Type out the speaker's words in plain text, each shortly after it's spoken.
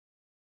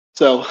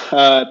So,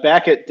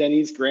 back at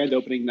Denny's grand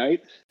opening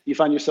night, you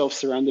find yourself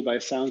surrounded by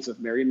sounds of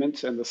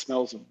merriment and the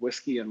smells of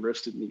whiskey and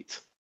roasted meat.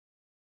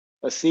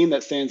 A scene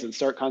that stands in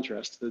stark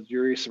contrast to the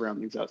dreary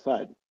surroundings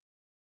outside.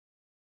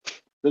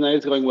 The night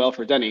is going well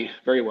for Denny,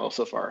 very well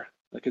so far.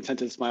 A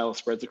contented smile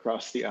spreads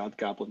across the odd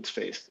goblin's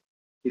face.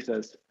 He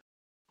says,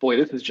 "Boy,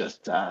 this is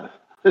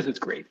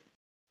great.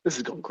 This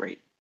is going great.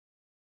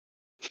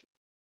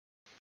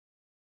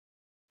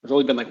 There's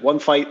only been like one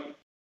fight.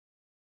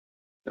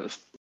 It was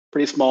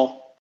pretty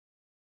small.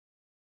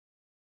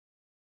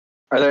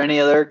 Are there any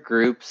other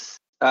groups?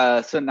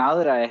 So now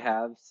that I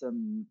have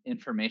some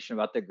information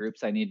about the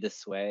groups I need to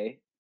sway,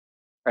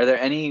 are there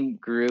any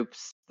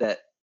groups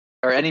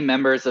or any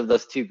members of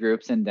those two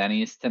groups in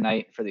Denny's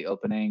tonight for the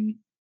opening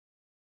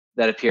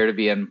that appear to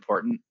be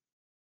important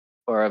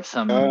or of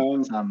some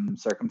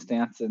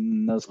circumstance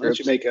in those Why don't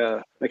groups?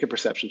 you make a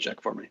perception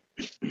check for me?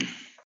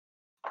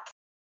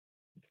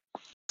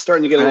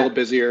 Starting to get a little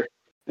busier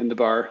in the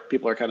bar.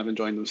 People are kind of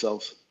enjoying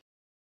themselves.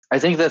 I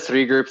think the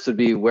three groups would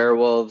be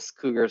Werewolves,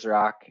 Cougars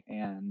Rock,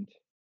 and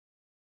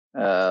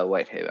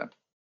Whitehaven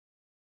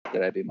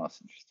that I'd be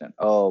most interested in.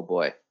 Oh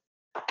boy.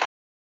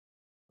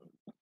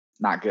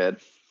 Not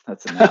good.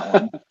 That's a nat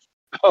one.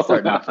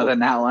 Starting off with a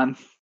nat one.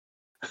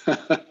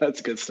 That's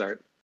a good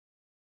start.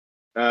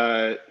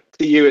 To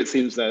you, it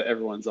seems that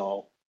everyone's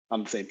all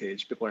on the same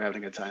page. People are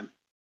having a good time.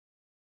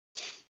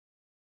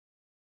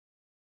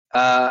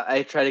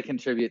 I try to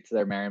contribute to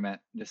their merriment.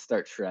 Just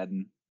start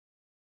shredding.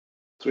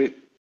 Sweet.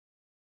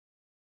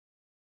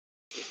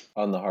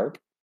 On the harp?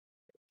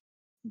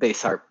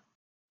 Bass harp.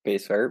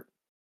 Bass harp?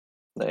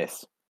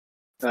 Nice.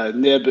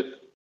 Nib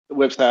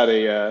whips out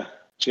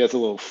she has a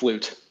little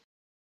flute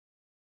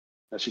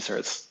that she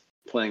starts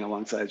playing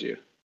alongside you.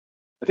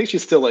 I think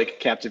she's still like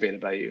captivated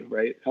by you,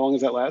 right? How long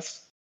does that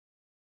last?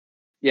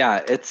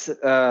 Yeah, it's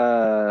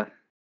and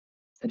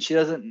she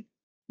doesn't.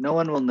 No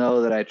one will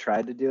know that I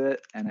tried to do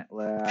it, and it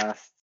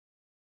lasts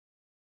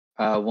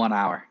 1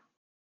 hour.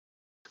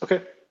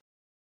 Okay.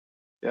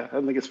 Yeah,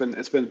 I think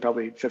it's been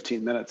probably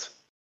 15 minutes.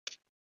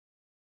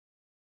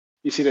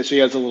 You see that she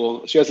has a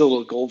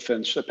little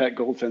goldfinch, a pet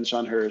goldfinch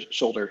on her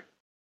shoulder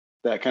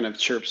that kind of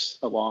chirps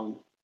along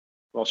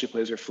while she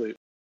plays her flute.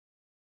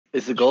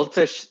 Is the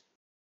goldfish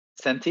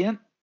sentient?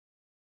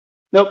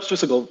 Nope,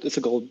 it's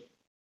a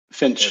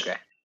goldfinch. Okay.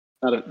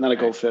 Not a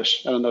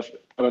goldfish. I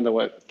don't know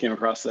what came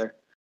across there.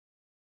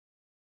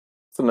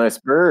 It's a nice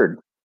bird.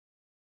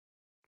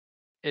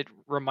 It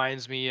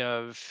reminds me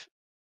of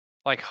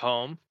like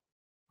home,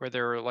 where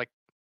there were like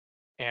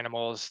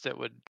animals that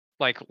would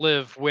like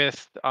live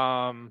with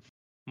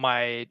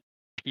my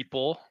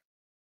people,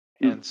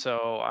 and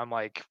so I'm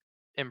like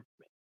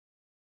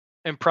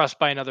impressed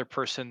by another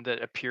person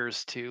that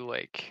appears to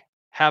like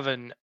have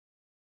an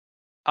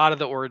out of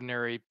the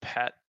ordinary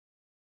pet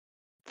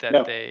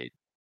that they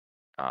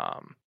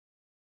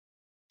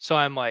so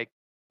I'm like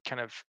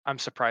I'm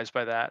surprised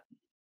by that.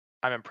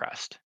 I'm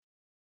impressed.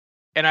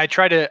 And I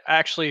try to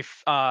actually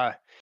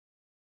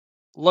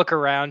look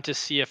around to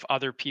see if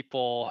other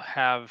people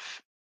have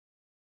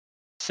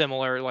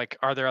similar, like,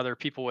 are there other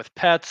people with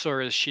pets,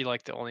 or is she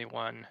like the only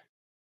one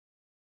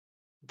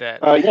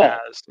that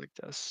has like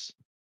this?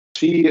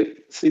 She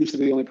seems to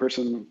be the only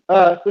person.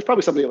 There's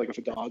probably somebody like with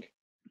a dog.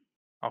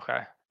 Okay.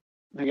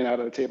 Hanging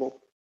out at a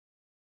table.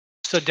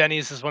 So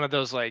Denny's is one of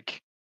those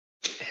like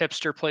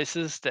hipster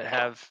places that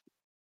have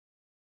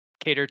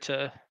cater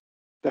to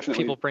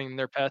people bringing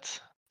their pets.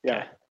 Yeah.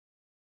 Okay.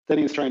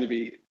 Denny's trying to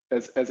be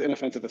as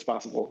inoffensive as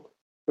possible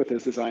with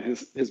his design,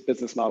 his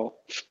business model.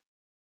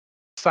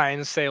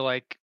 Signs say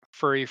like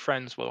furry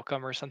friends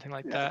welcome or something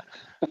like that.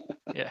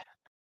 Yeah.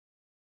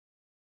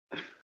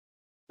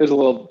 There's a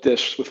little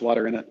dish with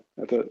water in it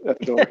at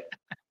the door.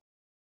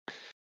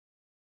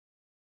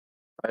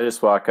 I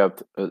just walk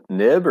up to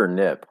Nib or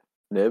Nip?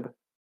 Nib?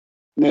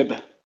 Nib.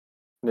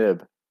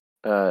 Nib.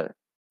 I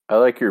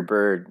like your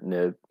bird,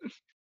 Nib.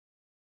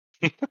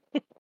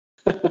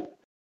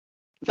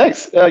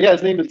 Thanks. Yeah,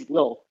 his name is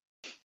Lil.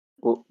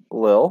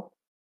 Lil?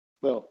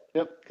 Lil.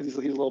 Yep, because he's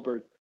a little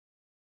bird.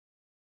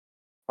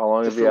 How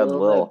long have you had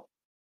Lil?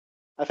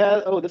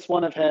 This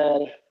one I've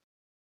had,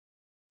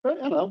 I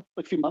don't know,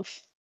 like a few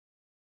months.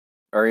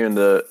 Are you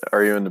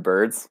into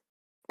birds?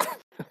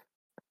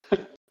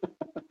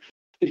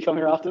 Did you come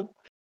here often?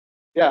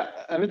 Yeah,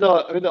 I'm into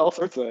all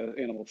sorts of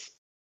animals.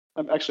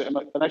 I'm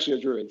actually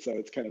a druid, so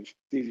it's kind of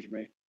easy for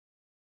me.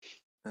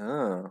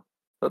 Oh,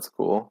 that's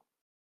cool.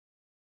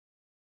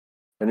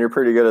 And you're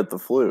pretty good at the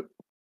flute.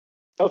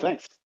 Oh,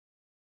 thanks.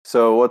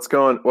 So what's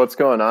going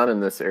on in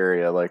this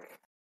area? Like,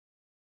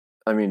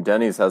 I mean,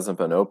 Denny's hasn't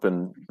been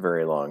open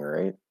very long,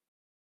 right?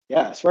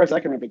 Yeah, as far as I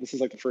can remember, this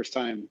is like the first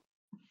time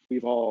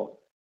we've all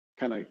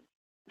kind of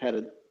had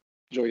a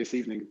joyous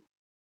evening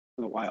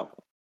in a while.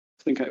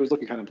 It was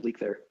looking kind of bleak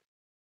there.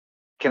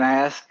 Can I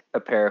ask a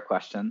pair of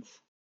questions?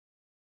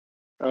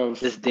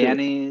 Does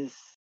Danny's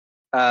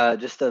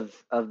just of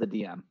the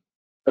DM?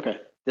 Okay.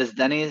 Does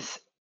Denny's,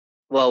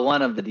 well,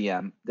 one of the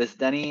DM. Does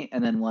Denny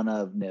and then one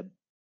of Nib.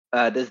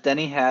 Does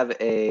Denny have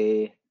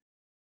a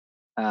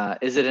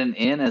Is it an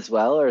inn as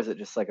well, or is it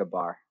just like a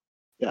bar?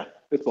 Yeah,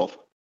 it's both.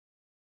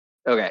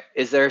 Okay.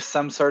 Is there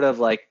some sort of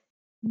like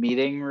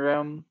meeting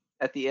room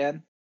at the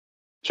inn?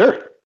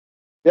 Sure.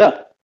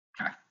 Yeah.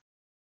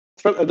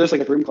 Okay. There's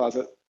like a broom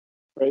closet,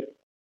 right?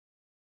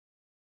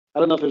 I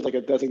don't know if there's like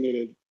a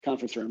designated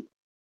conference room.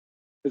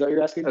 Is that what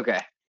you're asking? Okay.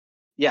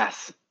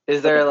 Yes.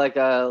 Is there Okay. like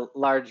a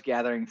large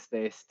gathering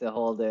space to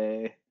hold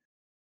a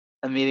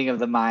meeting of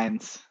the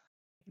minds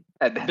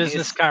at Denny's?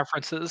 Business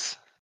conferences.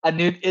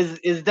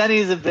 Is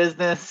Denny's a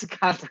business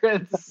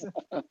conference?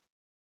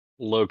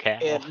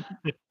 Locale.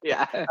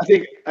 Yeah.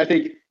 I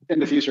think in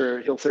the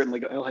future he'll certainly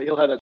go. He'll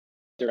have that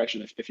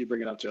direction if you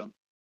bring it up to him.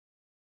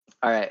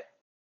 All right.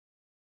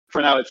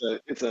 For now,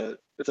 it's a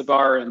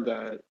bar and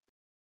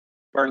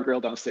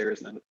grill downstairs,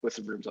 and then with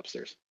some rooms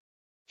upstairs.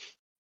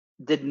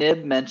 Did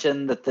Nib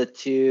mention that the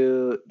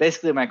two?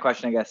 Basically, my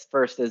question, I guess,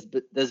 first is: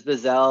 has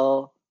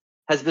Bazell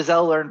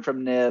learned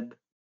from Nib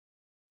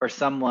or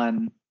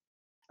someone?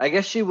 I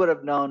guess she would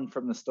have known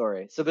from the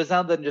story. So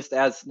Bazell then just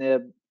asks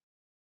Nib,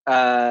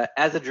 as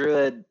a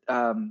druid,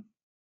 can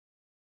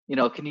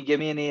you give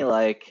me any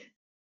like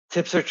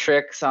tips or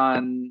tricks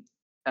on?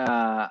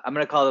 I'm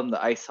gonna call them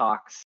the ice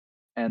hawks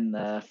and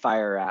the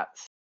fire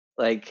rats.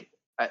 Like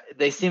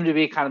they seem to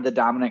be kind of the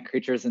dominant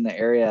creatures in the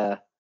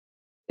area.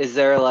 Is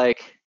there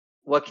like,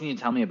 what can you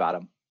tell me about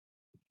them?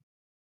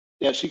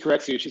 Yeah, she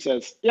corrects you. She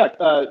says,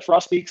 "Yeah,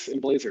 frost beaks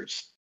and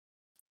blazers.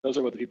 Those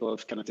are what the people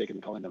have kind of taken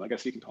to calling them. I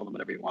guess you can call them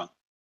whatever you want.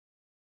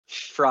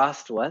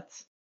 Frost what?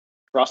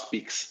 Frost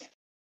beaks,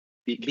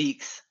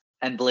 Beaks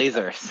and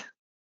blazers.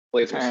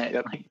 blazers. All right,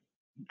 Yep.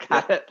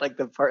 got it. Like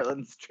the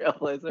Portland's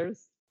Trailblazers.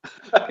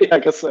 Yeah, I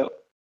guess so.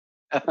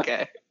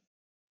 Okay.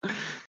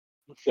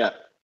 Yeah.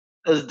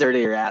 Those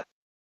dirty rats.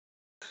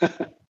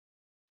 What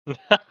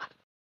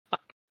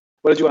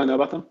did you want to know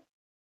about them?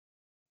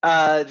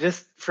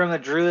 Just from a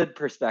druid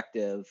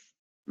perspective,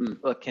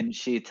 what can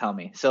she tell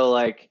me? So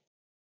like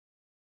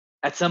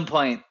at some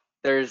point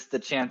there's the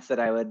chance that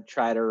I would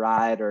try to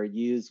ride or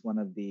use one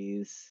of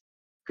these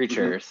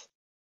creatures.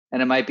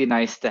 And it might be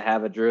nice to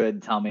have a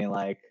druid tell me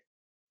like,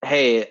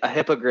 hey, a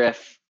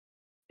hippogriff,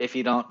 if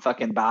you don't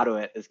fucking bow to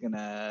it, is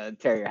gonna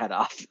tear your head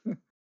off.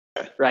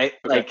 Right?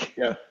 Okay. Like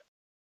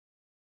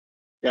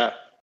yeah.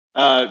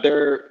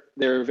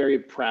 They're very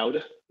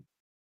proud.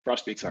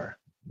 Frostbeaks are,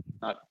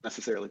 not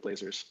necessarily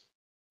blazers,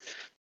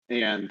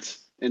 and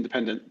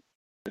independent.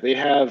 They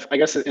have, I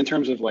guess, in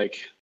terms of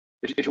like,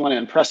 if you want to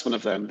impress one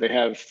of them, they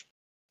have.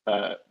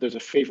 There's a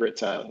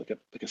favorite, like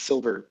a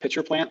silver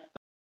pitcher plant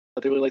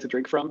that they would like to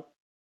drink from.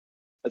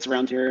 That's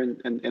around here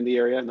in the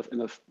area, in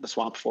the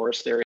swamp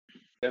forest area.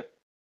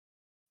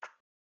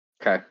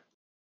 okay.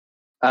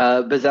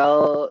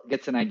 Bazell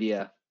gets an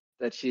idea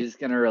that she's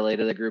gonna relay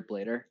to the group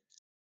later.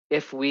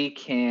 If we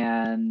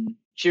can,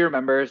 she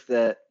remembers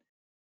that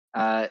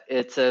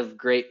it's of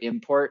great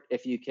import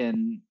if you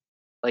can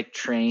like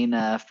train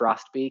a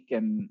frostbeak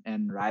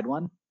and ride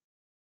one.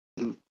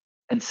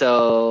 And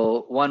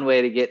so one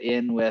way to get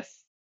in with,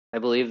 I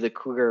believe, the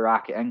Cougar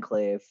Rock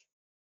Enclave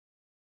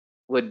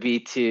would be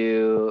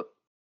to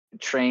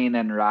train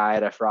and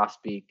ride a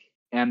frostbeak,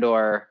 and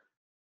or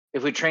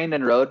if we trained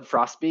and rode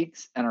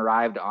frostbeaks and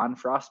arrived on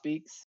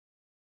frostbeaks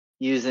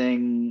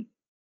using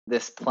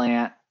this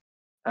plant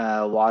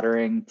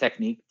watering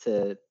technique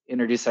to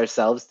introduce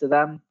ourselves to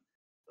them,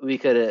 we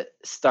could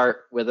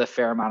start with a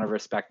fair amount of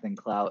respect and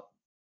clout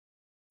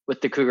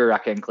with the Cougar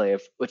Rock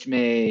Enclave, which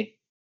may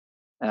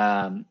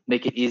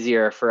make it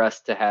easier for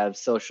us to have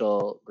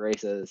social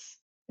graces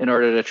in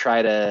order to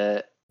try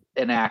to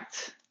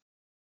enact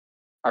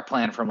our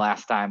plan from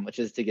last time, which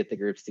is to get the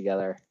groups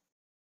together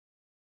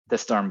to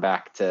storm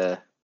back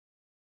to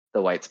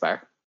the White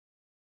Spire.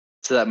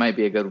 So that might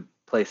be a good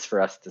place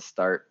for us to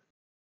start.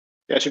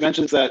 Yeah, she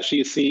mentions that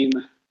she's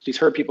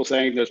heard people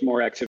saying there's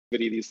more activity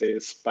these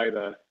days by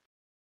the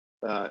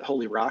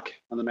Holy Rock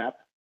on the map.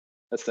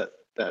 That's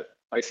that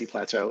icy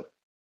plateau.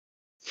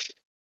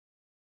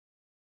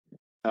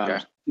 Okay.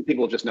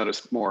 People have just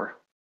noticed more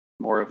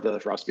of the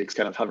frostbeaks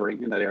kind of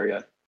hovering in that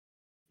area.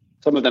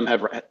 Some of them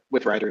have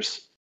with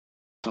riders,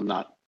 some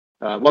not.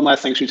 One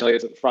last thing she tell you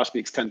is that the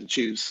frostbeaks tend to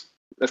choose.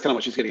 That's kind of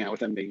what she's getting at with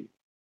them being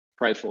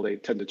prideful. They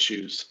tend to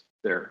choose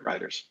their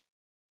riders.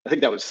 I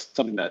think that was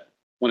something that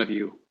one of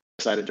you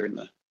decided during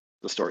the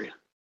story.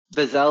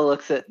 Bazell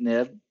looks at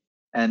Nib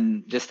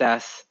and just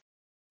asks,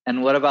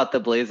 and what about the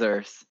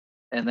Blazers?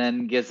 And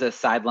then gives a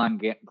sidelong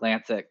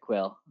glance at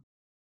Quill.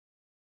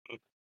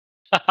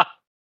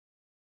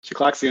 She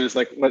clocks you and is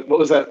like, what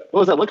was that? What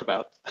was that look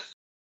about?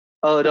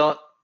 Oh, don't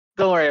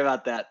worry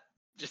about that.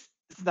 Just,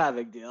 it's not a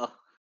big deal.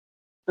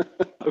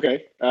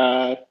 Okay.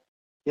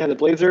 Yeah, the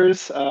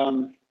Blazers.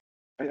 I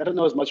don't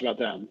know as much about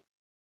them.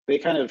 They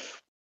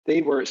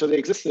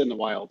existed in the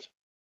wild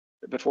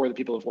before the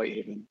people of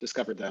Whitehaven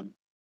discovered them,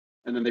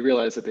 and then they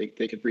realized that they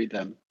could breed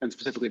them, and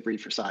specifically breed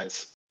for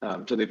size.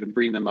 So they've been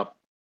breeding them up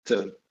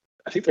to,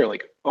 I think they're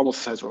like almost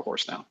the size of a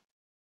horse now,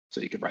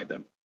 so you could ride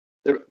them.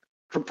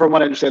 From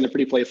what I understand, they're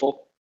pretty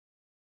playful.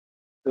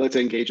 They like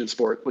to engage in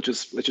sport, which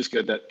is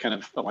good. That kind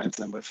of aligns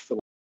them with the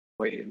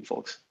Whitehaven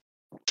folks.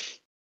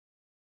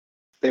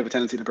 They have a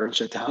tendency to burn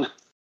shit down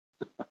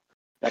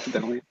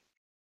accidentally.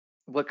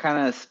 What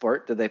kind of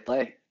sport do they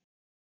play?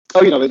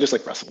 Oh, they just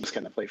like wrestle, just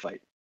kind of play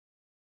fight.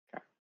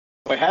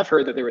 So I have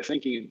heard that they were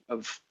thinking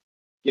of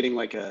getting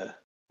like a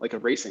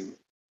racing,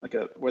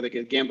 where they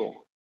could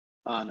gamble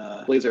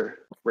on laser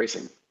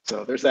racing.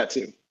 So there's that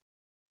too.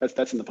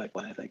 That's in the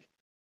pipeline, I think.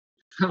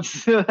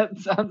 That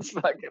sounds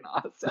fucking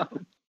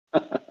awesome.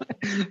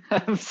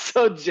 I'm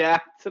so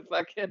jacked to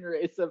fucking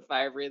race a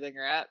fire-breathing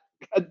rat.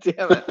 God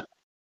damn it.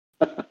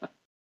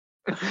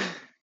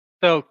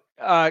 So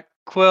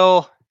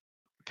Quill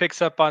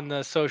picks up on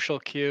the social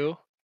cue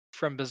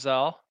from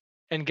Bazelle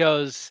and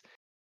goes,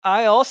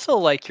 I also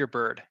like your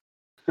bird.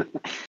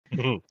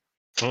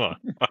 Huh.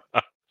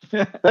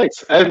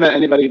 Thanks. I haven't met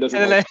anybody who doesn't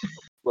And like then,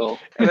 Will.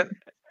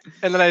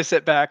 and then I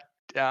sit back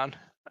down.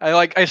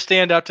 I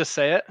stand up to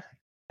say it,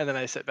 and then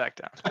I sit back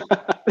down.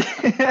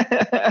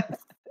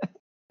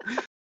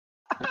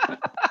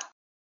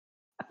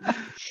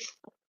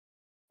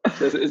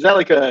 Is that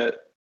like a...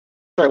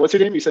 Sorry, what's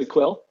your name? You said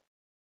Quill?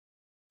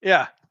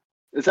 Yeah.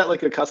 Is that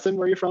like a custom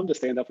where you're from, to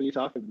stand up when you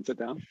talk and then sit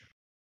down?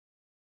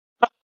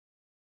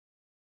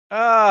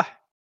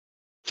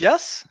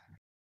 Yes.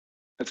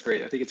 That's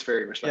great. I think it's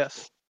very respectful.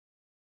 Yes.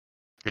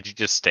 Did you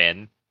just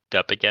stand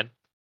up again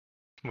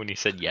when you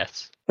said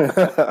yes?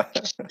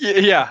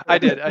 Yeah, I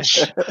did.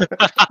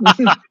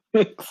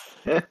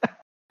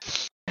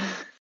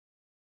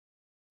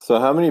 So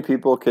how many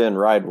people can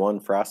ride one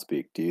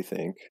Frostbeak, do you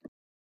think?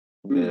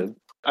 Nib?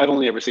 I've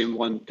only ever seen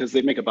one, because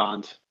they make a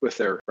bond with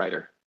their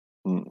rider.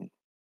 Hmm.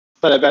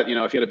 But I bet,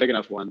 if you had a big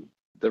enough one,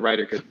 the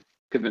rider could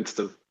convince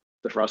the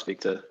Frostbeak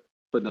to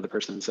put another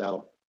person in the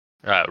saddle.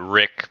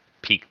 Rick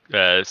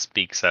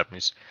speaks up and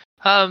he's,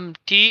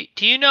 do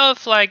you know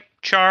if like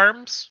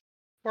charms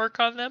work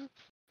on them?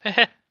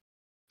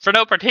 For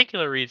no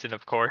particular reason,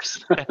 of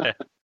course.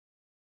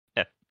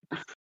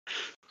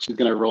 She's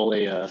gonna roll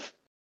a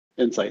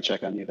insight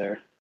check on you there.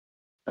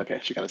 Okay,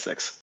 she got a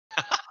 6.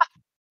 I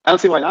don't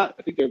see why not.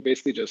 I think they're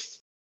basically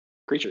just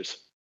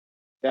creatures.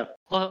 Yeah.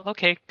 Well,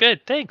 okay,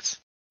 good,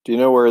 thanks. Do you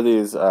know where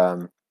these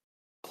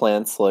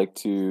plants like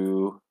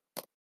to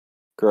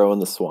grow in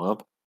the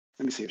swamp?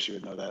 Let me see if she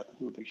would know that.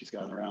 I don't think she's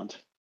gotten around.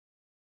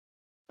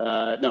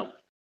 No.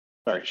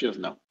 Sorry, she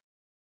doesn't know.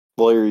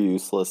 Well, you're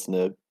useless,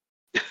 Nib.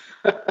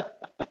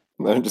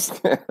 I'm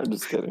just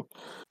kidding.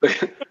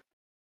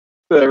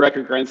 The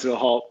record grinds to a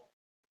halt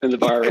in the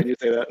bar when you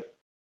say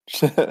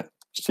that.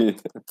 She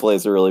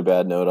plays a really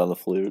bad note on the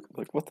flute.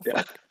 Like, what the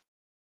fuck?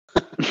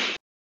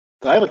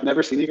 So I have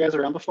never seen you guys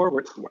around before.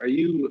 Are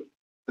you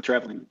a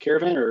traveling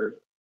caravan, or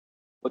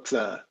what's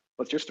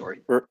your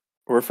story?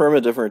 We're from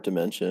a different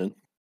dimension.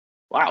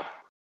 Wow.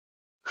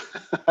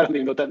 I don't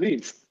even know what that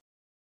means.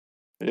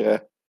 Yeah,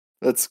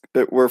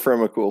 we're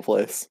from a cool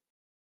place.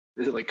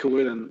 Is it like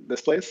cooler than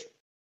this place?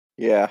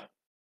 Yeah.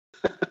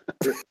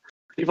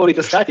 You've only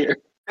just got here.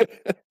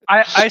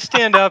 I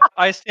stand up.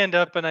 I stand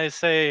up and I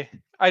say,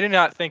 I do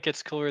not think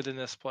it's cooler than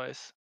this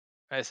place.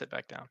 I sit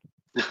back down.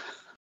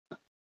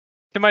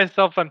 To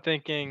myself, I'm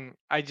thinking,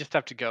 I just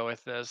have to go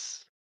with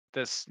this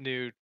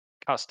new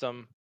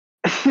custom.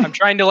 I'm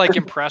trying to like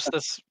impress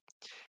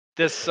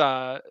this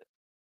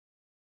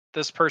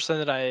person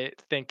that I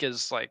think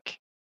is like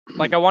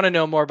I want to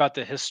know more about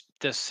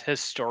this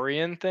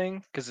historian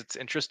thing, because it's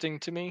interesting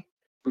to me,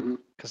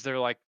 because they're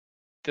like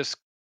this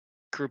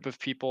group of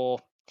people.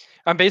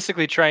 I'm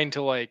basically trying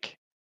to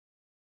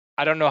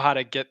I don't know how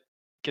to get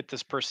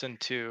this person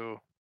to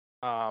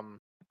I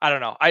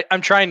don't know.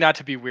 I'm trying not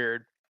to be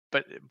weird,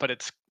 but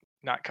it's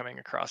not coming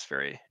across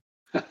very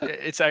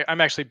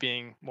I'm actually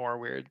being more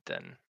weird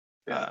than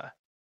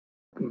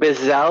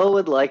Bazelle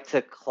would like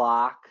to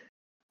clock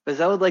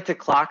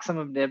some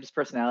of Nib's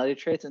personality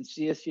traits and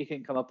see if she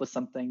can come up with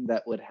something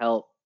that would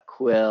help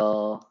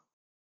Quill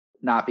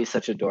not be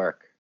such a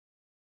dork.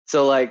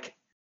 So like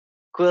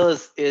Quill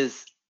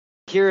is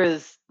here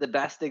is the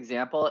best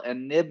example,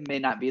 and Nib may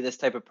not be this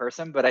type of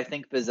person, but I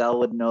think Bazelle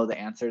would know the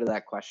answer to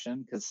that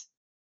question because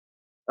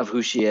of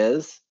who she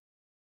is.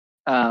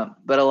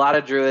 But a lot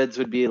of druids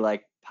would be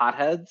like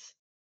potheads,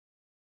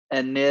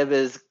 and Nib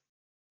is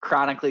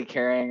chronically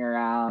carrying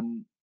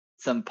around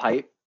some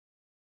pipe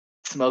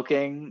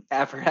smoking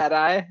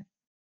apparatus.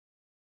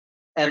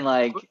 And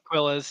like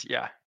Quill is,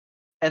 yeah.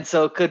 And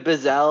so could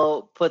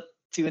Bazelle put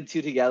 2 and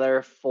 2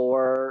 together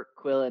for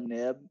Quill and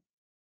Nib?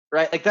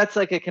 Right? Like that's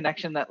like a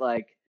connection that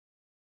like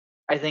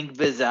I think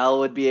Bazelle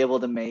would be able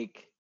to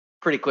make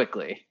pretty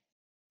quickly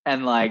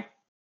and like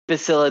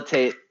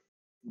facilitate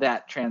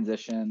that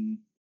transition.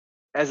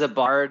 As a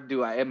bard,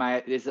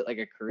 is it like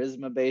a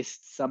charisma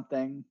based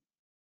something?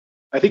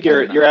 I think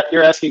you're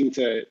asking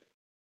to,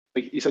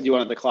 like you said, you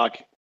wanted to clock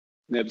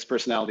Nib's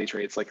personality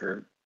traits, like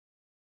her,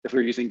 if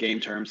we're using game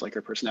terms, like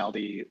her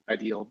personality,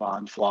 ideal,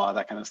 bond, flaw,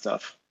 that kind of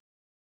stuff.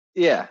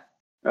 Yeah.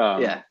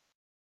 Yeah.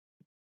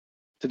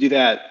 To do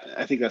that,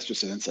 I think that's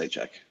just an insight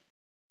check.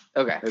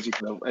 Okay. As you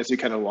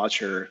kind of watch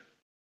her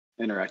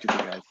interact with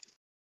you guys.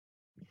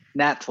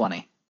 Nat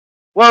 20.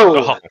 Whoa.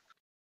 Oh,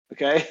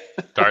 Okay.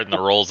 starting the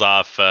rolls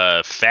off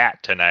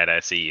fat tonight, I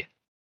see.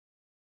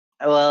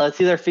 Well, it's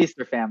either feast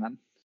or famine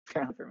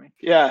for me.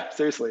 Yeah,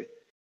 seriously.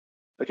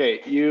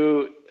 Okay,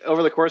 you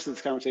over the course of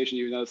this conversation,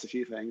 you noticed a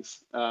few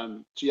things.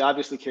 She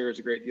obviously cares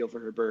a great deal for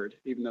her bird,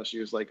 even though she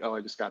was like, "Oh,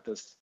 I just got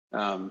this."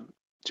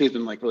 She's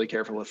been like really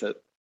careful with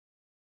it.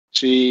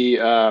 She,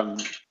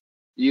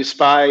 you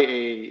spy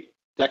a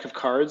deck of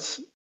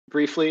cards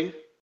briefly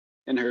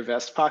in her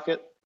vest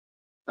pocket.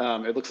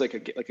 It looks like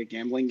a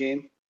gambling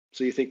game.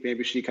 So you think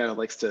maybe she kind of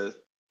likes to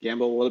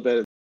gamble a little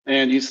bit.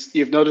 And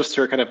you've noticed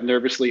her kind of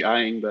nervously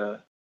eyeing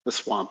the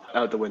swamp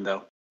out the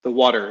window, the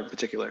water in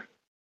particular.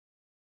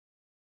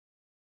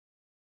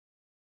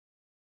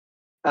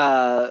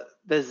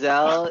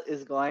 Bazelle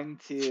is going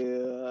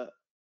to.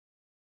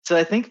 So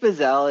I think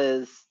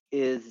Bazelle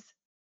is.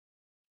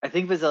 I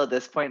think Bazelle at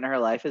this point in her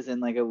life is in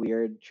like a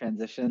weird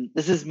transition.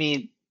 This is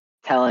me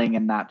telling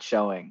and not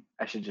showing.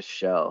 I should just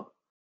show.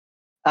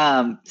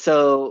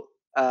 So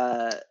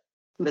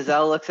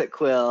Bazelle looks at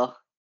Quill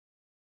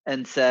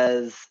and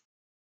says,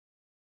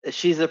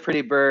 "She's a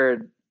pretty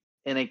bird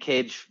in a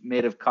cage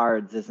made of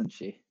cards, isn't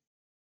she?"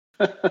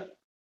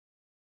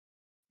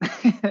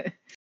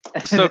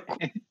 So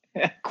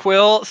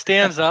Quill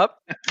stands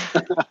up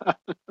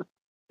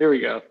Here we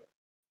go.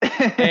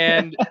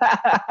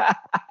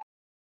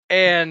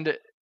 and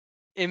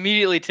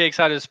immediately takes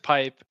out his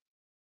pipe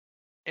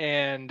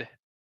and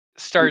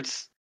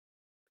starts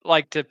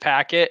like to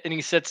pack it, and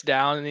he sits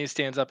down and he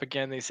stands up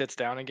again and he sits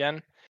down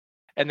again,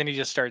 and then he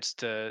just starts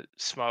to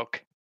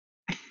smoke.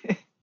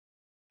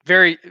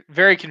 Very,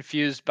 very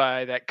confused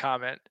by that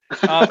comment.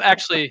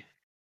 Actually,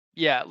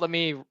 yeah,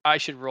 I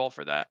should roll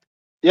for that.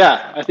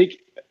 Yeah, I think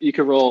you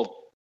could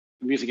roll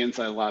music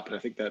insight a lot, but I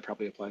think that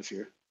probably applies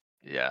here.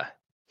 Yeah.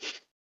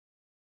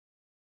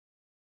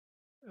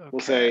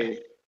 We'll Okay. say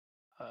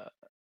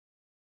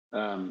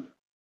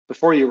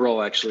before you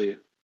roll, actually,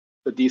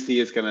 the DC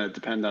is going to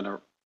depend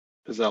on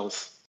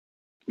Bazelle's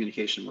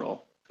communication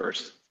roll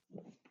first.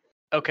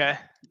 Okay.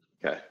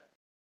 Okay.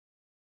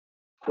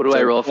 What do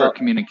I roll for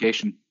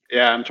communication?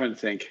 Yeah, I'm trying to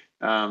think.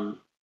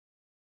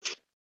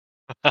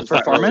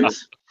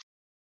 Performance?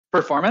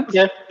 Performance?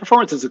 Yeah,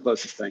 performance is the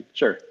closest thing.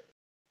 Sure.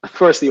 Of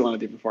course, you want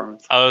to do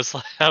performance. I was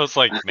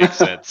like, makes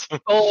sense.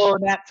 Oh,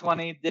 nat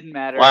 20 didn't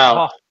matter.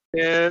 Wow.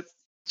 Oh,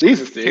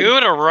 Jesus, dude. 2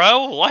 in a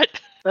row? What?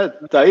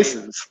 That dice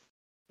is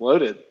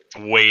loaded.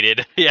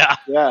 Weighted. Yeah.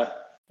 Yeah.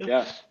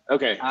 Yeah.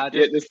 Okay.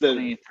 Just this is the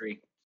 23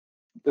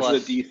 this plus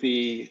is a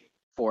DC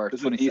 4, this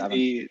is a 27.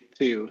 DC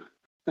 2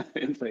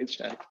 insight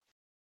check.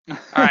 All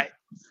right.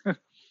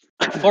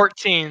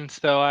 14.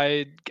 So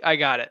I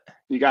got it.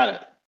 You got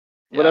it.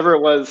 Yeah. Whatever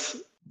it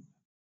was.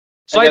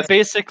 So I guess-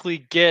 basically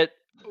get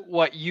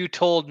what you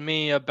told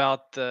me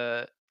about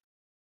the.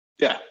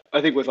 Yeah,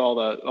 I think with all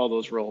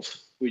those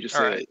rolls, we just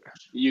All say right.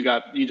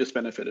 you just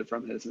benefited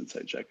from his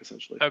insight check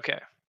essentially. Okay.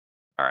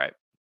 All right.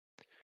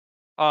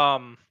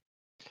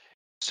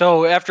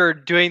 So after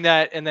doing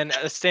that, and then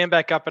I stand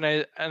back up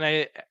and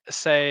I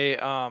say,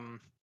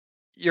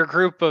 your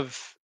group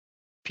of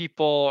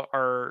people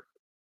are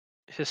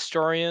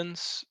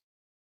historians.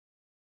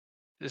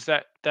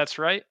 That's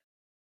right?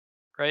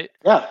 Right?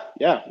 Yeah.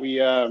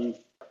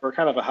 We're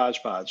kind of a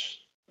hodgepodge.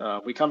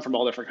 We come from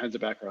all different kinds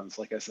of backgrounds.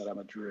 Like I said, I'm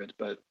a druid,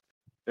 but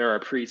there are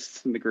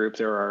priests in the group.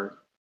 There are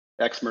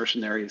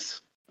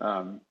ex-mercenaries,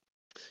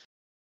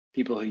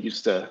 people who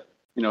used to,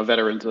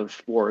 veterans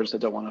of wars that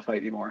don't want to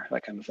fight anymore,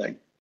 that kind of thing.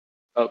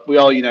 We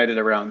all united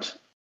around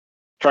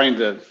trying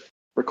to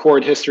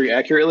record history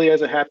accurately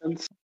as it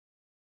happens.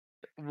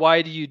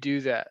 Why do you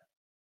do that?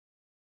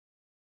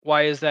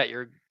 Why is that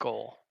your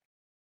goal?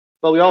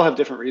 Well, we all have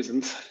different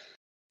reasons.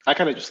 I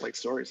kind of just like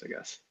stories, I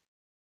guess.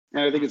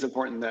 And I think it's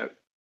important that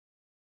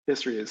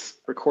history is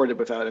recorded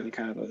without any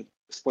kind of a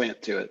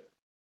slant to it.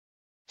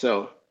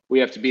 So we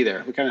have to be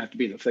there. We kind of have to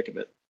be in the thick of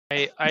it.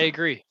 I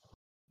agree.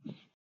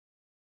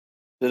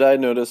 Did I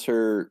notice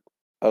her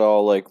at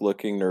all, like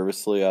looking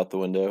nervously out the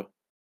window?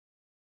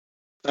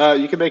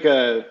 You can make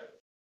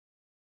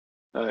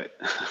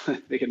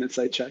make an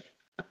insight check.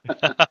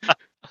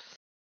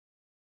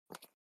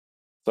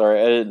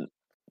 Sorry, I didn't.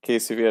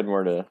 Casey, if you had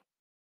more to.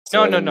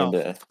 No.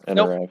 To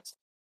interrupt.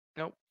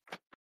 Nope.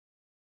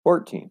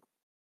 14.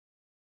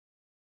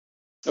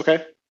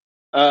 Okay.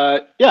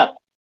 Yeah.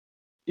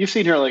 You've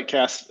seen her like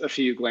cast a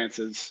few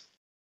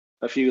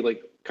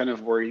like kind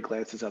of worried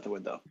glances out the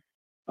window.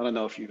 I don't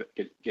know if you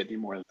get any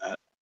more than that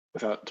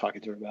without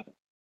talking to her about it.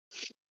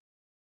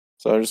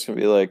 So I'm just gonna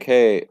be like,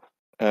 hey,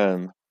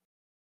 I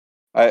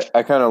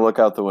kind of look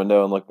out the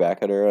window and look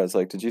back at her. I was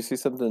like, did you see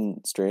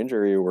something strange,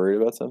 or are you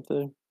worried about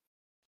something?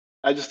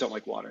 I just don't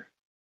like water.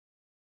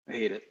 I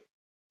hate it.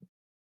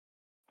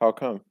 How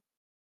come?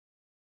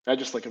 I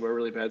just like I'm a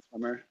really bad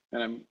swimmer,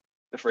 and I'm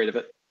afraid of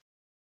it.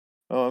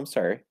 Oh, I'm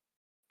sorry.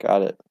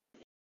 Got it.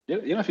 You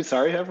don't have to be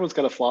sorry. Everyone's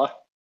got a flaw.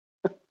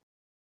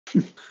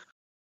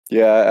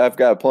 Yeah, I've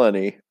got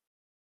plenty.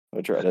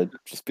 I'll try to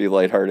just be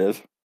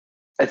lighthearted.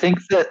 I think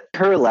that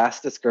her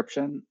last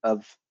description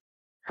of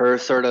her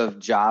sort of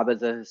job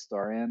as a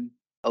historian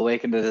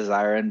awakened a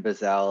desire in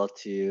Bazelle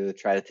to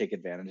try to take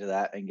advantage of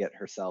that and get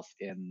herself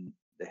in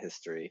the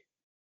history.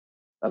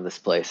 of this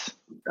place.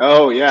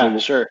 Oh yeah,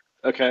 sure.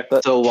 Okay.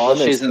 So while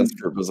that makes she's in, sense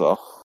for Bazal.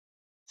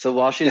 so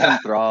while she's Yeah.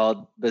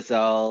 enthralled,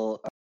 Bazell,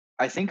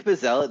 I think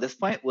Bazell at this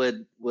point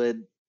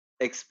would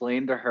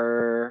explain to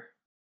her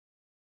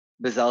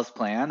Bazell's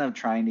plan of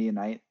trying to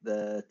unite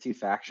the two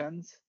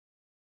factions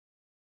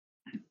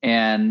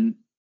and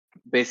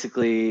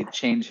basically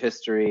change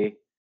history.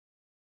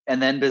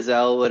 And then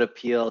Bazell would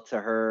appeal to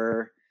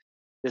her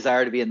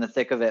desire to be in the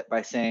thick of it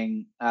by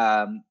saying,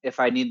 if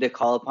I need to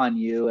call upon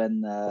you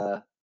and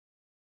the,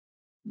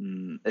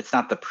 it's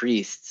not the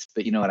priests,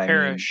 but you know what I mean.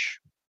 Parish.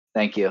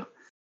 Thank you.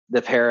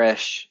 The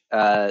parish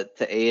to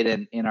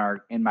aid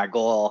in my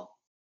goal.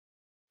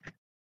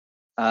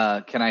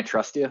 Can I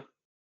trust you?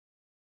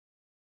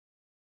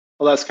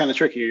 Well, that's kind of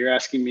tricky. You're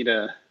asking me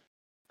to.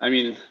 I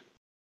mean,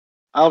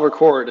 I'll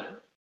record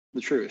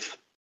the truth,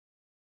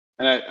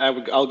 and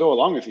I'll go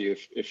along with you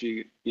if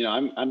you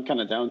I'm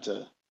kind of down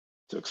to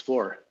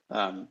explore.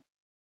 But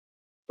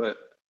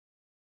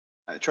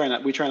we try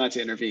not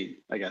to intervene,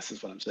 I guess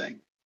is what I'm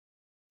saying.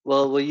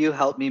 Well, will you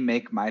help me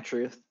make my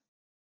truth?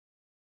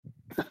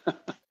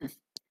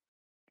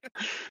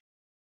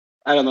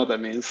 I don't know what that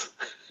means.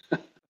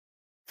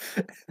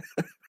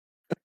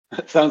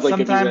 It sounds like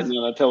it'd be written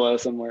on a pillow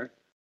somewhere.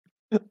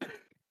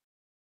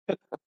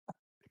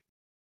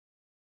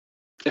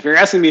 If you're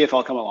asking me if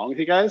I'll come along with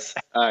you guys,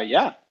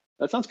 yeah,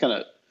 that sounds kind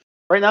of.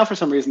 Right now, for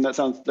some reason, that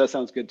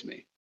sounds good to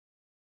me.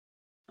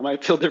 I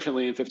might feel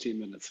differently in 15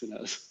 minutes. Who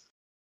knows?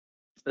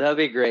 That'd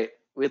be great.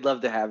 We'd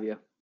love to have you.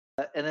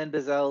 And then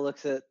Bazell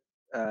looks at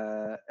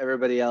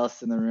everybody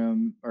else in the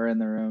room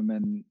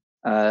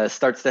and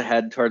starts to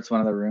head towards one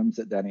of the rooms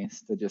at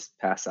Denny's to just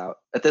pass out.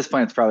 At this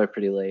point, it's probably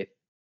pretty late.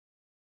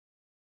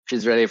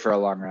 She's ready for a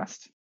long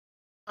rest.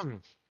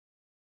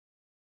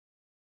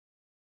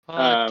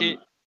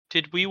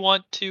 Did we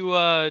want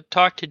to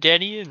talk to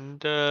Denny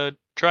and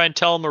try and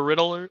tell him a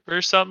riddle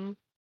or something?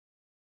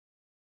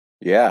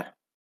 Yeah.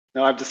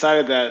 No, I've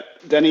decided that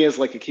Denny is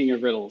like a king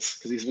of riddles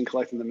because he's been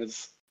collecting them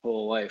his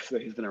whole life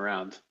that he's been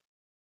around.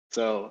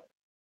 So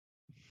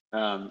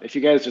if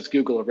you guys just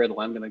Google a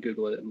riddle, I'm going to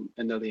Google it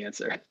and know the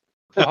answer.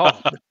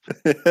 Oh,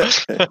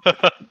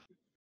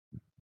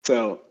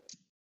 So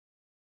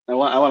I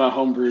want a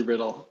homebrew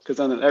riddle because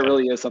that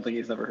really is something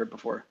he's never heard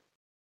before.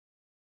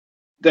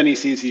 Denny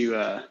sees you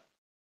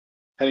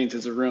heading to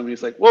the room.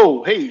 He's like,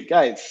 "Whoa, hey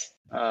guys!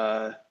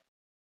 I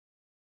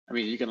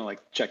mean, you gonna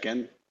like check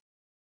in?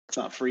 It's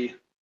not free."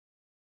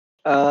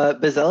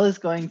 Bazell is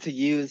going to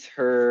use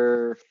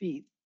her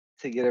feet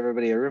to get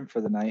everybody a room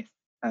for the night.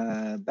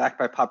 Backed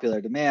by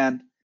popular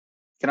demand,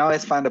 can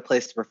always find a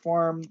place to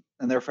perform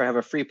and therefore have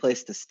a free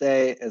place to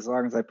stay as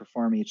long as I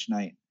perform each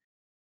night.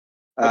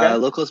 Okay.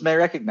 Locals may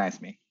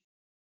recognize me.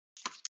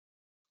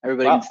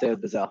 Everybody Wow. can stay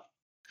with Bazell.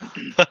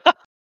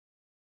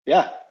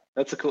 Yeah,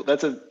 that's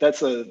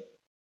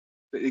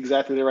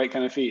exactly the right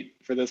kind of feat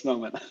for this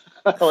moment.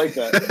 I like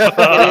that.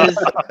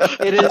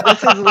 It is.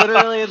 This is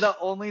literally the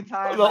only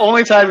time. The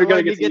only time you're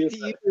gonna going get to use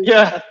use.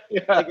 Yeah.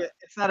 Like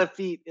it's not a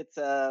feat. It's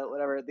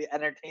whatever the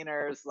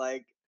entertainer's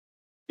like.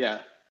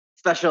 Yeah.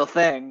 Special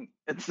thing.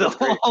 It's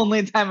the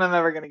only time I'm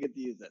ever gonna get to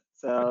use it.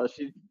 So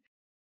she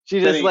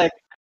just Denny, like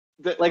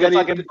a Denny,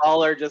 fucking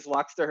baller just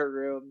walks to her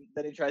room.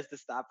 Then he tries to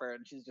stop her,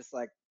 and she's just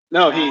like,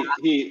 No, nah.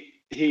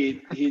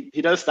 he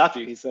does stop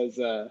you. He says,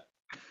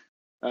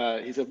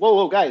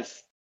 whoa,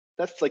 guys,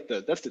 that's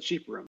the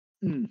cheap room.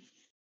 Hmm.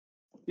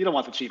 You don't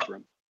want the cheap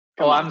room.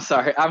 Come on.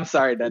 I'm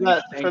sorry, Denny.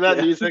 For that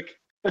music.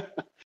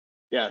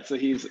 Yeah, so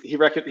he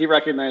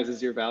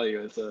recognizes your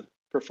value as a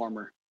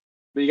performer,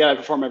 but you gotta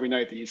perform every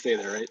night that you stay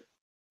there, right?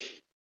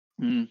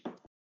 Hmm.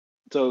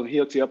 So he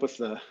hooks you up with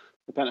the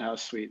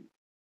penthouse suite.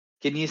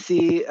 Can you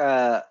see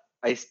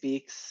Ice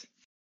Beaks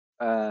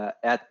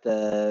at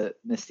the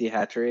Misty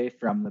Hatchery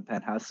from the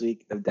penthouse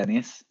suite of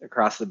Denny's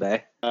across the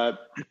bay?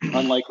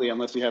 Unlikely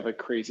unless you have a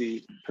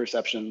crazy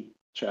perception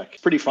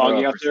check. Pretty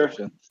foggy out there.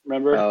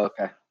 Remember? Oh,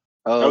 okay.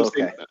 Oh,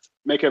 okay.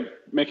 Make a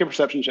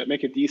perception check.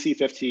 Make a DC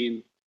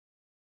 15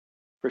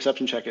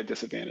 perception check at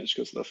disadvantage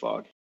because of the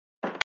fog.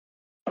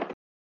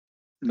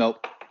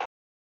 Nope.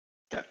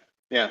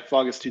 Yeah,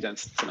 fog is too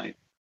dense tonight.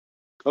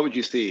 What would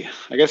you see?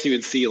 I guess you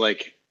would see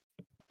like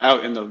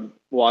out in the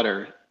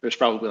water. There's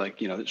probably like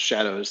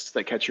shadows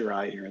that catch your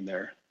eye here and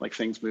there, like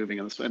things moving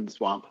in the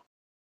swamp.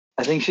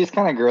 I think she's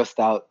kind of grossed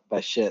out by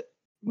shit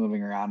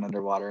moving around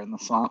underwater in the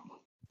swamp.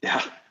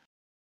 Yeah.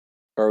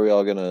 Are we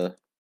all gonna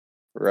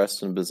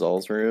rest in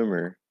Bazal's room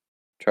or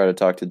try to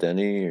talk to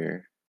Denny,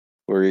 or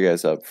what are you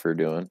guys up for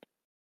doing?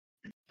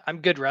 I'm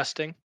good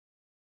resting.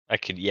 I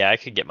could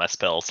get my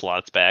spell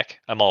slots back.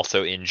 I'm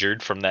also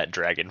injured from that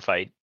dragon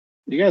fight.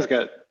 You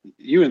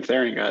and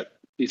Theron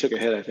you took a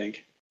hit, I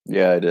think.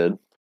 Yeah, I did.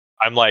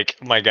 I'm like,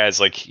 my guy's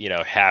like,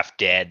 half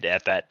dead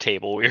at that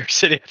table we were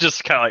sitting,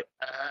 just kind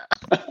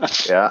of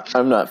like. Yeah,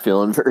 I'm not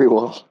feeling very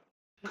well.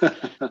 So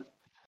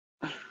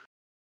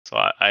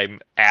I'm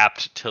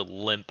apt to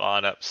limp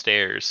on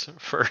upstairs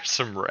for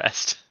some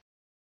rest.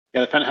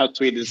 Yeah, the penthouse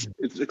suite is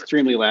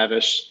extremely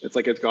lavish. It's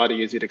like as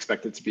gaudy as you'd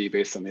expect it to be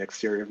based on the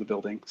exterior of the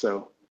building.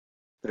 So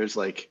there's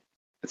like,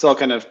 it's all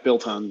kind of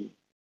built on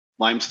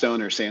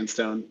limestone or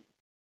sandstone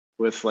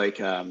with like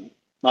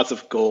lots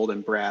of gold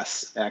and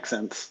brass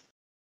accents,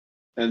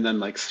 and then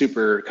like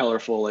super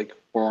colorful like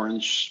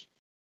orange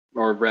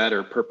or red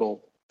or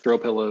purple throw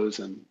pillows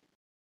and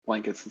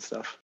blankets and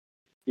stuff.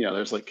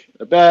 There's like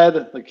a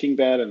bed, like king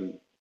bed, and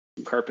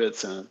some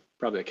carpets and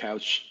probably a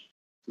couch.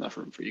 Enough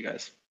room for you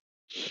guys.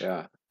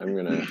 Yeah, I'm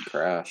gonna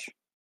crash.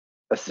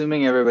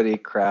 Assuming everybody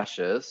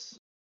crashes,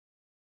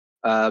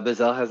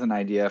 Bazelle has an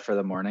idea for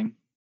the morning.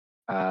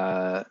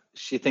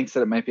 She thinks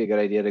that it might be a good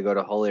idea to go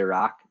to Holy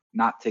Rock,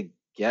 not to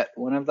get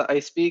one of the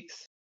ice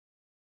peaks,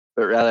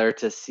 but rather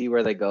to see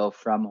where they go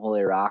from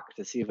Holy Rock,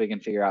 to see if we can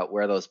figure out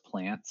where those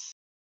plants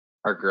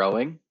are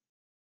growing,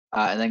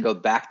 and then go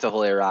back to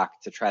Holy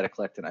Rock to try to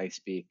collect an ice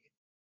peak,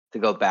 to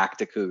go back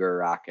to Cougar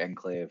Rock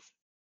Enclave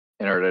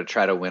in order to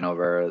try to win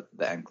over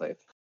the Enclave.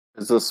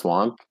 Is the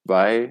swamp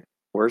by?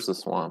 Where's the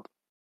swamp?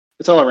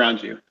 It's all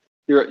around you.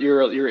 You're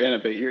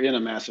in a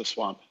massive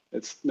swamp.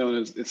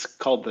 It's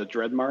called the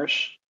Dread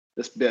Marsh.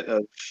 This bit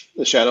of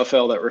the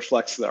Shadowfell that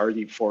reflects the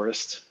Ardeep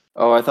Forest.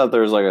 Oh, I thought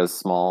there was like a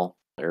small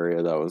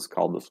area that was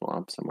called the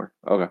swamp somewhere.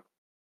 Okay.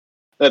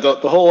 The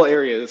whole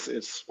area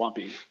is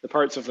swampy. The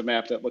parts of the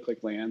map that look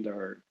like land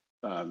are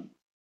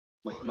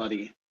like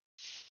muddy.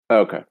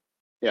 Okay.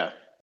 Yeah,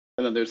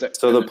 and then there's that.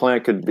 So the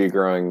plant could be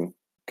growing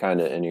kind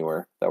of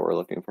anywhere that we're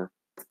looking for.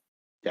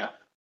 Yeah.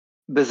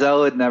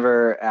 Bazelle would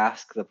never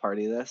ask the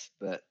party this,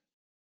 but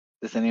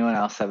does anyone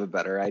else have a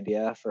better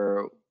idea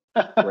for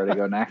where to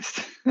go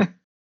next?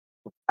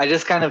 I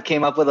just kind of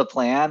came up with a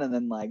plan and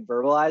then like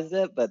verbalized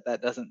it, but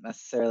that doesn't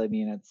necessarily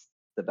mean it's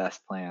the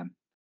best plan.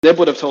 Deb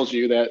would have told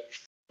you that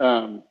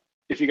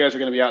if you guys are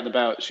going to be out and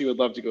about, she would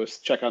love to go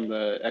check on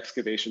the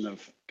excavation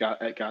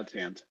at God's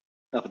Hand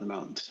up in the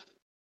mountains,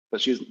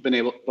 but she's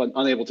been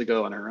unable to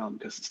go on her own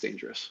because it's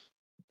dangerous.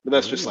 But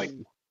that's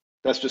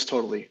just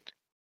totally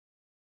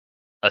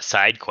a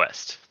side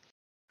quest.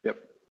 Yep.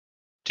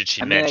 Did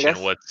she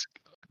mention what's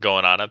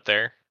going on up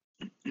there?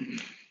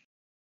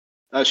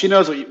 She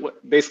knows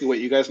basically what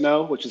you guys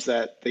know, which is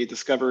that they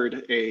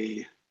discovered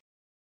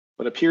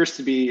what appears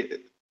to be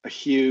a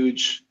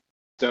huge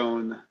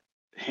stone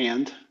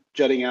hand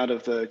jutting out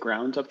of the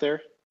ground up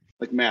there,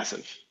 like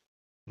massive.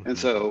 Mm-hmm. And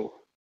so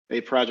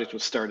a project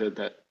was started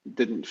that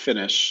didn't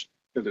finish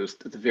because it was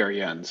at the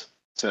very end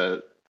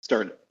to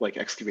start like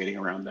excavating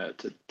around that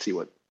to see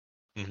what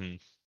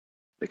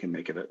they can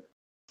make of it.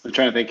 I'm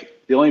trying to think.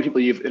 The only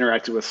people you've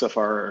interacted with so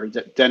far are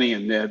Denny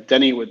and Nib.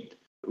 Denny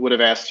would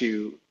have asked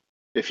you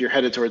if you're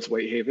headed towards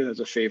Whitehaven as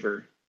a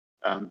favor,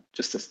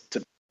 just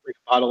to bring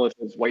a bottle of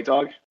his White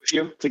Dog with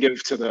you to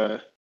give to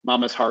the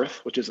Mama's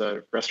Hearth, which is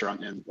a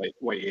restaurant in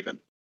Whitehaven.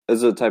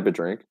 Is it a type of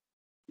drink?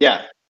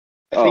 Yeah,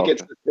 I think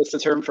it's the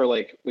term for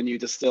like when you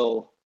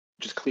distill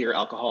just clear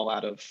alcohol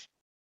out of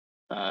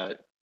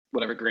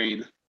whatever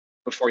grain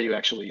before you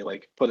actually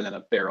like put it in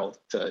a barrel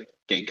to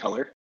gain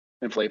color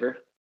and flavor.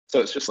 So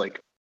it's just like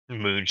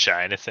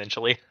moonshine,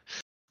 essentially.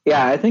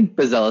 Yeah, I think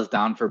Bazelle is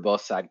down for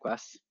both side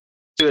quests.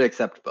 She would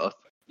accept both.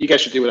 You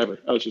guys should do whatever.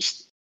 I was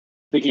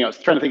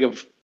trying to think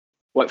of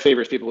what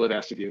favors people would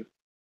ask of you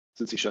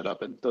since you showed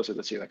up, and those are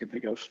the two I can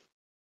think of.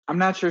 I'm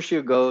not sure she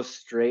would go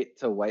straight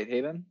to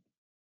Whitehaven.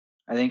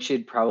 I think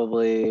she'd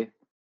probably,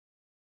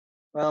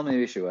 well,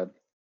 maybe she would.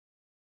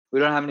 We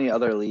don't have any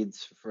other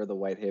leads for the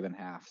Whitehaven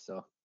half,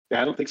 so.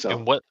 Yeah, I don't think so.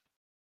 And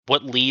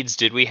what leads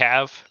did we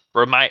have?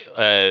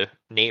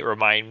 Nate,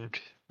 remind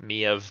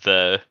me of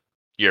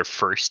your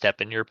first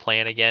step in your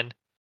plan again.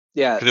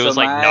 Yeah, because it was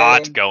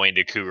not going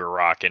to Cougar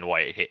Rock and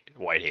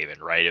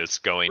Whitehaven, right? It was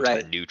going to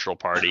the neutral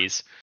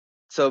parties.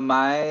 So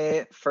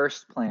my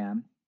first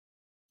plan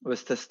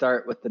was to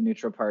start with the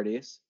neutral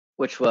parties,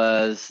 which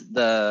was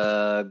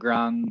the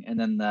Grung and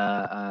then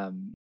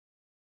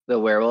the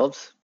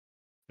werewolves.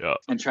 Yeah.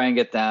 And try and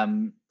get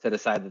them to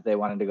decide that they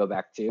wanted to go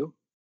back too.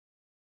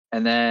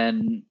 And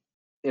then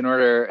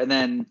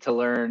to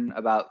learn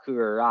about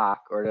Cougar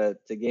Rock, or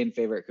to gain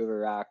favor at Cougar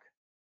Rock,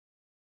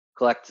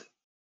 collect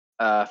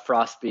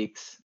frost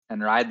beaks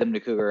and ride them to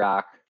Cougar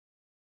Rock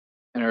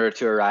in order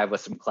to arrive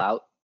with some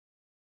clout.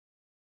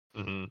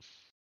 Mm-hmm.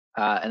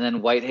 And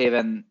then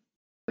Whitehaven,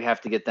 we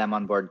have to get them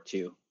on board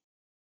too.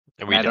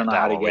 And we don't know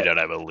how to get. We don't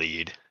have a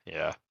lead.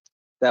 Yeah.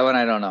 That one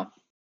I don't know.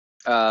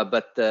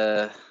 But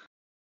the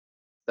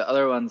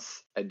other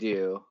ones I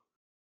do.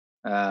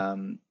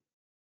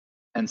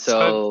 And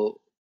so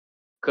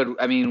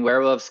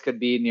werewolves could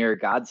be near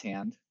God's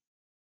Hand.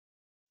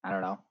 I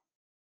don't know.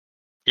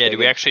 Yeah, do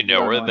we actually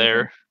know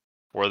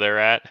where they're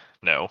at?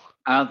 No.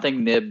 I don't think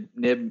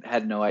Nib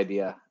had no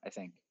idea, I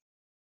think.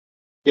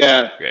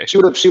 Yeah. Okay. She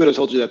would have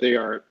told you that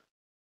they're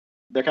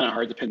kind of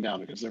hard to pin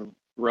down because they're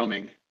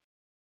roaming.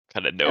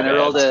 Kind of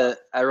nomads. And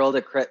I rolled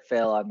a crit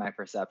fail on my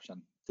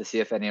perception to see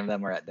if any of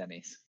them were at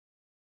Denny's.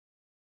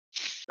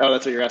 Oh,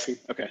 that's what you're asking?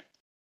 Okay.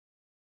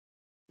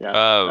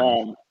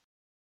 Yeah.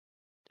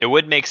 It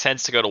would make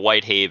sense to go to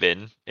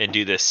Whitehaven and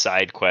do this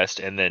side quest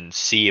and then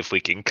see if we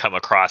can come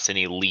across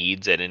any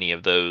leads at any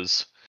of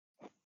those.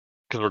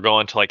 Because we're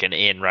going to like an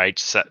inn, right?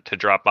 To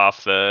drop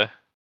off the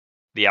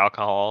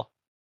alcohol.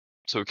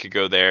 So we could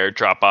go there,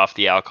 drop off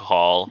the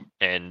alcohol,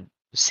 and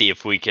see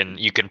if you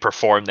can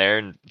perform there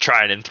and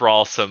try and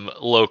enthrall some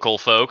local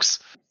folks.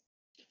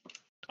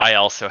 I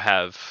also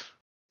have,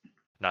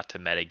 not to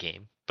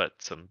metagame, but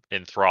some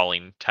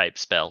enthralling type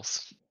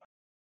spells.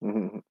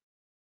 Mhm.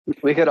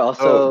 We could Oh,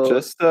 also.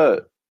 just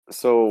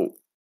so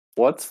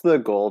what's the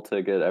goal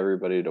to get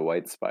everybody to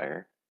White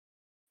Spire?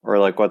 Or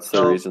like what's the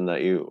So- reason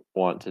that you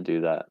want to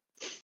do that?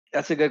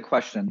 That's a good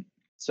question.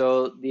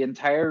 So the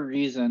entire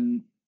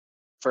reason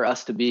for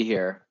us to be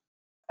here,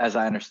 as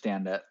I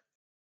understand it,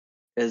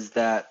 is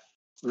that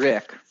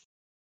Rick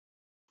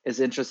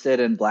is interested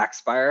in Black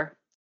Spire,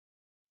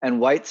 and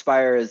White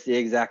Spire is the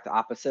exact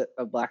opposite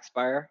of Black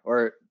Spire,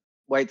 or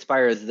White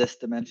Spire is this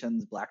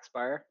dimension's Black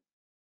Spire.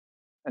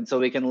 And so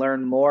we can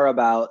learn more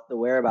about the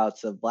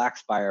whereabouts of Black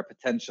Spire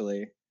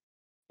potentially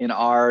in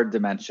our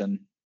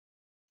dimension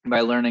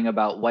by learning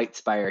about White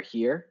Spire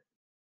here.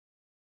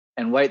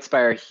 And White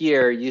Spire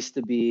here used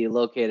to be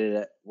located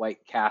at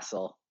White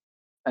Castle.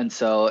 And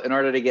so in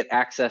order to get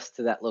access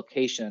to that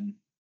location,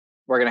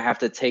 we're going to have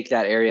to take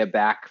that area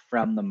back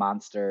from the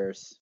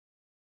monsters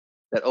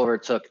that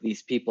overtook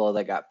these people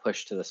that got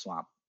pushed to the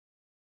swamp.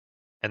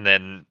 And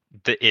then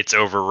it's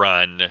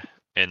overrun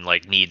and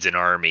like needs an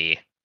army,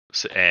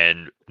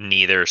 and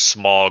neither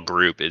small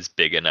group is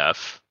big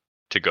enough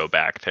to go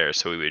back there.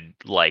 So we would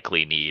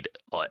likely need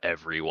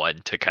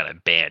everyone to kind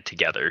of band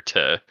together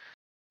to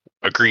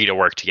agree to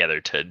work together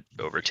to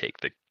overtake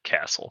the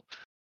castle.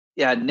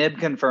 Yeah, Nib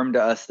confirmed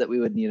to us that we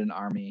would need an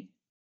army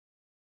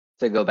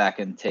to go back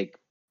and take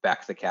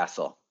back the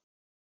castle.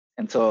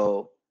 And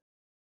so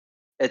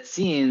it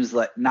seems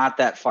like not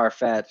that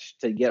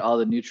far-fetched to get all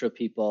the neutral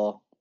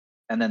people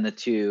and then the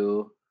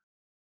two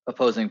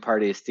opposing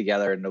parties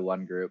together into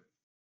one group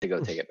to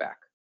go take it back.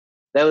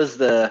 That was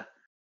I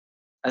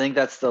think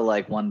that's the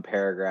like one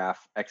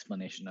paragraph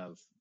explanation of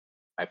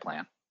my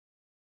plan.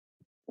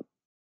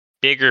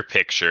 Bigger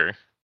picture,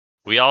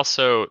 we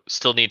also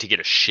still need to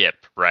get a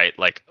ship, right?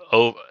 Like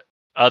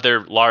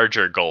other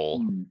larger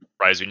goal,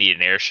 right? We need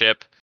an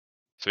airship.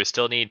 So we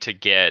still need to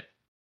get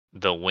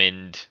the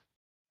wind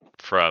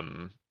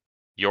from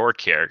your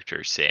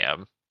character,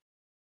 Sam.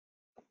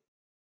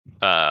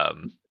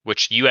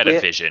 Which you had a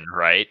vision,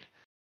 right?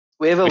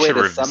 We have a way to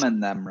revisit. summon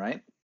them,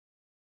 right?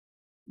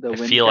 The I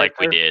wind feel like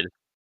we character? did.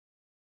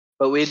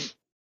 But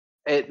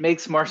it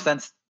makes more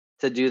sense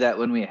to do that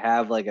when we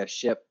have like a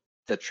ship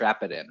to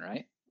trap it in,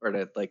 right? Or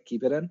to like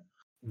keep it in.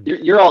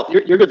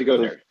 You're good to go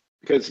there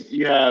because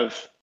you have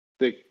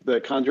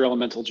the conjure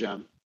elemental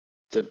gem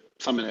to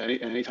summon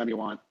it anytime you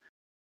want,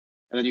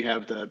 and then you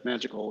have the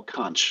magical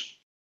conch.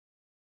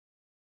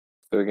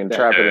 So we can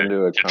trap it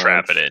into a to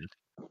trap it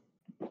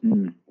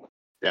in.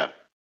 Yeah,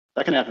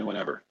 that can happen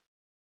whenever.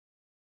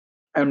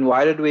 And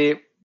why did we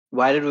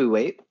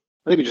wait?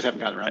 I think we just haven't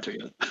gotten around to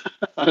it yet,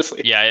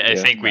 honestly. Yeah, I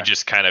think we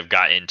just kind of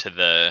got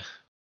into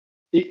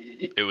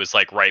it was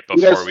like right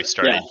before we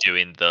started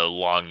doing the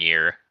long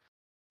year.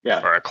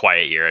 Yeah. Or a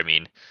quiet year, I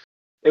mean.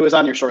 It was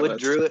on your short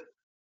list.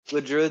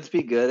 Would druids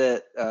be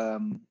good at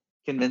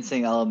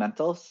convincing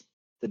elementals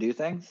to do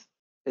things?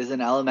 Is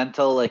an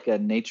elemental like a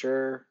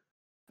nature?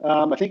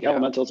 I think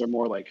elementals are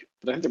more like,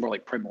 I think they're more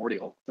like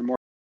primordial. They're more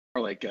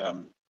like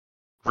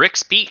Rick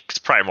speaks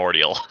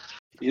primordial.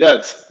 He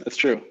does. That's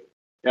true.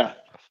 Yeah.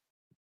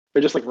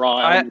 They're just like raw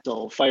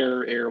elemental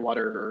fire, air,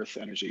 water, earth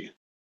energy.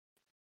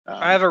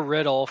 I have a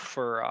riddle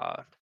for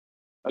Oh,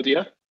 do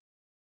you?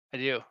 I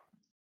do.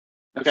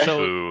 Okay.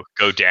 So ooh,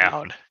 go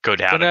down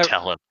and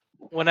tell him.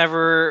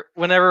 Whenever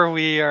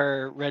we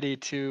are ready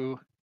to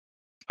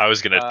I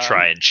was gonna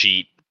try and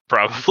cheat,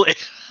 probably.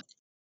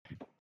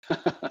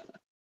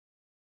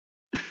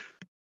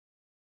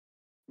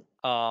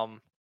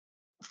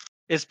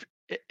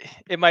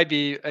 It might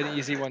be an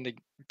easy one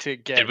to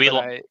get.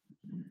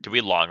 Did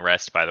we long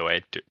rest, by the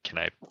way? Can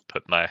I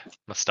put my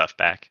stuff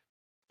back?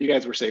 You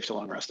guys were safe to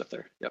long rest up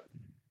there. Yep.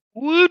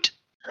 Woot!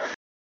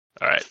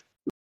 All right.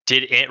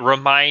 Did it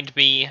remind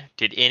me?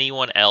 Did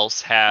anyone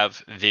else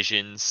have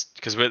visions?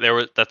 Because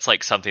that's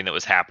like something that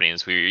was happening.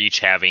 Is we were each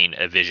having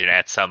a vision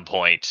at some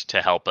point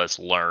to help us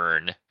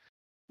learn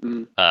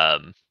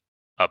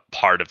a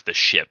part of the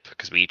ship,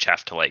 because we each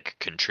have to like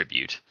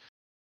contribute.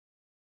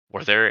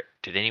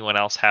 Did anyone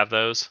else have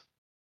those?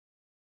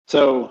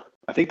 So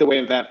I think the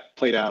way that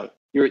played out,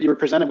 you were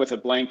presented with a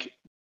blank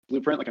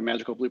blueprint, like a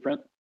magical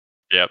blueprint.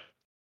 Yep.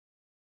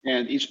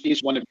 And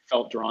each one of you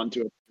felt drawn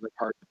to a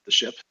part of the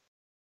ship.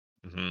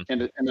 Mm-hmm.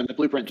 And then the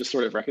blueprint just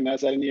sort of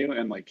recognized that in you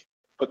and like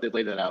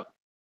laid that out.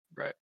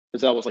 Right.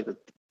 Because that was like the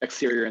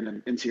exterior and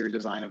then interior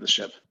design of the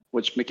ship,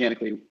 which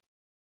mechanically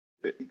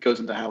it goes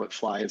into how it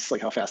flies,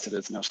 like how fast it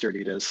is and how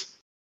sturdy it is.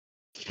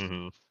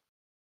 Mm-hmm.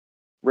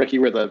 Rick,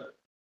 you were the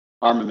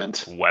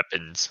armament.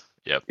 Weapons.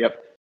 Yep.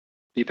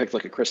 He picked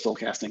like a crystal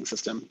casting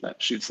system that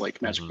shoots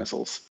like magic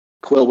missiles.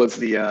 Quill was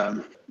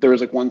there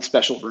was like one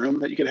special room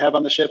that you could have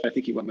on the ship. I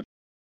think he went with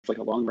like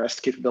a long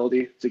rest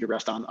capability, so you could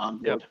rest on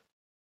board. Yep.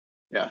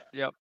 Yeah.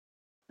 Yep.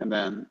 And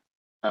then,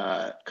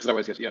 because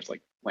otherwise you have to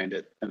like land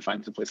it and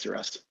find some place to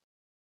rest.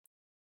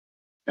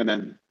 And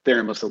then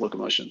Theron was the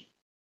locomotion.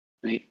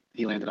 And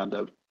he landed on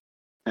the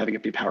having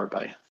it be powered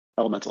by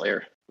elemental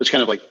air, which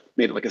kind of like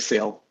made it like a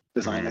sail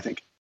design, I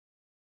think.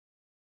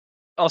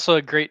 Also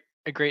a great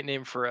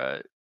name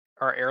for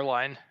our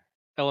airline,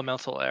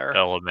 Elemental Air.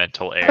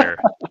 Elemental air,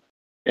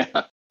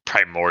 Yeah.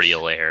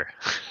 primordial air.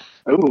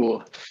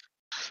 Ooh.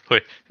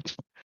 Wait,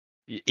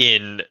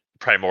 in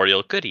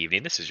primordial, good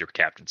evening. This is your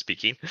captain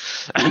speaking.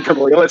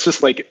 Primordial. It's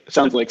just like it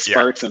sounds like Yeah.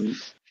 sparks and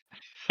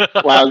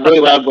really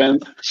loud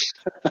wind.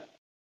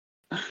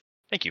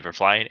 Thank you for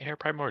flying Air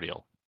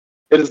Primordial.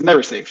 It is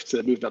never safe to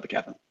move without the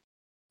captain.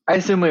 I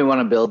assume we want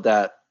to build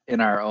that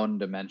in our own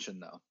dimension,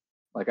 though.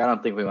 Like, I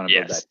don't think we want to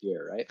build Yes. that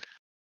here, right?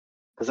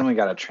 Because then we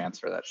got to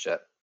transfer that shit.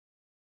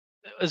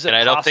 Is it And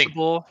I don't think-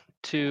 possible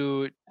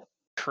to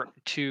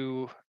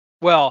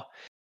well,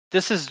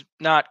 this is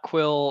not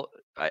Quill.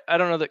 I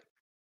don't know that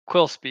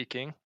Quill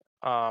speaking.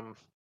 Quill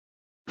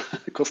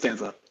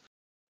stands up.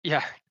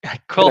 Yeah,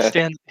 Quill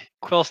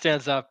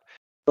stands up.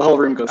 The whole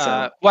room goes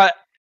silent.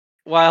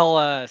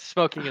 While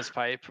smoking his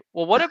pipe.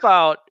 Well, what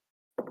about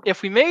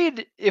if we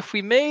made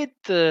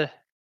the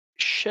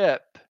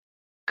ship?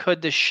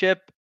 Could the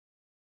ship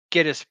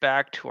get us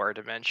back to our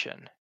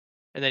dimension?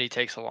 And then he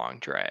takes a long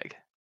drag.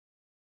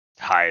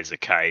 High as a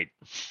kite.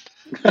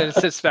 Then it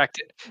sits back.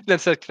 Then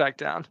sits back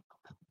down.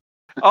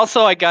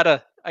 Also, I got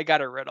a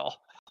riddle.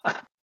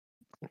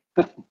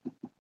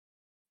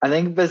 I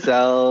think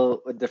Bazell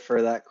would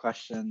defer that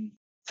question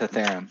to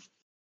Theron,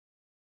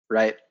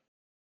 right?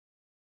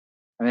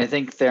 I mean, I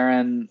think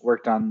Theron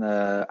worked on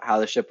how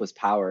the ship was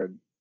powered.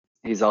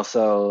 He's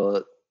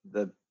also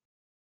the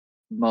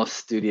most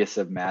studious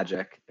of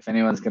magic. If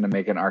anyone's going to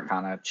make an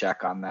Arcana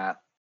check on that,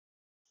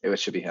 it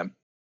should be him.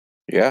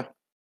 Yeah.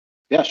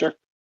 Yeah, sure.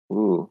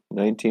 Ooh,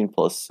 19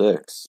 plus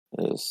 6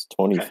 is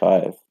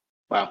 25.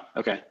 Wow.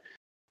 Okay.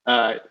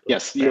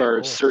 Yes, you Very are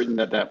cool. certain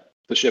that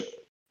a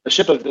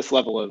ship of this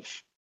level of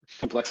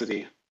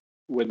complexity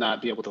would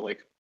not be able to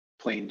like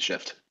plane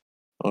shift.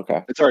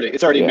 Okay. It's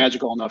already Yeah.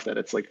 magical enough that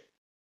it's like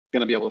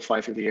going to be able to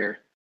fly through the air.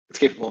 It's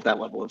capable of that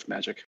level of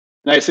magic.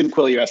 And I assume,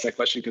 Quill, you asked that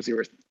question because you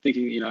were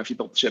thinking, if you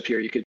built the ship here,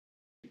 you could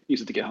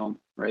use it to get home,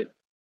 right?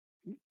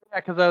 Yeah,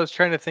 because I was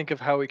trying to think of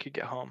how we could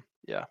get home.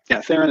 Yeah. Yeah,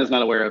 Theron is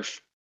not aware of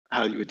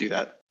how you would do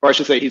that. Or I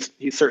should say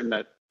he's certain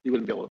that you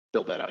wouldn't be able to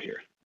build that out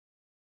here.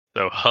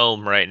 So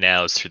home right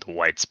now is through the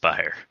White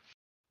Spire.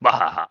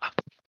 Bahaha.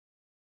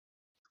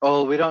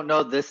 Oh, we don't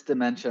know this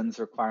dimension's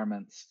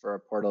requirements for a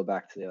portal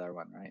back to the other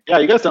one, right? Yeah,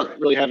 you guys don't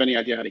really have any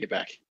idea how to get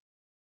back.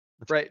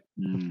 Right.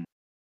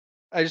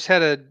 I just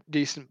had a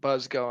decent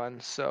buzz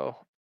going, so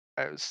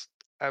I was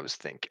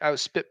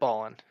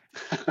spitballing.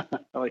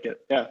 I like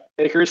it. Yeah,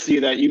 it occurs to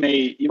you that you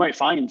might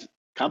find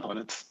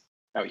components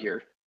out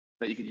here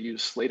that you could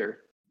use later.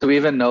 Do we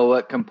even know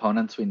what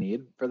components we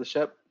need for the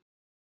ship?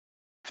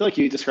 I feel like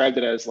you described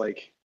it as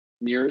like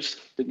mirrors,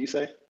 didn't you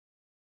say?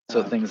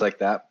 So things like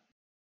that.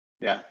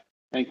 Yeah,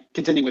 and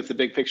continuing with the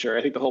big picture,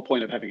 I think the whole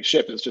point of having a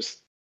ship is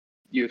just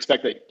you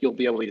expect that you'll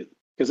be able to,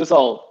 because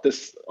all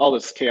this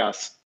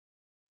chaos,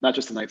 not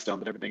just the Nightstone,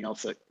 but everything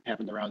else that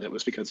happened around it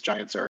was because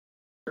giants are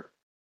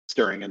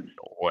stirring and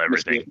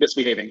Everything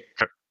misbehaving,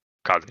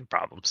 causing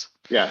problems.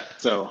 Yeah,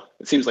 so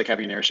it seems like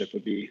having an airship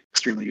would be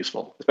extremely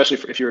useful, especially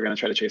if you were going to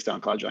try to chase down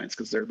cloud giants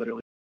because they're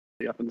literally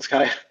up in the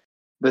sky.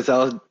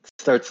 Bazell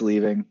starts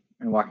leaving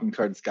and walking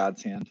towards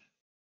God's hand.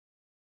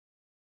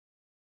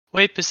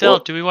 Wait, Bazell, Well-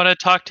 do we want to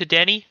talk to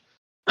Denny?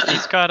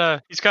 He's got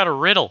a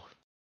riddle.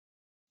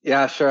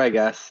 Yeah, sure, I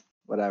guess.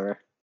 Whatever.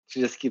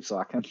 She just keeps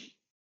walking.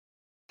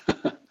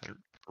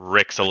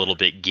 Rick's a little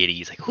bit giddy.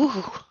 He's like,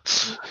 "Whoo!"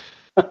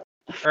 All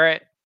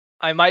right.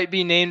 I might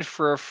be named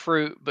for a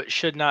fruit, but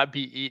should not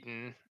be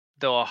eaten,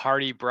 though a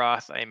hearty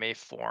broth I may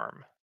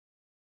form.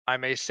 I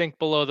may sink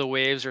below the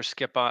waves or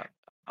skip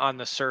on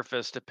the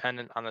surface,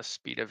 dependent on the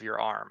speed of your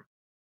arm.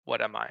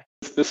 What am I?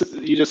 This is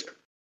you just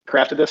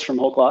crafted this from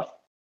whole cloth?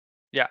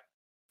 Yeah.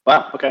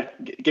 Wow. Okay.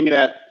 Give me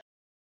that.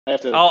 I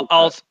have to.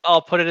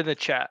 I'll put it in the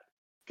chat.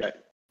 Okay.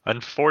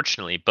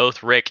 Unfortunately,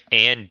 both Rick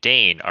and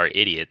Dane are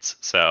idiots,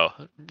 so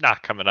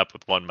not coming up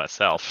with one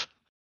myself.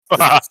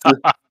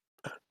 I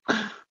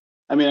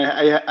mean,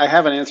 I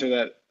have an answer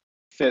that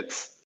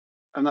fits.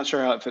 I'm not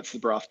sure how it fits the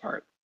broth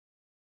part.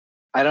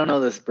 I don't know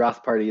this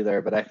broth part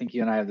either, but I think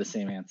you and I have the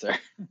same answer.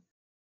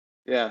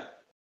 Yeah.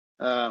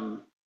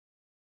 The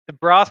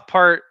broth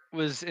part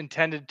was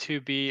intended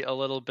to be a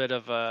little bit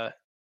of a.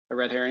 A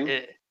red herring.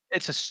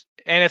 It's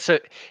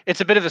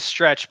a bit of a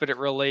stretch, but it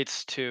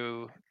relates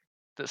to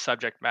the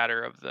subject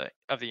matter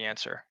of the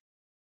answer.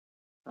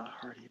 A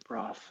hearty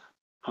broth.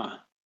 Huh.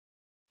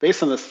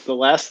 Based on this, the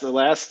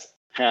last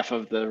half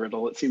of the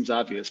riddle, it seems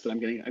obvious, but I'm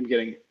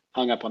getting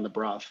hung up on the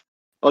broth.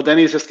 Oh,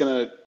 Denny's just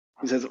gonna.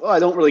 He says, "Oh, I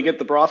don't really get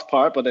the broth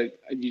part, but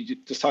you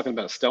just talking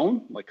about a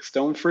stone, like a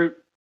stone fruit.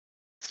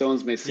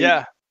 Stones may seem."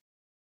 Yeah.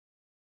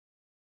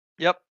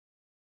 Yep.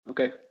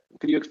 Okay.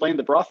 Can you explain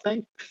the broth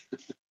thing?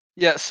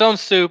 Yeah. Stone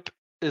soup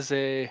is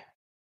a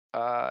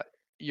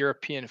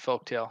European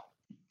folktale.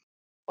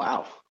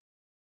 Wow.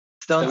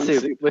 Stone Stone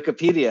soup. soup.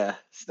 Wikipedia.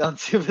 Stone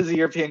soup is a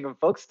European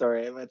folk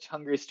story in which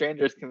hungry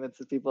strangers convince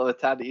the people of a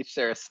town to each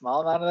share a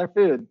small amount of their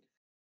food.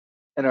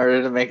 in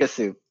order to make a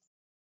soup.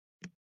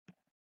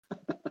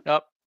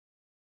 Yep.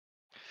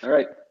 All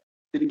right.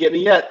 Didn't get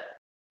me yet.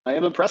 I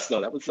am impressed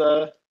though. That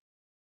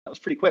was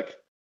pretty quick.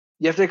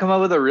 You have to come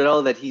up with a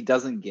riddle that he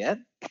doesn't get.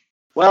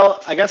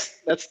 Well, I guess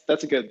that's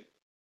a good.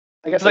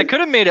 I guess Because I could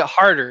have made it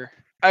harder.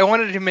 I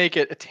wanted to make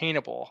it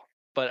attainable,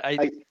 but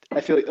I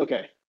feel like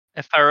okay.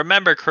 If I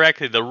remember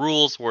correctly, the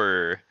rules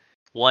were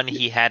one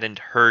he hadn't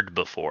heard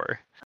before.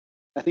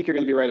 I think you're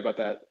going to be right about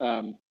that.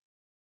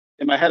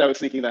 In my head, I was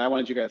thinking that I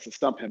wanted you guys to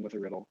stump him with a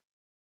riddle.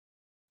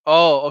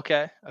 Oh,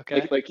 okay.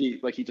 Okay. Like he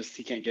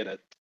can't get it.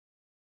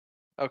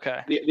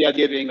 Okay. The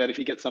idea being that if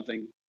he gets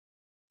something,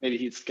 maybe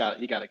he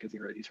got it because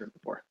he's heard it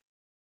before.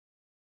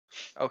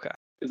 Okay.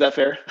 Is that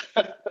fair?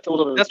 That's a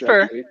little bit of a That's stretch,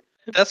 fair. maybe.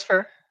 That's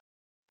fair.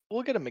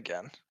 We'll get him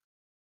again.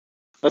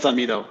 That's on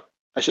me though.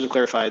 I should have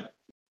clarified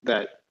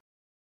that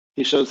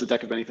he shows the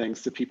deck of many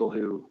things to people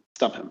who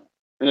stump him.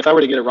 And if I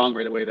were to get it wrong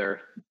right away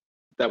there,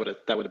 that would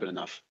have been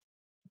enough.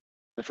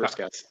 My first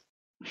guess.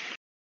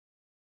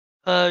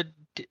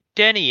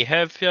 Denny,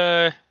 have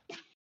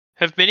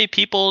many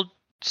people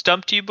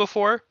stumped you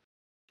before?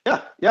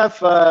 Yeah. I've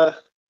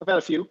had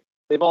a few.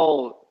 They've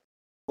all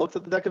looked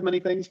at the deck of many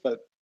things, but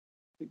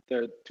I think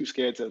they're too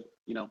scared to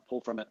pull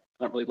from it.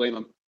 I don't really blame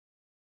them.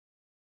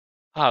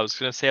 I was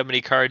going to say how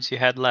many cards you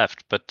had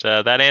left, but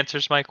that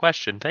answers my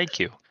question. Thank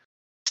you.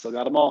 Still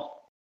got them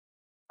all.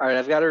 All right,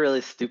 I've got a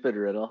really stupid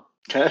riddle.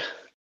 Okay.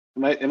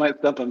 It might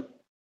stump him.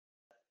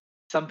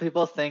 Some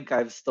people think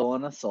I've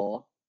stolen a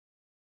soul.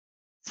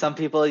 Some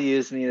people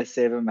use me to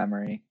save a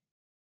memory.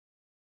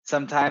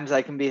 Sometimes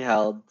I can be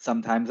held,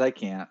 sometimes I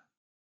can't.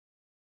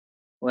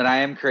 When I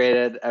am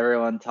created,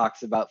 everyone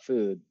talks about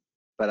food,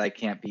 but I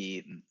can't be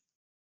eaten.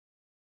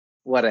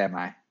 What am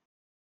I?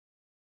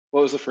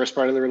 What was the first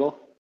part of the riddle?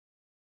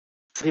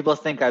 Some people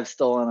think I've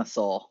stolen a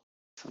soul.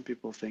 Some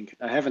people think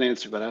I have an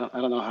answer, but I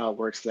don't know how it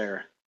works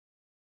there.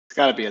 It's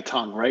got to be a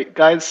tongue, right,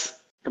 guys?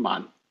 Come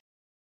on.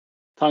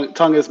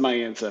 Tongue is my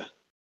answer.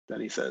 Then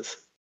he says.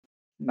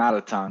 Not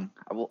a tongue.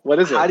 What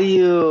is it? How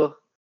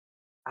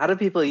do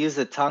people use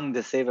a tongue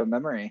to save a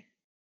memory?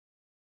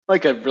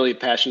 Like a really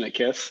passionate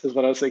kiss is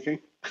what I was thinking.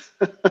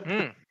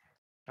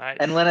 Nice.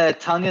 And when a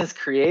tongue is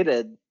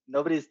created,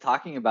 nobody's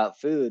talking about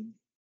food.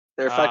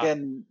 They're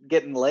fucking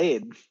getting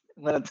laid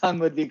when a tongue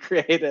would be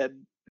created.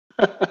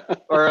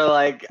 Or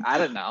like, I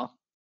don't know.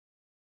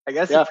 I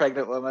guess a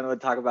pregnant woman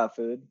would talk about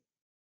food.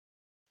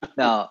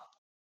 No.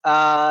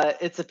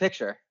 It's a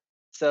picture.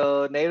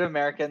 So Native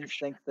Americans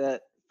think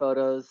that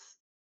photos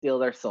steal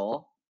their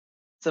soul.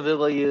 Some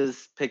people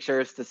use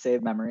pictures to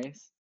save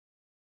memories.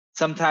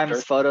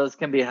 Sometimes photos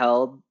can be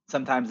held,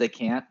 sometimes they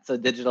can't. So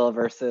digital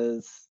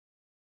versus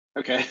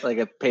like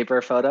a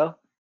paper photo.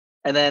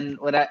 And then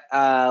when a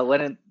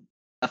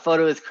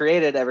photo is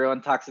created,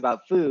 everyone talks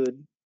about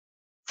food,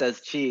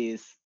 says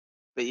cheese,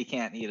 but you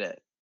can't eat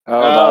it.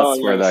 Oh,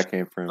 that's where that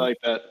came from. I like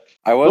that.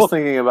 I was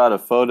thinking about a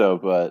photo,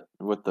 but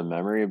with the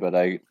memory, but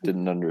I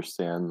didn't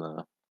understand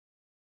the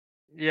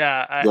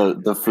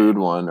food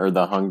one or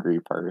the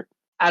hungry part.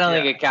 I don't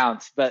think it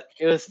counts, but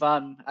it was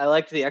fun. I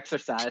liked the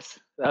exercise.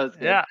 That was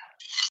good. Yeah.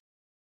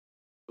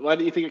 Why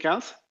do you think it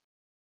counts?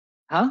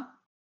 Huh?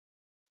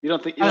 You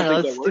don't think? I don't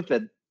know. Think It's that worked?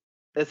 stupid.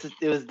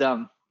 It was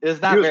dumb. It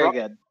was not very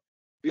good.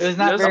 It was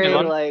not very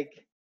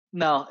like.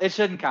 No, it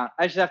shouldn't count.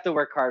 I should have to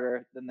work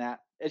harder than that.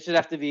 It should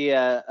have to be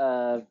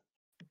a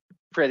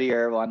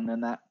prettier one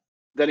than that.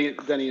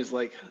 Denny is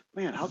like,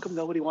 man, how come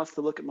nobody wants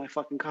to look at my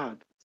fucking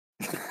card?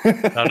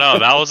 No,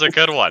 that was a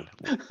good one.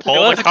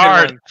 Pull the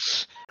card.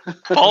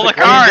 Pull the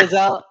card.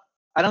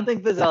 I don't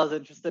think Bizelle is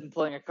interested in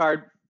pulling a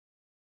card.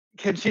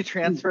 Can she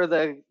transfer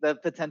the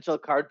potential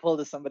card pull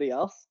to somebody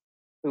else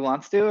who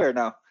wants to, or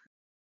no?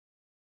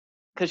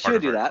 Because she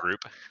would do that.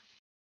 Group.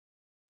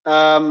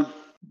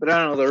 But I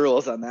don't know the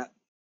rules on that.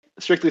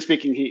 Strictly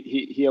speaking,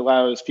 he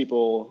allows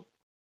people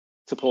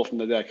to pull from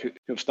the deck who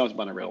have stumped him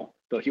on a riddle.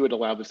 So he would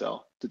allow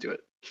Bizelle to do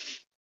it.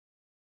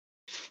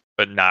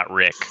 But not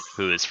Rick,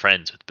 who is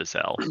friends with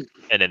Bizelle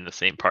and in the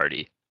same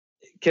party.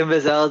 Can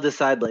Bizelle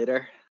decide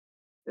later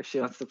if she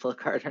wants to pull a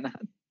card or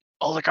not?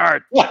 Pull the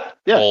card. Yeah.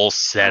 Pull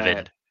 7.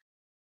 Right.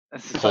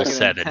 Pull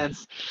 7.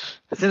 Intense.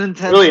 It's an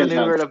intense Really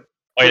maneuver intense. to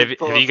Wait,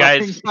 have you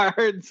guys?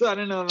 Cards. I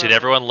don't know. Did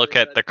everyone look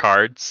at the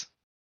cards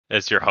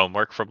as your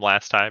homework from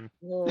last time,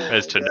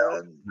 as to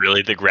know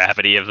really the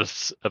gravity of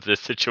this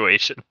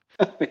situation?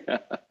 Yeah.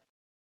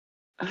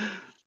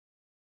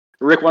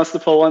 Rick wants to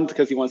pull one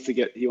because you want to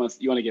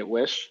get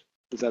wish.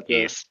 Is that the?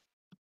 Yes.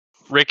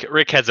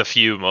 Rick has a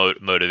few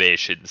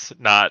motivations,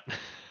 not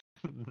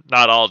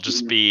all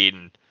just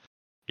being,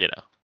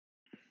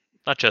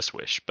 not just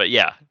wish, but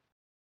yeah,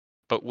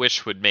 but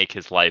wish would make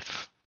his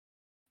life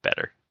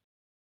better.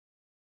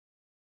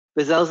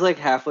 Bizelle's like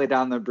halfway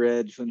down the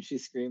bridge when she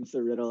screams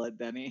the riddle at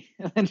Denny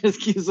and just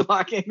keeps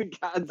walking to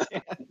God's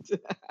hand.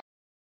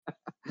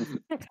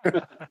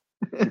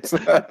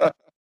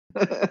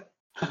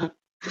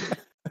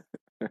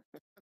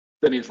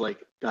 Then he's like,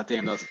 God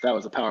damn, that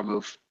was a power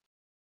move.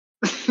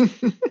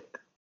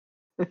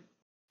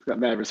 Got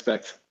mad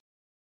respect.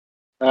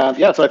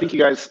 So I think you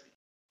guys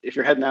if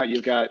you're heading out,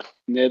 you've got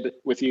Nib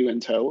with you in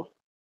tow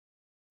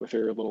with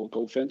her little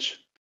goldfinch.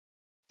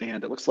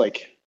 And it looks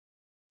like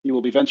you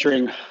will be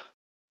venturing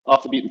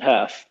off the beaten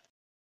path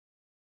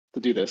to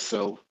do this.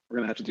 So we're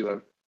going to have to do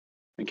a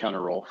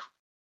encounter roll.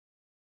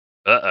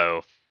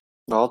 Uh-oh.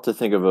 I'll have to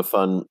think of a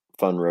fun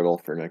riddle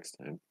for next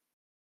time.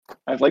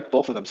 I've liked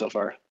both of them so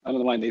far. I don't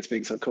know why Nate's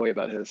being so coy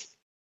about his.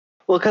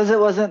 Well, because it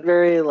wasn't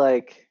very it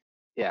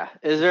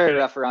was very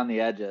rough around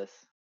the edges.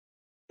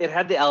 It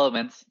had the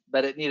elements,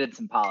 but it needed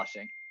some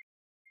polishing.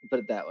 Put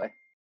it that way.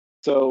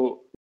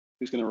 So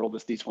who's going to roll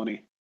this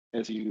d20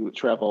 as you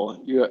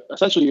travel? You're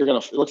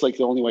going to. It looks like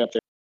the only way up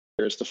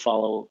there is to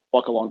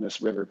walk along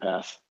this river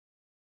path.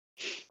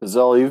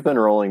 Zell, you've been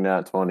rolling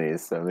nat 20s,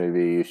 so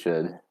maybe you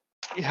should.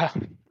 Yeah,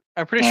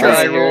 I'm pretty All sure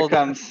right, I here it rolled.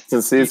 comes.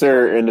 Since these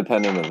are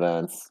independent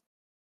events.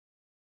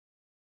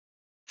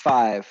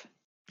 5.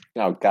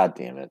 Oh, god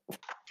damn it.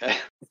 Okay.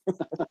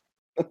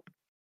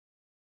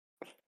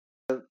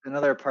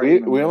 Another party.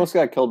 We almost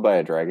got killed by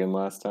a dragon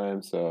last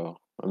time, so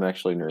I'm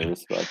actually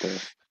nervous about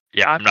this.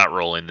 Yeah, I'm not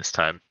rolling this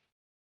time.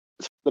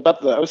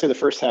 I would say the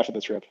first half of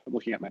the trip, I'm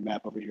looking at my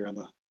map over here on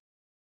the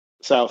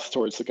south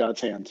towards the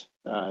God's Hand,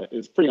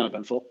 is pretty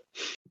uneventful.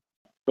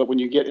 But when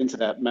you get into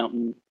that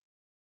mountain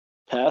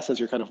pass, as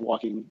you're kind of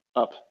walking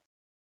up,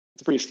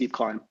 it's a pretty steep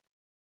climb.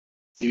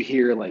 You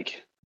hear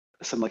like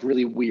some like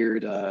really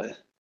weird,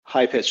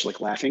 high-pitched like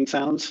laughing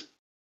sounds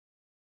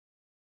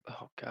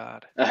Oh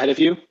God. ahead of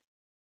you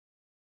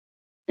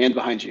and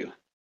behind you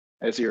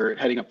as you're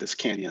heading up this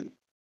canyon.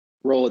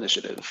 Roll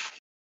initiative.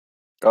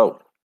 Oh,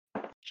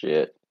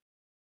 shit.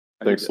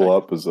 I Thanks a think-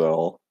 lot,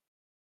 Bazelle.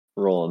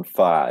 Rolling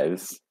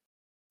 5s.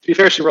 To be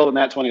fair, she rolled a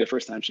nat 20 the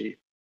first time she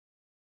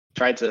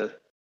tried to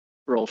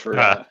roll for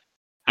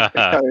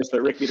colors,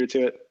 but Rick beat her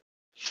to it.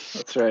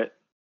 That's right.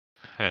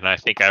 And I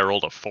think I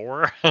rolled a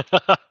 4. I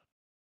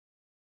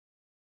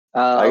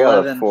got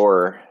 11, a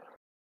 4.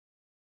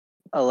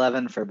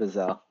 11 for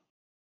Bazelle.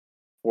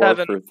 4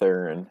 7. for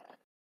Theron.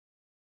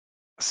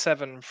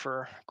 7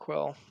 for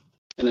Quill.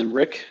 And then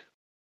Rick,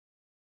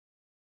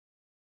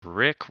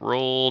 Rick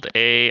rolled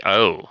a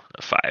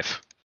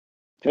 5.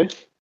 okay.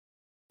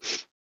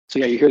 So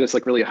yeah, you hear this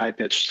like really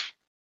high-pitched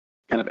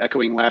kind of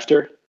echoing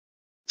laughter.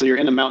 So you're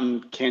in a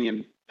mountain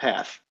canyon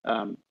path.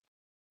 The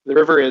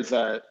river is,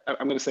 I'm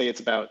going to say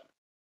it's about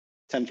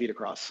 10 feet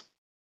across.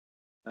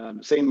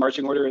 Same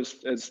marching order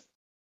as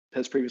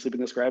has previously been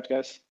described,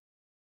 guys.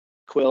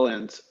 Quill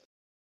and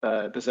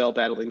Bazelle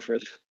battling for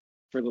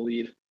the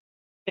lead.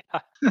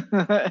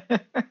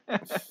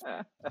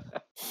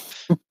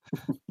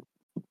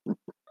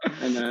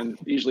 And then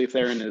usually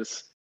Theron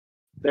is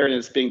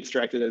being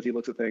distracted as he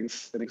looks at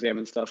things and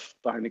examines stuff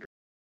behind the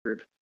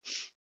group.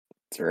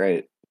 That's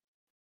right.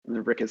 And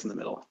then Rick is in the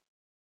middle.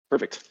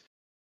 Perfect.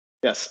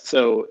 Yes.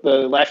 So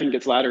the laughing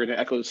gets louder and it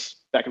echoes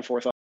back and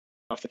forth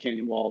off the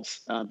canyon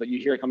walls, but you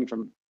hear it coming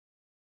from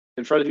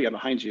in front of you and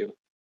behind you.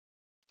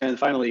 And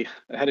finally,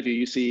 ahead of you,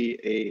 you see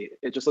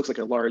it just looks like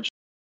a large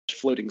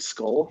floating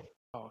skull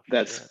Oh,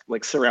 that's shit.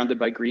 like surrounded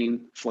by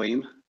green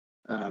flame.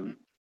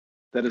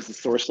 That is the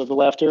source of the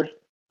laughter.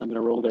 I'm going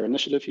to roll their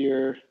initiative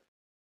here.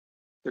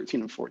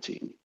 13 and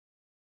 14.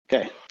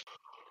 Okay.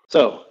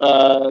 So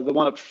the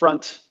one up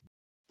front,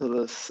 so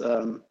this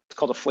it's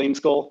called a flame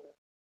skull,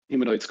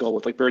 humanoid skull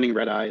with like burning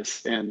red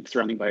eyes and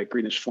surrounding by a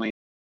greenish flame.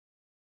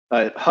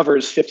 It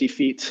hovers 50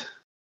 feet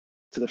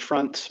to the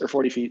front, or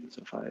 40 feet,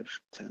 so 5,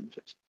 10,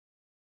 15.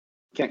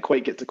 Can't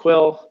quite get to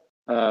Quill,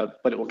 but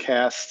it will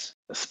cast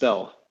a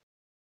spell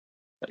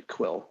at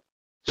Quill.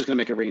 Just going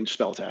to make a ranged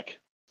spell attack.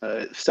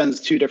 It sends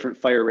 2 different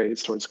fire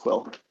rays towards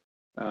Quill.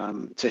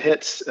 To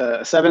hit,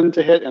 a 7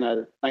 to hit and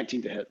a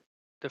 19 to hit.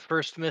 The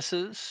first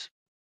misses.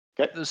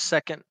 Okay. The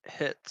second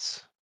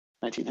hits.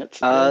 19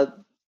 hits. Okay.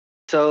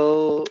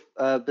 So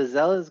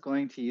Bazelle is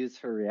going to use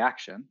her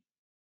reaction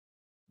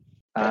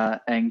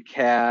and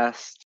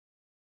cast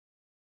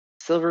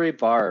Silvery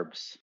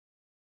Barbs.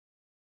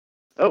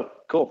 Oh,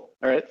 cool.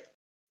 All right.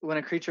 When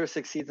a creature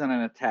succeeds on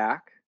an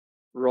attack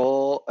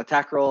roll,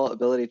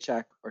 ability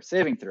check, or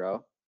saving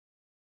throw,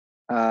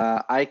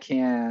 I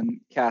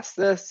can cast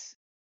this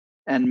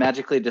and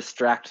magically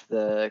distract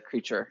the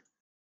creature.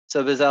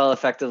 So Bazelle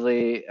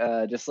effectively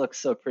just looks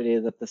so pretty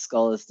that the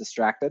skull is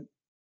distracted.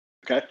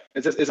 Okay.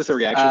 Is this a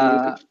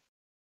reaction?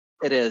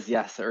 It is,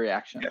 yes, a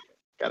reaction. Okay.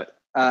 Got it.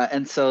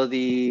 And so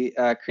the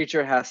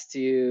creature has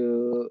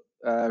to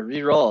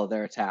re-roll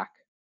their attack.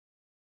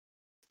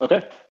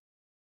 Okay.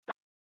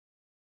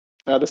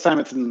 This time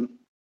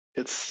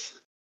it's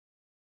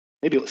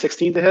maybe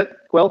 16 to hit,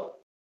 Quill?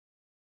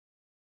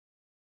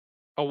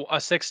 Oh, a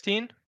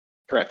 16?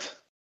 Correct.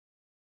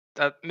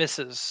 That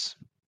misses.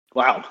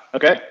 Wow.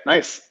 Okay.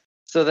 Nice.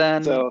 So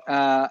then So-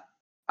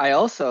 I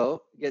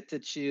also get to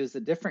choose a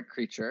different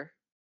creature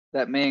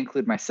that may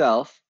include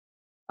myself.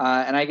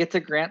 And I get to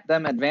grant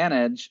them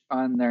advantage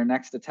on their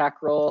next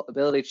attack roll,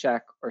 ability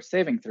check, or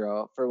saving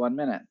throw for 1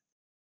 minute.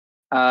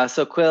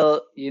 So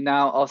Quill, you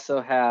now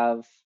also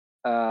have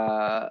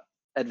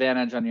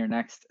advantage on your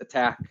next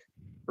attack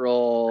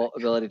roll,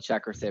 ability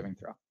check, or saving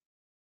throw.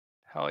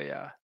 Hell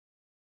yeah.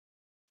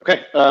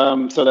 Okay,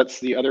 so that's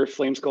the other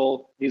flame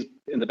skull. He's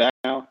in the back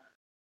now.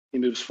 He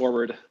moves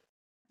forward,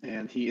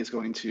 and he is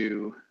going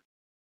to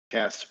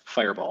cast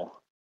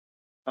Fireball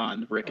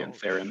on Rick and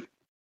Theron.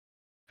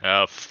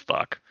 Oh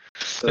fuck.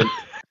 So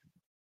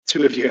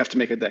two of you have to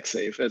make a dex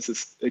save as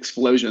this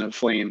explosion of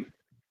flame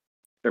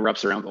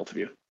erupts around both of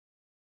you.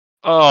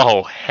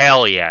 Oh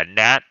hell yeah,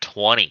 nat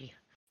 20.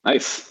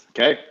 Nice.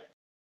 Okay.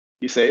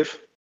 You save.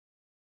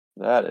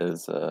 That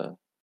is a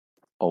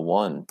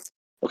 1.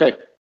 Okay.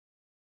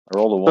 I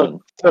rolled a 1.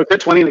 So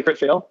crit 20 and a crit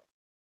fail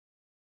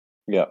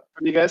Yeah.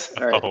 from you guys.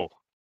 All right. Oh.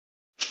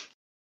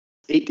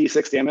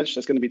 8d6 damage.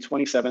 That's going to be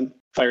 27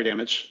 fire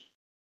damage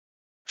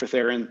for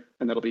Theron,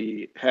 and that'll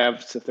be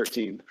halved to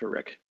 13 for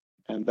Rick.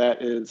 And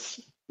that is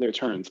their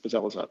turns.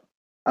 Bazella's up.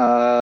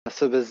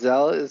 So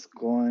Bazella is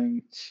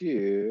going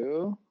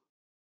to.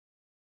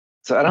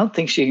 So I don't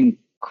think she can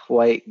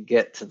quite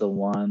get to the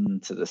one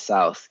to the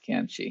south,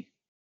 can she?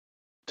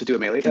 To do a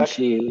melee Can attack?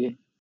 she?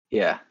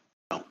 Yeah.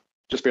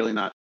 Just barely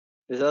not.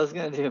 Bazella's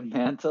going to do a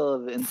Mantle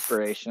of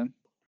Inspiration.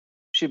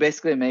 She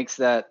basically makes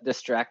that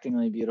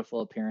distractingly beautiful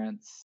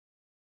appearance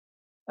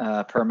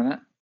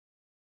permanent.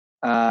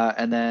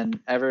 And then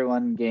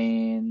everyone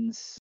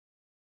gains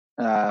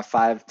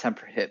 5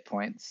 temper hit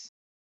points.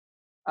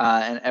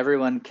 And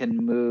everyone can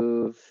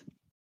move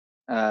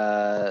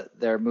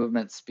their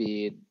movement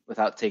speed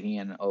without taking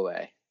an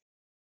OA.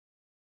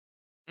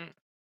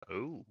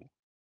 Oh.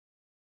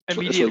 That's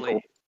really Immediately.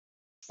 cool.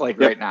 Like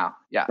Yep. right now.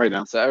 Yeah. Right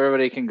now. So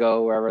everybody can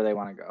go wherever they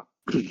want to go.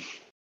 So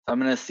I'm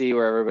going to see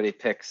where everybody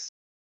picks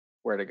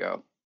where to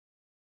go.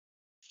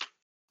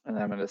 And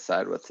then I'm going to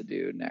decide what to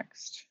do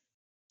next.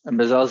 And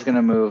Bazelle's going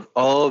to move.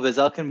 Oh,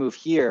 Bazelle can move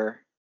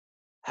here.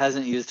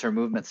 Hasn't used her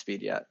movement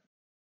speed yet.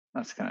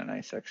 That's kind of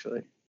nice,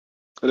 actually.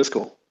 That is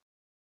cool.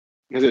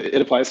 Because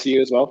it applies to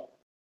you as well.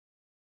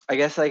 I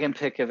guess I can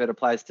pick if it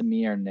applies to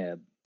me or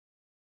Nib.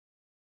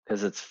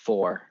 Because it's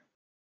 4.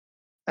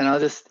 And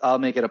I'll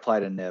make it apply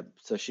to Nib.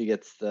 So she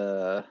gets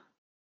the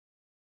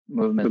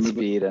movement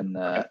speed and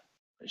the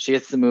she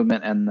gets the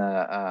movement and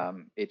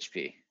the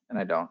HP, and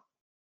I don't.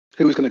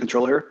 Who's going to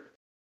control her?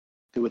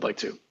 Who would like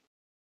to?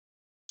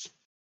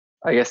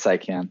 I guess I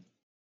can.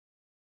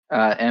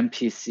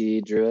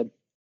 NPC Druid.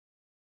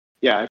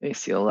 Yeah.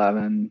 AC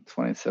 11,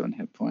 27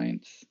 hit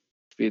points,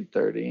 speed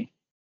 30.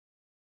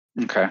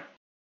 Okay.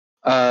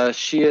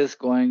 She is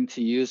going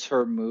to use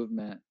her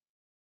movement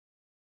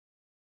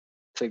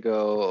to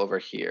go over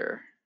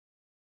here.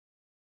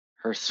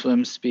 Her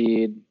swim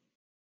speed.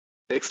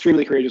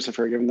 Extremely courageous of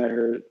her, given that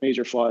her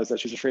major flaw is that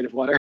she's afraid of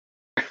water.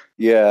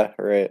 Yeah,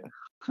 right.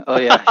 Oh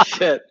yeah,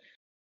 shit.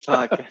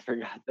 Fuck, I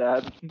forgot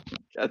that.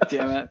 God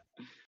damn it.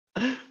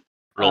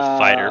 Real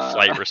fight or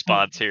flight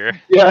response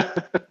here. Yeah.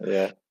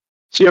 Yeah.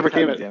 She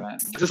overcame God it. damn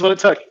it. This is what it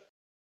took.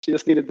 She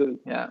just needed to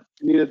Yeah,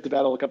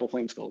 battle a couple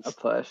flame skulls. a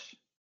push.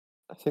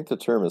 I think the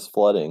term is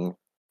flooding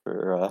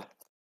for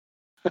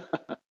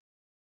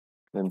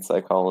in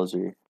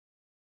psychology.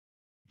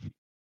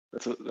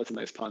 That's a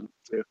nice pun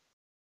too.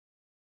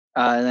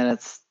 And then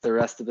it's the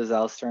rest of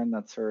Bazelle's turn.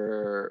 That's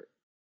her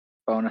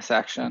bonus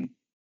action.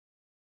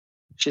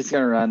 She's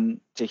gonna run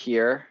to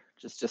here,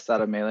 just out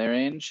of melee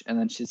range, and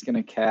then she's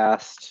gonna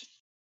cast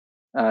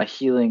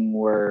Healing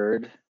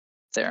Word.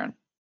 Theron.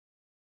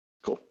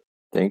 Cool.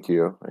 Thank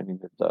you. I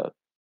needed that.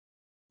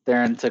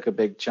 Theron took a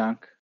big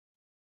chunk.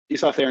 You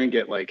saw Theron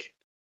get like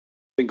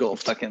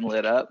engulfed. Fucking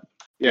lit up.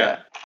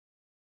 Yeah.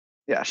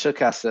 Yeah, she'll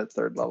cast it at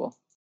 3rd level.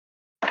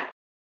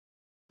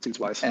 Seems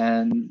wise.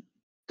 And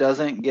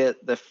doesn't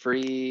get the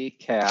free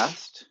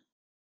cast.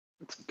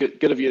 It's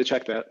good of you to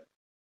check that.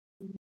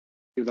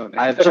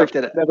 I've checked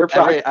it. Never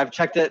proc. I've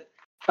checked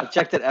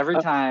it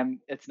every time.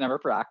 It's never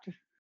procced.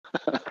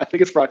 I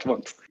think it's proc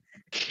once.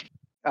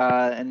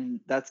 And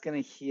that's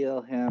gonna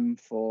heal him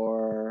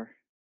for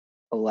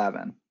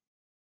 11.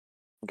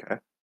 Okay.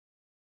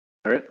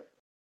 All right.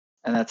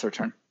 And that's her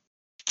turn.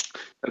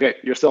 Okay,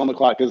 you're still on the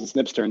clock because it's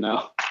Nib's turn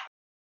now.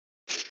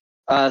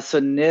 So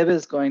Nib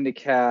is going to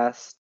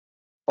cast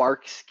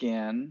Bark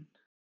Skin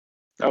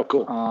Oh,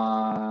 cool.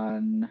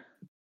 on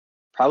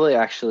probably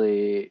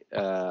actually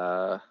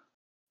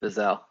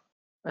Bazelle.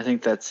 I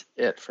think that's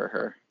it for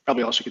her.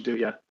 Probably all she could do.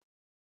 Yeah.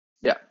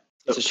 Yeah.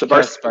 So, So she so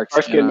Bark casts Bark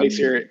Skin Skin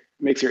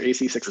makes your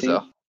AC 16,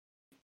 Bazelle.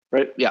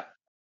 right? Yeah.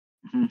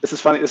 Mhm. This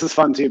is funny. This is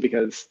fun too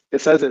because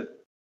it says it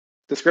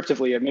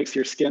descriptively. It makes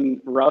your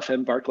skin rough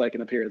and bark-like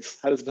in appearance.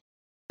 How does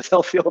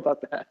Bazelle feel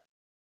about that?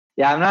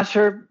 Yeah, I'm not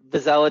sure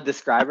Bazelle would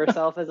describe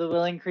herself as a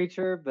willing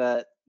creature,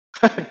 but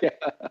Yeah.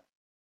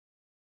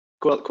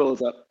 Quill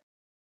is up.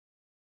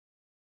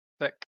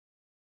 Sick.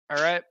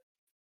 All right.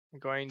 I'm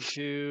going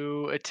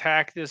to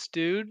attack this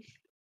dude.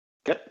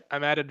 Okay.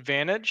 I'm at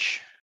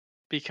advantage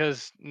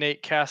because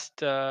Nate cast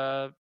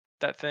that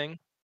thing.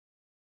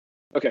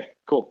 Okay.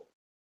 Cool.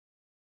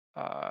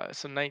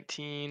 So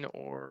 19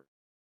 or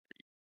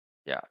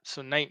yeah,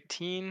 so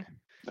 19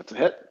 That's a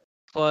hit.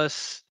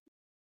 plus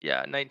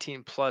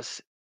 19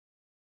 plus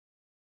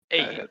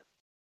 8. Hit.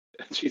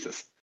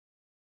 Jesus.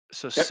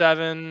 So Yep.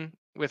 7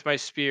 with my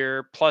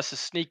spear plus a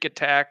sneak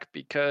attack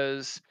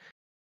because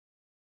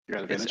You're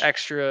at It's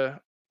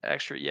advantage.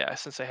 extra. Yeah,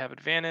 since I have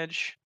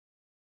advantage.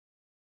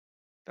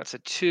 That's a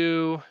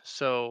 2,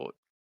 so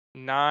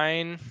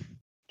 9.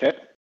 Okay.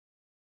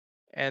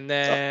 And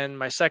then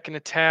my second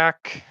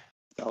attack,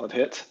 Solid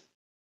hit.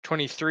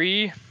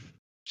 23, which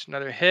is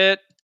another hit.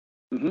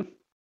 Mm-hmm.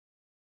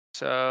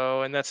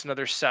 So, and that's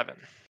another 7.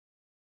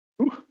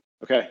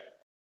 Okay.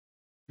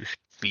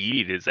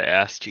 Beat his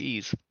ass.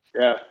 Jeez.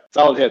 Yeah.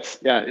 Solid hits.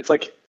 Yeah. It's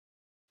like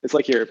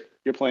you're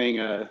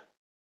playing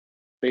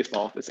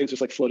baseball. This thing's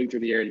just like floating through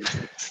the air and you're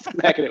just like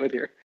smacking it with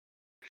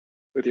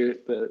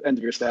the end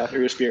of your staff or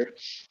your spear.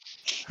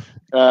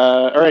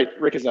 All right,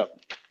 Rick is up.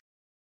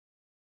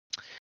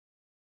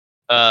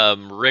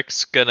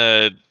 Rick's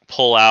gonna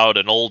pull out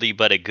an oldie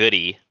but a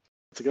goodie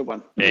It's a good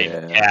one.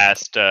 and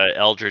cast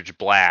Eldritch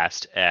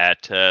Blast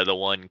at the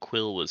one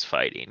Quill was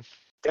fighting.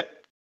 Okay.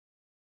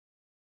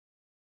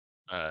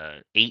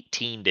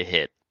 18 to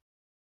hit.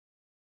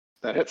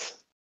 That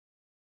hits.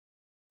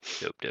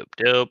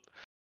 Dope.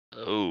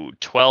 Oh,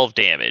 12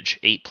 damage.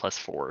 8 plus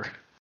 4.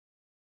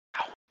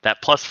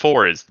 That plus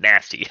 4 is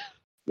nasty.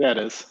 That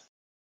is.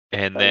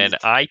 And then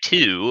I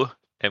too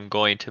am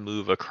going to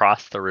move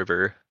across the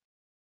river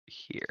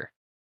here.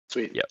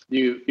 Sweet. Yep.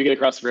 You get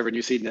across the river and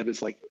you see Nib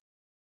is like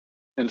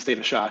in a state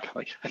of shock.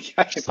 Like,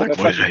 It's like,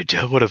 what did I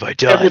do? What have I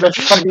done?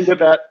 Everybody fucking did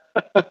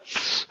that.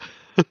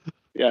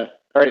 Yeah.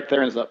 All right,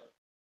 Theron's up.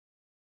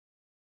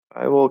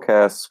 I will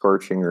cast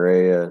Scorching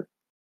Ray at,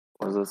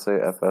 what does it say,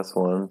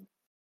 FS1?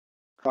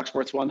 Clock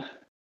Sports 1.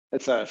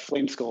 It's a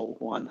Flame Skull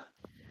 1.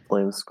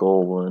 Flame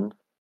Skull 1.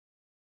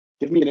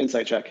 Give me an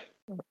insight check.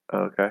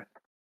 Okay.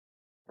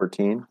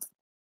 14.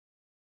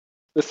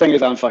 This thing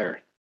is on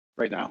fire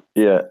right now.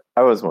 Yeah,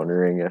 I was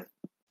wondering if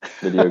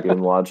video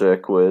game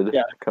logic would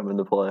come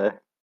into play.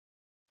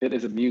 It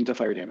is immune to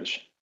fire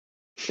damage.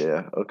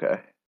 Yeah,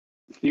 okay.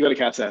 You got to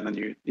cast that, and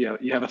then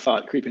you have a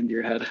thought creep into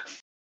your head.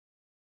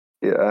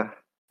 Yeah.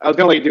 I was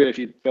gonna let you do it if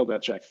you failed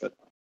that check, but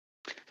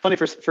funny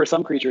for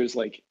some creatures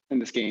like in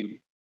this game,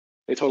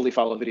 they totally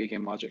follow video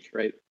game logic,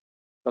 right?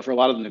 But for a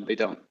lot of them, they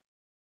don't.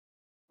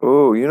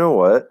 Oh, you know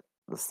what?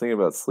 Let's think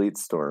about Sleet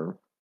Storm.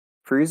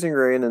 Freezing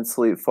rain and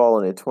sleet fall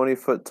in a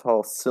 20-foot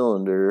tall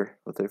cylinder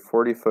with a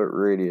 40-foot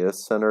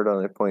radius centered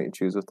on a point you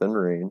choose within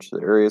range. The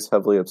area is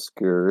heavily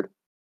obscured,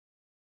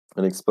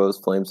 and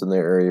exposed flames in the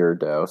area are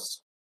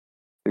doused.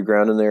 The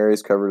ground in the area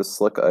is covered with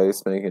slick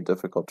ice, making it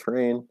difficult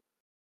terrain.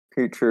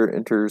 Creature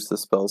enters the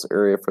spell's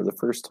area for the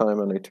first time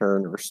on a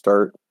turn or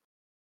start.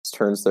 Its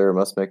turns there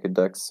must make a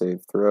dex save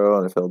throw.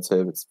 On a failed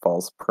save, it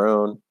falls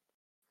prone.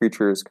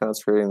 Creature is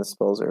concentrating the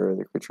spell's area.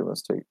 The creature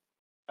must take.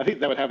 I think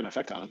that would have an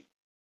effect on him.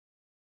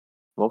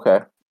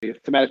 Okay.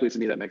 Thematically, to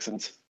me, that makes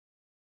sense.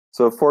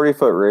 So a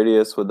 40-foot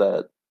radius,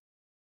 that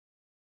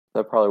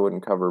probably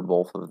wouldn't cover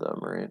both of them,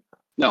 right?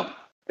 No,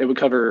 it would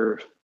cover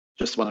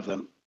just one of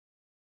them.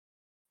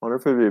 I wonder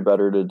if it'd be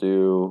better to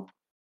do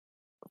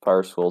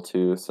Fire Skull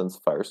 2, since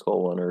Fire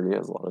Skull 1 already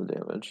has a lot of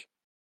damage.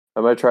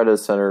 I might try to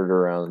center it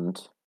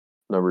around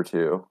number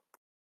 2.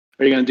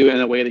 Are you going to do it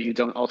in a way that you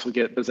don't also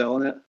get Bazel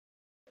in it?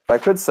 I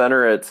could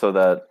center it so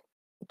that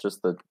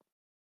just the...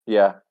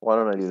 Yeah, why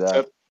don't I do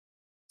that?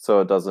 So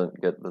it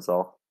doesn't get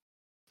Bazel.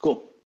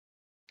 Cool.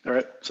 All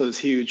right, so this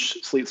huge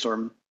sleet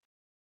storm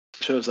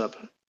shows up,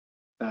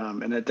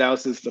 and it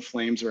douses the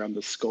flames around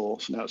the skull.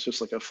 So now it's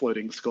just like a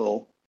floating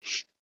skull.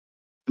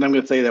 And I'm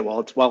going to say that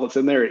while it's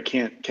in there, it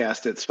can't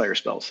cast its fire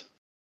spells.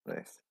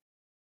 Nice.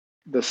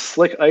 The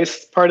slick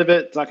ice part of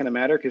it is not going to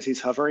matter because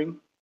he's hovering.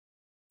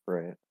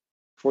 Right.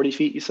 40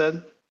 feet, you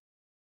said?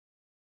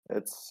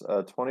 It's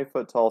a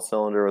 20-foot tall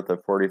cylinder with a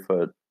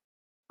 40-foot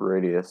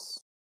radius.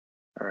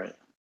 All right.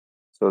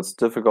 So it's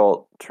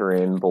difficult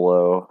terrain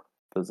below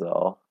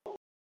Bazel.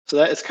 So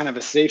that is kind of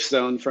a safe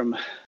zone from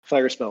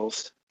fire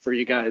spells for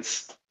you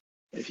guys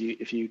if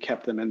you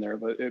kept them in there,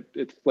 but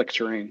it's slick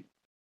terrain.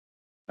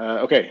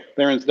 Okay,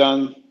 Theron's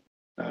done.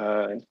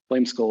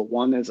 Flame Skull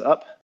 1 is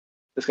up.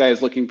 This guy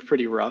is looking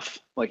pretty rough,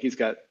 like he's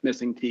got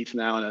missing teeth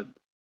now and an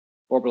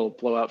orbital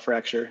blowout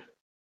fracture.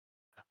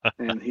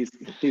 And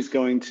he's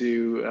going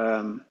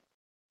to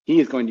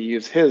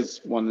use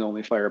his one and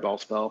only fireball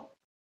spell.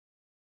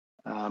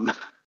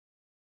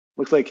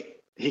 Looks like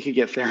he could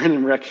get Theron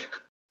and Rick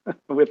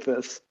with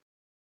this,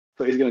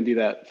 so he's going to do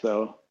that.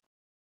 So,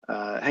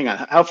 hang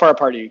on. How far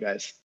apart are you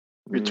guys?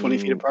 You're 20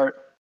 feet apart.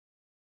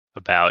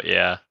 About,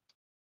 yeah.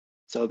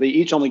 So they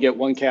each only get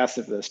one cast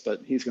of this,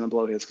 but he's going to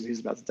blow his because he's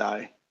about to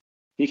die.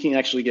 He can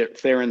actually get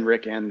Theron,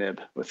 Rick, and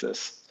Nib with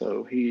this.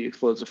 So he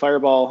explodes a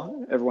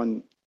fireball.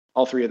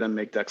 All three of them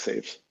make dex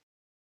saves.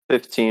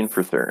 15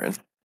 for Theron.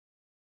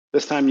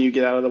 This time you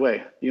get out of the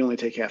way. You only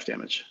take half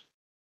damage.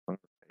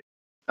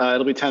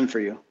 It'll be 10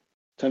 for you.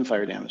 10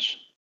 fire damage.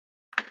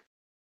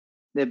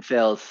 Nib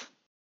fails.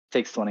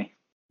 Takes 20.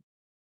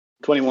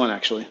 21,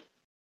 actually.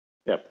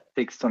 Yep.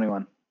 Takes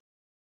 21.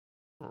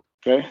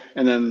 Okay.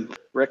 And then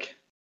Rick.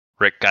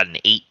 Rick got an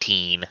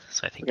 18,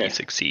 so I think Okay. he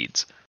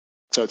succeeds.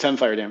 So 10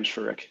 fire damage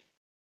for Rick.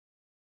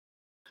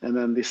 And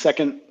then the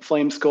second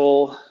Flame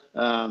Skull,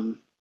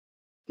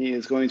 he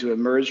is going to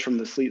emerge from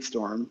the sleet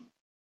storm.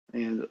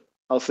 And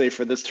I'll say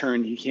for this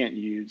turn he can't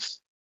use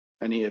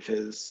any of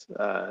his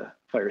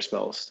fire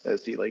spells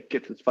as he like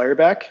gets his fire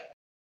back.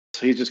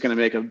 So he's just going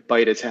to make a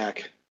bite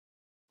attack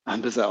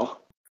on Bazelle.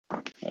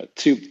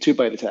 Two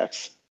bite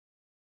attacks.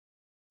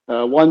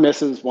 One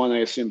misses, one I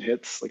assume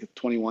hits, like a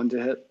 21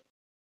 to hit.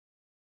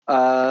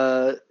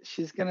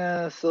 She's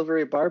gonna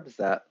silvery barbs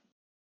that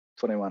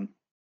 21.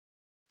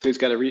 So he's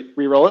got to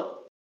re-roll it.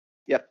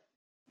 Yep.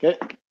 Okay.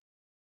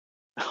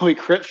 Oh, he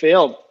crit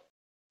failed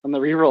on the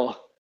reroll.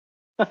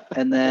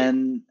 And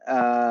then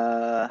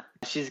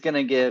she's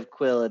gonna give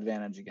Quill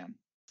advantage again.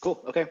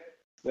 Cool. Okay.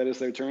 That is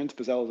their turns.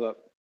 Bazelle's up.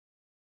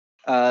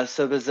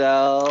 So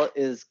Bazelle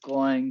is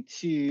going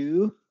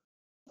to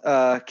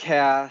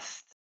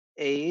cast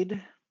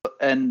Aid,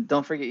 and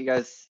don't forget, you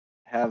guys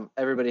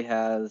everybody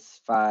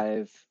has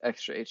 5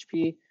 extra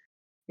HP.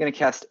 You're gonna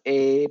cast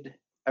Aid.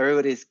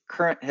 Everybody's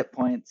current hit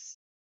points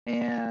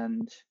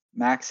and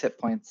max hit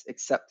points,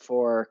 except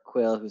for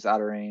Quill, who's out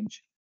of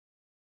range,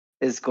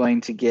 is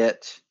going to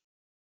get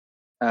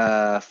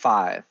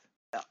 5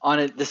 on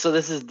it. So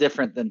this is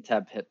different than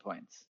Teb hit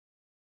points.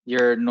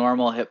 Your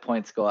normal hit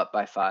points go up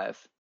by 5.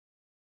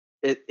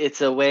 It's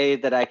a way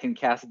that I can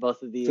cast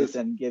both of these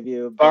and give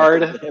you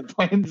Bard both of the hit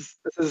points.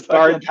 This is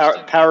Bard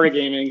power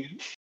gaming.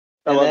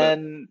 I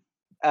love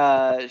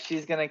it.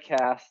 She's gonna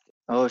cast.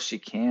 Oh, she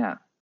can't.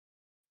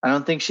 I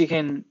don't think she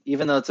can.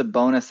 Even though it's a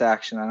bonus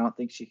action, I don't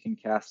think she can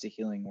cast a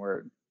healing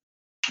word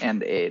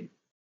and aid.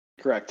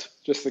 Correct.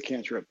 Just the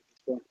cantrip.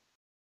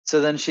 So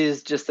then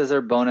she's just as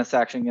her bonus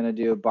action gonna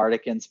do a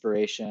bardic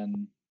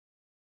inspiration.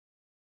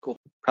 Cool.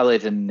 Probably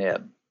to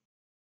Nib.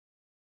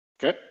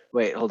 Okay.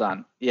 Wait, hold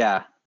on.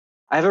 Yeah,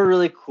 I have a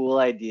really cool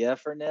idea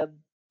for Nib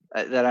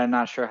that I'm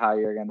not sure how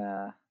you're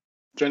gonna.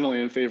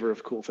 Generally in favor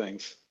of cool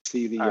things.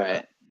 See the All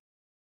right.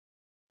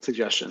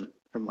 Suggestion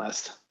from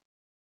last.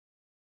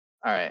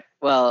 All right.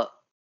 Well,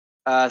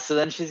 so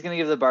then she's gonna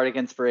give the bardic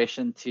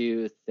inspiration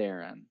to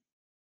Theron.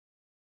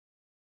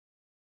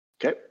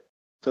 Okay.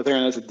 So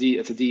Theron has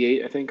it's a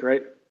D8, I think,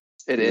 right?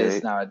 It D8.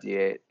 is now a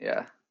D8.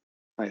 Yeah.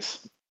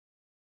 Nice.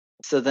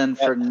 So then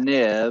for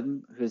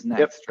Nib, who's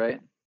next,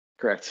 right?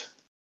 Correct.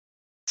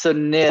 So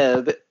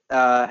Nib,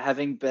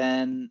 having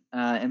been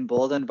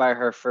emboldened by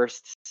her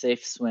first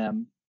safe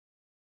swim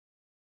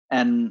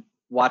and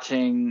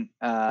watching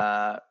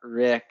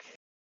Rick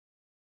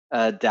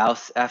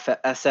douse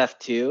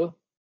SF2,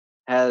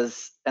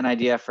 has an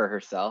idea for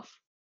herself.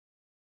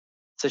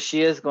 So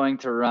she is going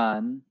to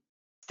run,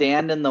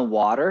 stand in the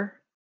water,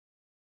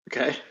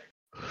 Okay.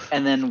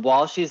 and then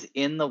while she's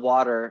in the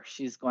water,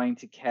 she's going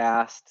to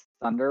cast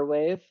Thunder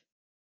Wave.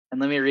 And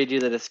let me read you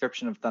the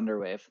description of Thunder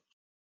Wave.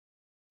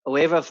 A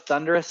wave of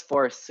thunderous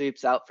force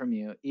sweeps out from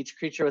you. Each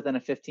creature within a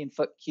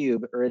 15-foot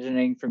cube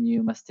originating from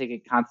you must take a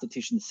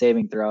Constitution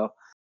saving throw.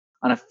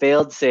 On a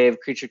failed save,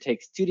 creature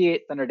takes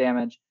 2d8 thunder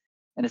damage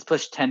and is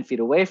pushed 10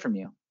 feet away from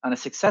you. On a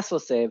successful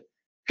save,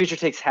 creature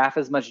takes half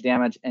as much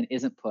damage and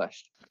isn't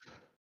pushed.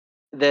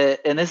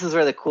 And this is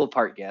where the cool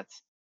part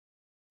gets.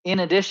 In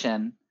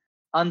addition,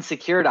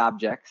 unsecured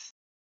objects,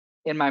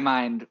 in my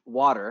mind,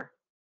 water,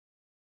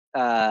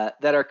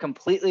 that are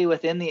completely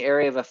within the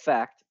area of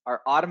effect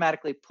are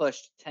automatically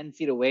pushed 10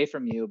 feet away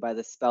from you by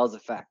the spell's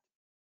effect.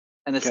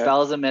 And the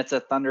spell emits a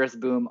thunderous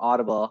boom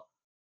audible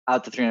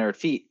out to 300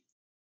 feet.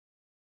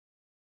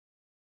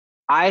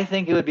 I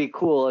think it would be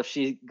cool if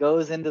she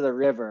goes into the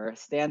river,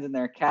 stands in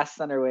there, casts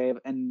Thunder Wave,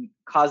 and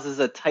causes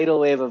a tidal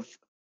wave of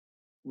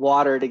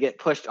water to get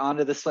pushed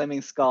onto the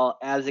swimming skull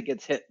as it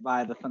gets hit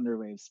by the Thunder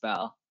Wave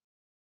spell.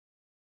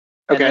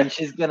 And then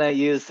she's going to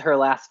use her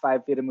last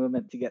 5 feet of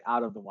movement to get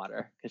out of the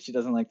water because she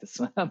doesn't like to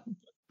swim.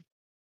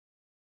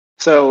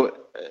 So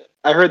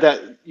I heard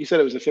that you said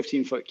it was a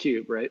 15-foot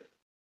cube, right?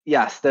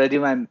 Yes. Did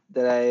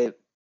I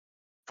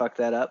fuck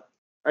that up?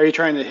 Are you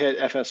trying to hit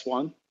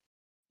FS1?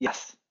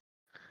 Yes.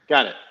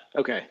 Got it.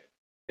 Okay.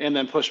 And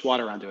then push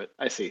water onto it.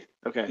 I see.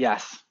 Okay.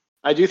 Yes.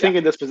 I do think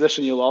in this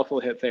position you'll also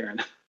hit Theron.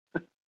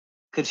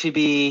 Could she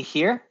be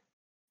here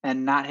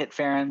and not hit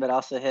Farron, but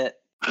also hit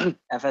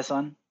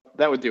FS1?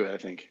 That would do it, I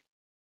think.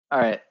 All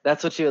right.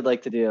 That's what she would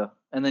like to do.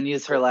 And then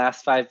use her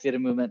last 5 feet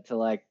of movement to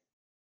like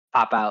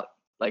pop out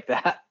like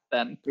that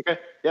then. Okay.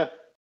 Yeah.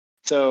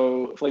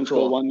 So Flame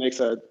Skull 1 makes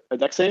a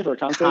dex save or a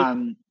con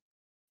save?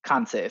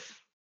 Con save.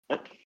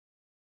 Yep.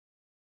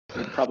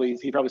 He probably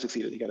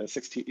succeeded. He got a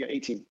 16,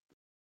 18.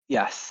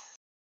 Yes.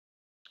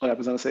 What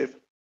happens on a save?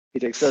 He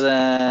takes. So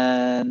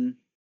then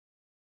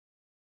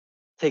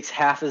takes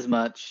half as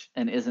much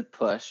and isn't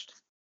pushed.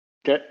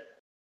 Okay.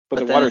 But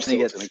the then water it's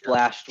gonna still get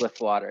splashed with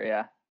water.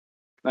 Yeah.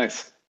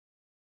 Nice.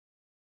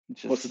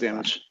 What's the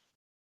damage?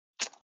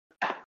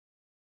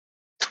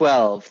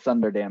 12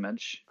 thunder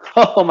damage.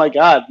 Oh my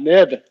God!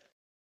 Nib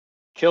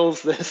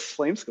kills this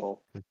Flame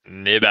Skull.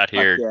 Nib out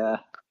here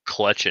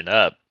clutching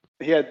up.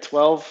 He had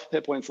 12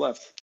 hit points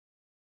left.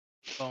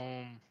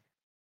 Boom.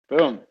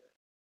 Boom.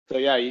 So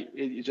yeah,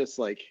 you just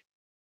like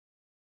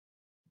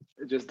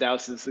it just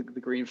douses the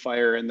green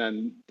fire, and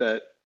then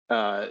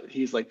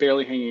he's like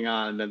barely hanging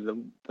on, and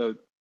then the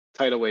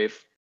tidal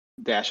wave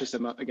dashes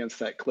him up against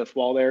that cliff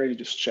wall there, and he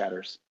just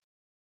shatters.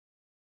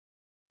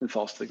 and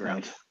falls to the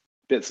ground. Nice.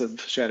 Bits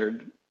of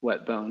shattered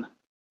wet bone.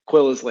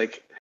 Quill is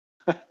like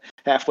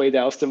halfway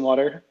doused in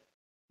water,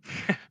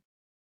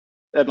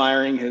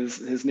 admiring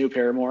his new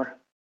paramour.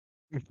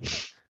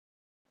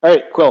 All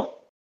right, Quill.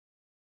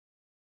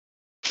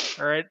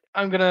 All right,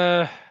 I'm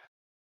gonna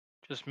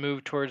just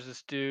move towards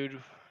this dude.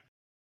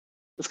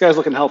 This guy's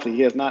looking healthy.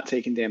 He has not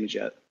taken damage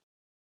yet.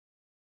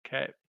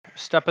 Okay,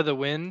 step of the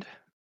wind.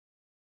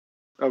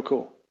 Oh,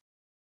 cool.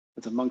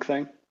 It's a monk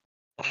thing.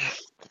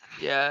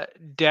 Yeah,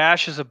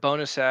 dash is a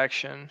bonus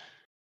action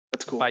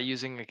That's cool. by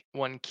using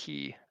one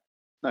key.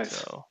 Nice.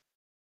 So,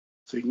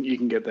 So you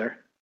can get there.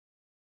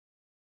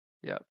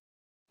 yep.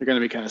 You're going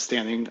to be kind of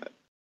standing.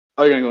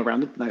 Oh, you're going to go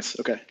around it? Nice.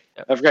 Okay.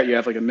 Yep. I forgot you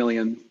have like a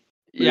million.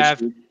 Yeah,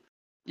 moves.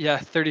 yeah,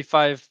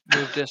 35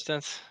 move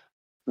distance.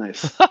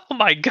 Nice. Oh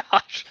my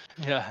gosh.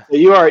 Yeah. So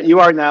you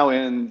are now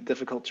in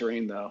difficult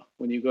terrain though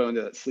when you go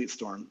into that sleet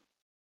storm.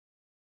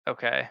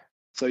 Okay.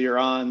 So you're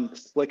on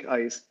slick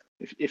ice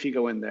if you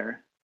go in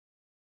there.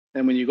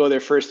 And when you go there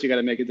first, you got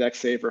to make a dex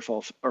save or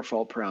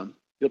fall prone.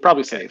 You'll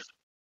probably save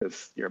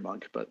because you're a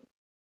monk, but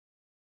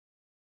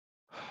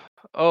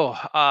Oh,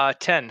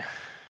 10.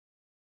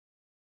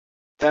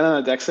 10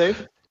 on a dex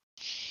save.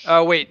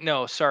 Oh, wait,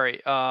 no,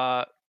 sorry.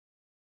 13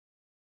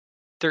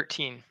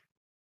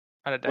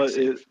 on a dex What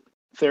save. is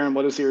Theron?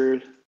 What is your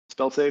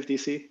spell save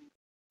DC?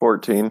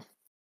 14.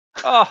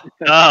 Oh,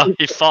 Oh,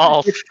 he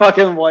falls. You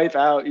fucking wipe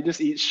out. You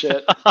just eat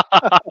shit.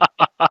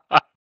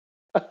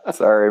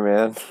 Sorry,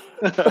 man.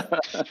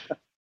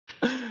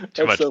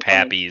 Too much Funny.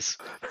 pappies.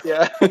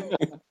 Yeah.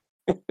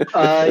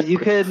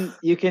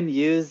 You can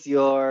use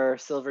your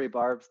silvery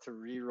barbs to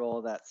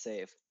re-roll that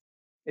save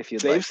if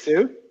you'd Saves like.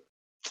 too.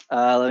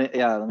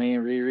 Let me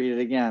reread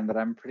it again, but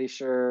I'm pretty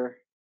sure.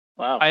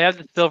 Wow. I have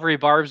the silvery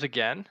barbs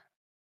again.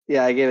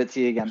 Yeah, I gave it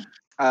to you again.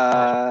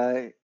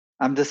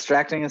 I'm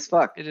distracting as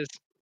fuck. It is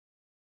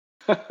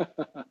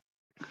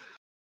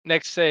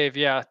next save.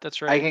 Yeah,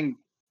 that's I right. can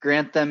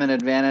grant them an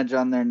advantage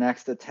on their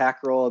next attack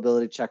roll,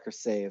 ability check, or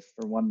save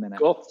for 1 minute.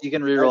 Cool. So you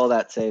can re-roll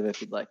that save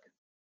if you'd like.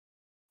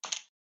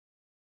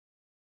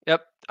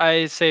 Yep,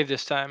 I saved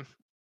this time.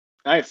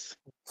 Nice.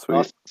 Sweet.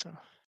 Awesome. So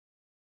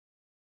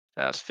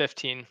that's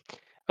 15.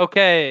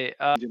 Okay,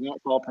 You do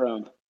not fall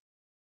prone.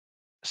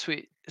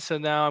 sweet. So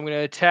now I'm going to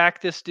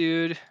attack this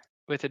dude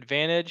with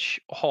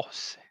advantage. Oh,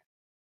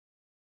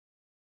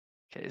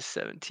 okay,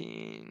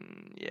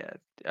 17.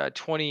 Yeah,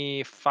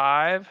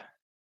 25.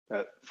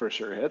 That for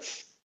sure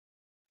hits.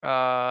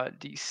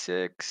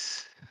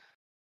 D6.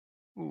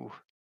 Ooh.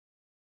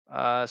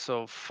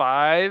 So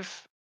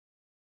 5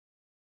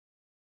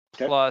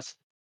 Okay. plus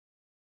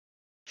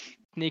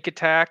sneak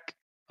attack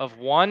of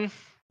 1,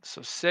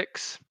 so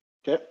 6.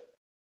 Okay.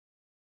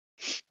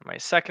 My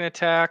second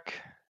attack.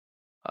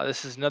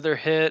 This is another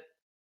hit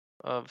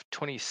of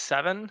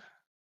 27,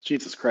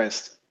 Jesus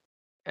Christ.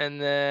 and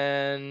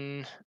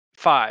then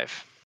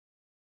 5.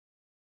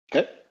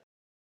 Okay.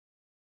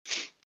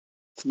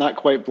 It's not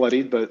quite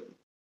bloodied, but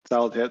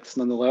solid hits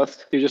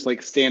nonetheless. You're just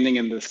like standing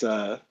in this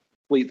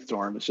sleet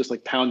storm. It's just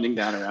like pounding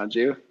down around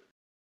you.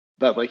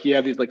 But like you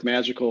have these like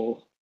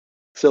magical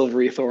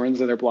silvery thorns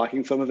that are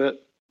blocking some of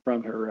it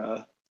from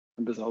her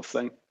from Bizel's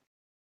thing.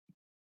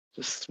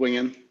 Just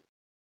swinging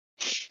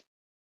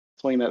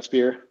that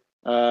spear.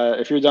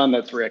 If you're done,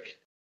 that's Rick.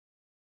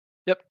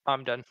 Yep,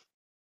 I'm done.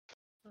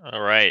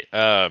 All right.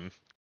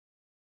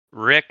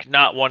 Rick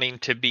not wanting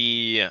to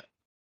be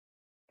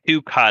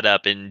too caught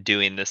up in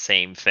doing the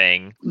same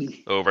thing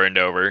over and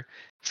over.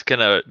 It's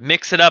gonna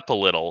mix it up a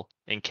little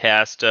and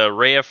cast a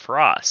Ray of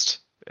Frost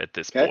at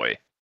this Okay. boy.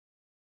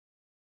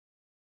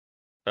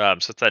 So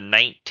it's a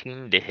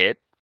 19 to hit,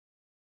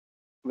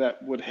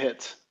 That would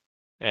hit.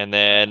 and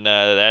then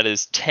that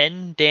is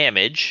 10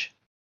 damage.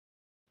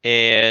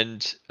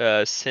 And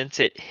since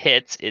it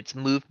hits, its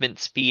movement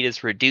speed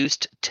is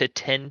reduced to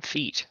 10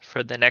 feet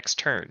for the next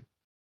turn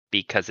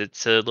because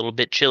it's a little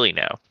bit chilly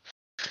now.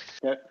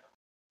 Okay.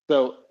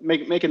 So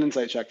make an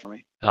insight check for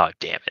me. Oh,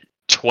 damn it.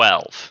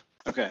 12.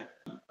 Okay.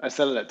 I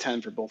set it at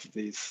 10 for both of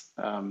these.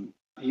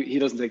 He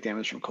doesn't take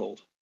damage from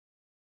cold.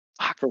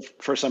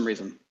 For some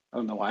reason. I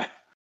don't know why.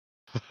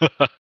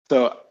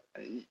 So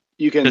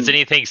you can. Does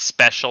anything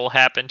special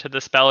happen to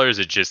the spell, or does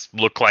it just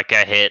look like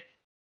a hit,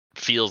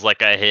 feels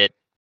like a hit,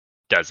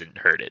 doesn't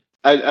hurt it?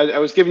 I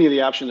was giving you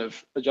the option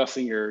of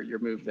adjusting your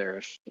move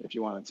there if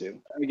you wanted to.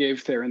 I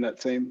gave Theron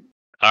that same.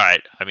 All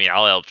right. I mean,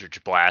 I'll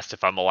Eldritch Blast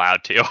if I'm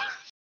allowed to.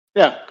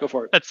 Yeah, go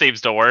for it. That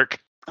seems to work.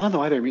 I don't know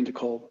why they're immune to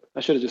cold.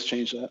 I should have just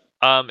changed that.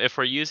 If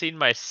we're using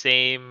my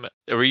same,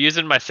 are we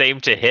using my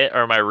same to hit,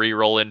 or am I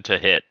re-rolling to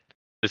hit?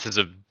 This is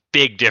a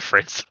big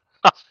difference.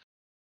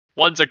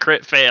 One's a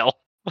crit fail.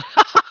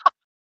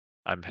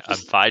 I'm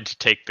fine to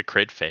take the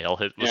crit fail.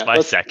 It was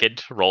my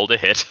second roll to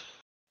hit.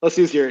 Let's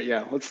use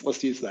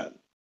let's use that.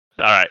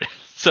 All right.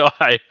 So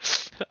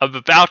I'm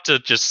about to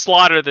just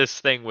slaughter this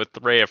thing with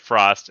the Ray of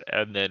Frost,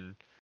 and then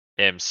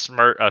am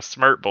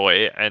smirt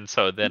boy, and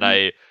so then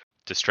I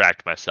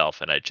distract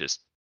myself and I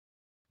just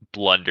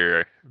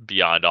blunder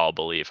beyond all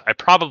belief. I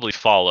probably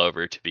fall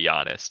over, to be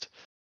honest.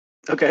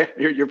 Okay,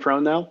 you're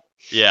prone now.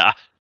 Yeah.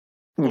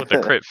 with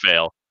a crit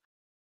fail.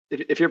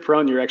 If you're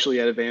prone, you're actually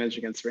at advantage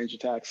against range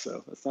attacks,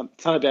 so it's not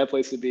a bad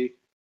place to be.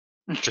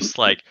 Just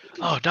like,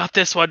 oh, not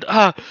this one.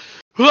 I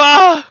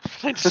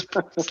just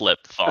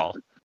slip, fall.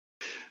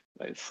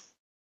 Nice.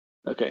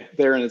 Okay,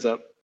 Theron is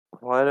up.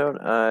 Why don't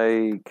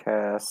I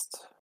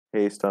cast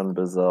haste on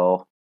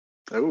Bazelle?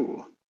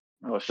 Oh,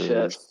 Oh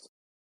shit.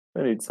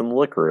 I need some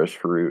licorice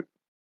root.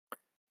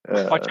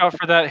 Watch out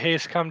for that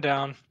haste come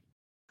down.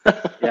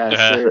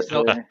 Yeah,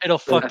 seriously. It'll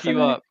fuck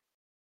you up.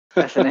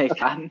 FNA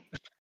cotton.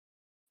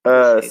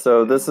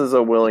 So this is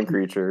a willing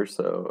creature,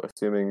 so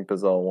assuming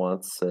Bazelle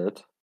wants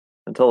it.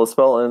 Until the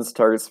spell ends,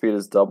 target speed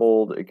is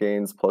doubled. It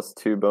gains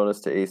 +2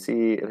 bonus to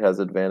AC. It has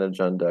advantage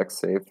on Dex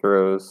save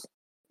throws.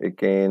 It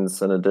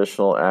gains an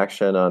additional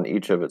action on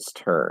each of its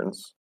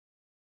turns.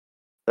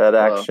 That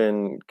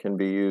action can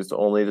be used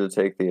only to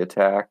take the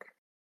attack,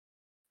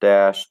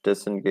 dash,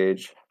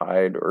 disengage,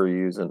 hide, or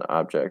use an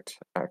object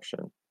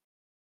action.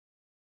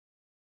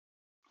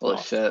 Holy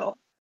shit.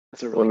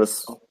 That's a really good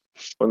spell.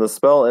 When the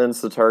spell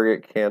ends, the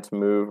target can't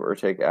move or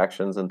take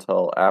actions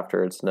until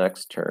after its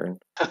next turn,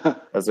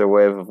 as a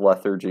wave of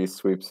lethargy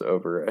sweeps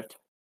over it.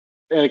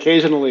 And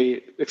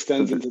occasionally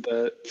extends into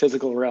the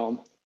physical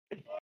realm.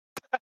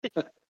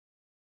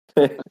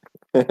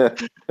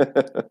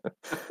 The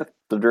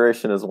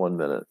duration is 1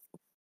 minute.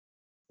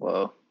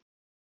 Whoa.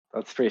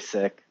 That's pretty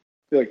sick.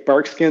 You're like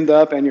bark skinned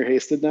up and you're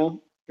hasted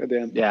now?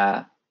 Goddamn.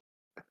 Yeah.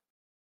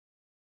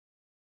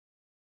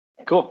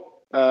 Cool.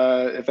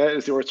 If that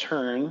is your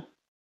turn,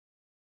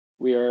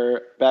 we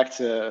are back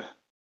to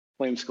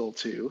Flame Skull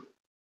 2.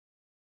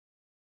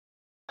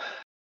 Let's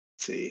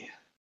see.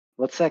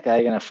 What's that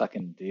guy gonna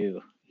fucking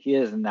do? He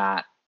is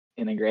not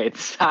in a great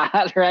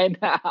spot right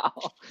now.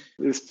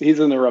 He's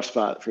in a rough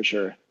spot for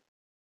sure.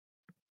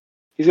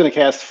 He's going to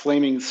cast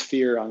Flaming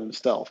Sphere on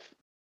himself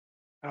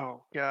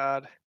Oh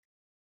god.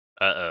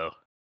 Uh-oh.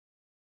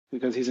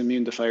 because he's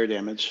immune to fire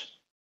damage.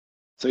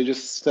 So he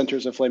just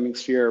centers a Flaming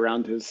Sphere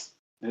around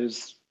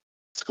his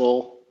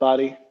skull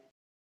body.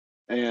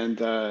 And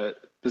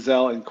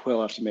Bazelle and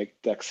Quill have to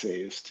make Dex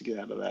saves to get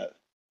out of that.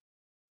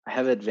 I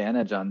have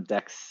advantage on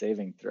Dex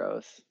saving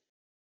throws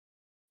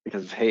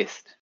because of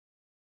haste.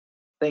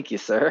 Thank you,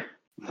 sir.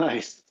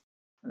 Nice.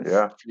 This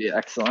Yeah. is pretty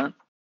excellent.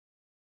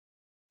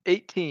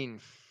 18.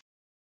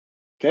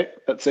 Okay,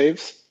 that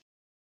saves.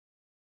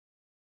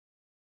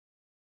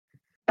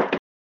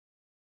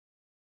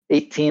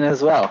 18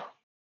 as well.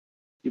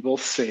 You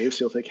both save,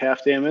 so you'll take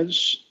half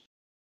damage.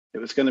 It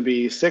was going to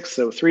be 6,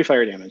 so 3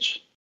 fire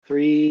damage.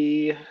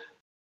 3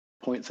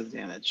 points of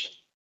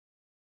damage.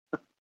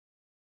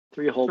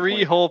 3 whole Three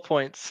points. whole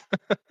points.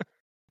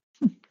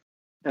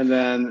 And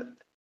then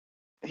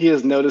he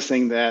is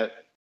noticing that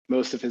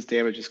most of his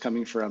damage is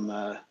coming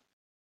from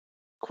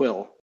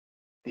Quill.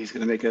 He's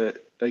going to make this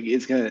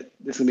is going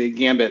to be a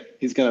gambit.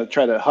 He's going to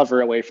try to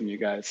hover away from you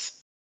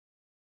guys.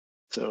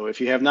 So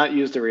if you have not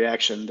used a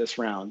reaction this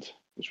round,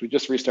 which we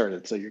just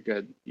restarted, so you're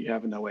good. You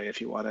have no way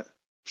if you want it.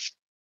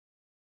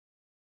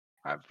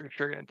 I'm for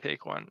sure gonna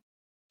take one.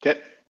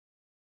 Okay.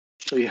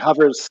 So he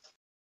hovers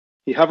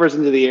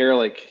into the air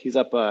like he's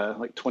up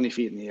like 20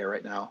 feet in the air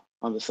right now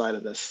on the side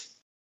of this.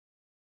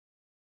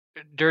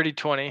 Dirty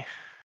 20.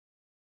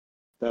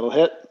 That'll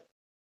hit.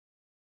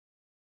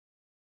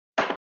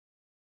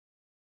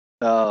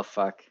 Oh,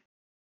 fuck.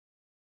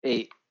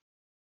 8.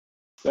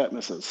 That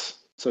misses.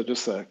 So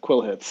just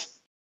Quill hits.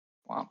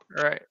 Womp.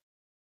 All right.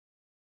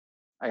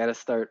 I gotta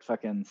start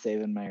fucking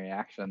saving my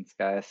reactions,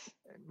 guys.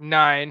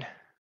 9.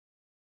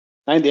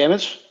 9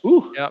 damage.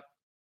 Ooh. Yep.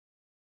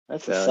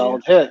 That's Hell a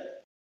solid hit.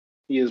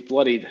 He is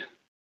bloodied.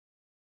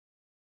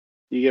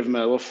 You give him a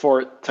little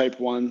fort type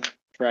 1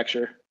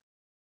 fracture.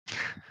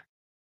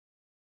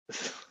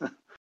 These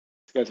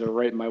guys are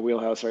right in my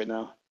wheelhouse right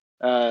now.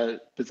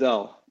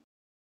 Bazelle,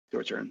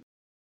 your turn.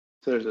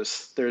 So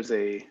there's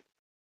a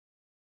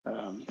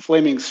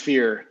flaming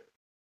sphere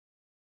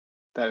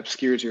that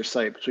obscures your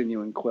sight between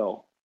you and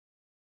Quill.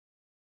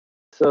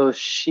 So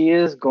she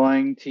is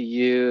going to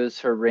use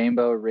her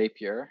rainbow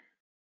rapier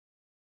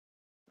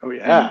Oh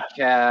yeah. and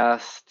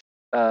cast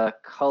a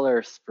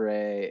color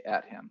spray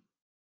at him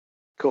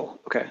Cool.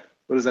 Okay.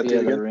 What does that do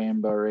via the again?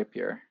 rainbow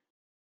rapier.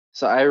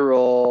 So I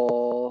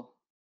roll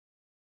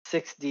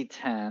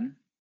 6d10, and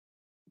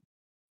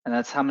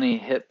that's how many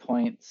hit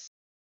points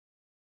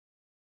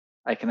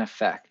I can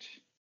affect.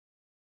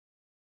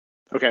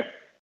 Okay.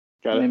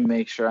 Got Let it. me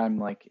make sure I'm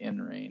like in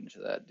range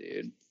of that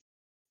dude.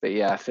 But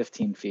yeah,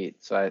 15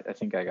 feet. So I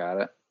think I got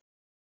it.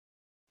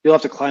 You'll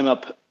have to climb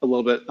up a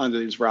little bit under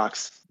these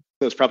rocks.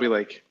 So it's probably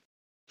like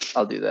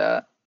I'll do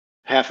that.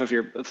 half of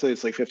your, let's say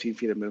it's like 15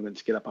 feet of movement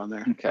to get up on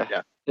there. Okay.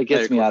 Yeah. It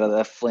gets you're me out close. of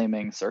the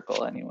flaming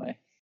circle anyway,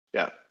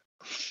 Yeah.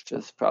 which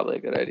is probably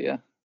a good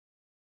idea.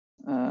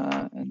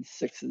 And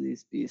 6 of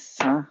these beasts,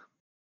 huh?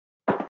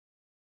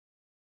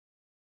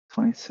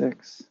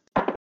 26.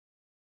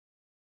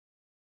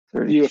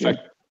 32.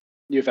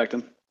 You affect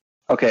him.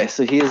 Okay,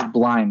 so he is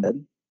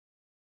blinded.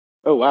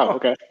 Oh wow.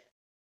 Okay.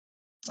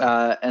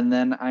 And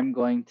then I'm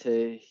going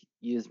to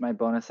use my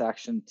bonus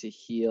action to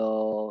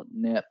heal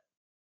Nip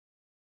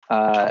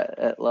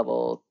at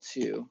level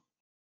 2.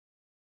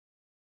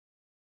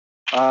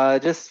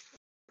 Just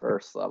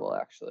first level,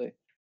 actually.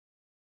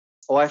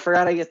 Oh, I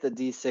forgot I get the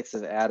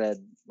D6s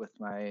added with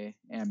my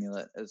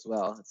amulet as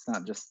well. It's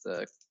not just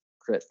the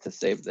crit to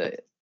save the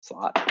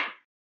slot.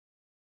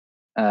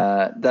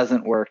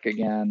 Doesn't work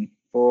again.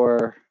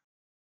 4.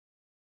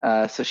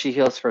 So she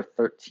heals for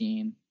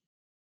 13.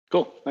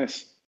 Cool,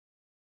 nice.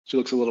 She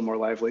looks a little more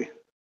lively.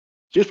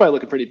 She was probably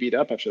looking pretty beat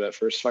up after that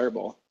first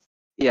fireball.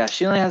 Yeah,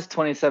 she only has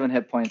 27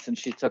 hit points and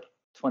she took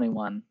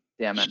 21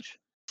 damage.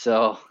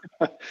 So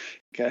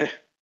Okay.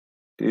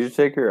 Did you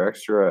take your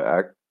extra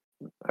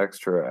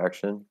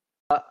action?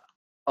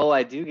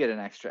 I do get an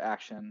extra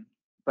action,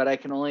 but I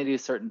can only do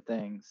certain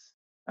things.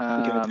 You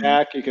can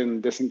attack, you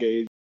can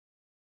disengage.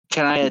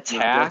 Can I you can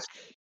attack? adjust.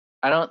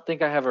 I don't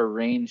think I have a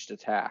ranged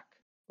attack,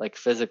 like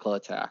physical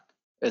attack.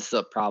 It's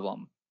the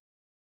problem.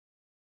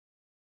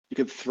 You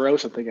could throw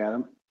something at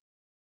him.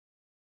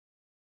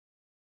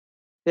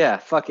 Yeah,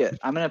 fuck it.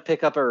 I'm gonna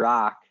pick up a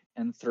rock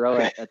and throw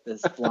it at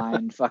this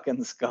blind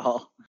fucking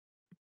skull.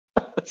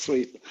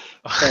 Sweet.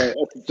 All right,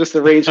 just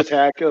a range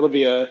attack. It'll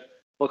be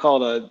we'll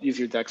call it use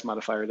your dex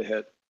modifier to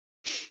hit.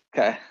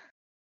 Okay.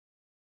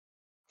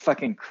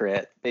 Fucking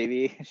crit,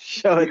 baby.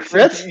 Show You it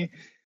crit? to me.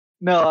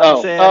 No,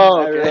 I'm saying I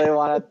okay. really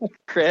want to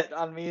crit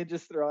on me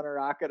just throwing a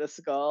rock at a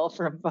skull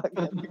from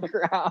fucking the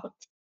ground.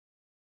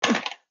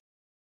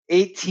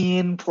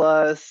 18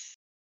 plus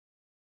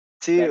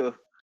 2.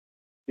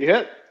 You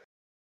hit.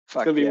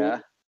 Fuck It's yeah.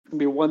 gonna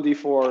be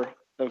 1d4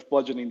 of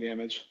bludgeoning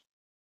damage.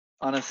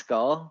 On a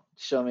skull?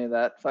 Show me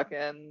that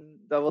fucking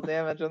double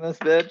damage on this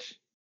bitch.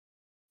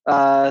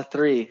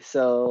 3,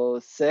 so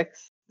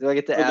 6. Do I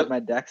get to add my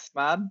dex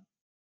mod?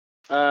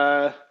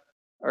 Or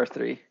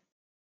 3?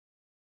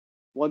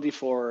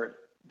 1d4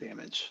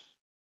 damage.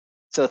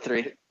 So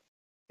 3.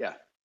 Yeah.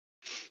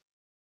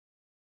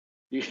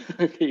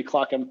 You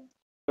clock him.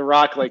 The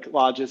rock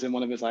lodges in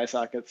one of his eye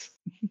sockets.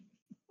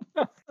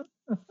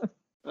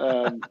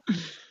 All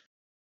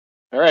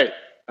right.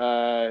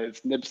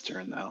 It's Nib's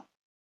turn now.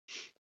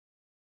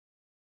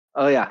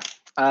 Oh yeah.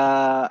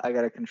 I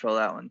gotta control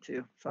that one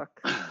too. Fuck.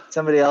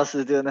 Somebody else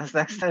is doing this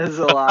next time. This is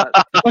a lot.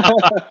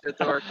 Shit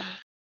to work.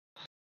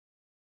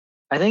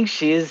 I think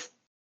she's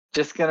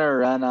just gonna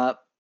run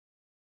up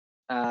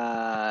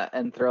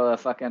and throw a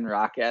fucking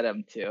rock at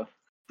him too.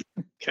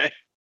 Okay.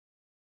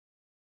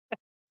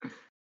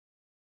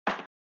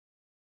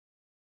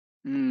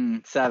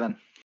 7.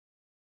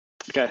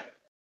 Okay.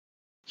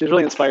 She's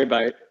really inspired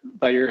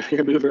by your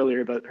move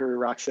earlier, but her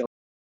rock sails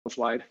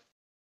wide.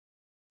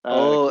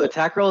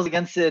 Attack rolls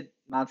against the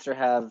monster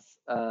have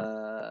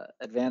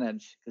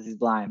advantage because he's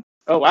blind.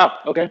 Oh wow.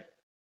 Okay.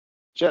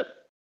 Shit.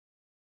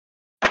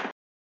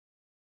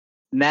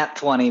 Nat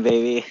 20,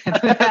 baby.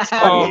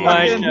 Oh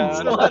my Fucking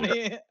god.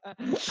 20.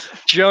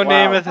 Joe Wow.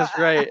 Namath is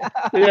right.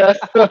 Yeah.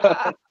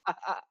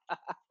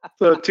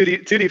 So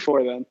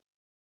 2d4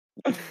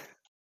 then.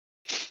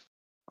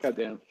 God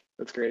damn.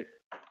 That's great.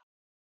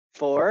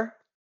 4.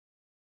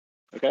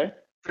 Okay.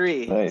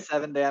 3. Nice.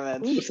 7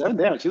 damage. Ooh, 7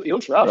 damage. He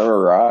looks rough. Another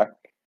rock.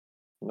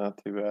 Not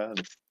too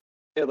bad.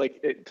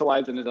 It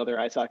collides in his other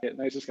eye socket.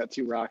 Now he's just got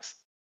 2 rocks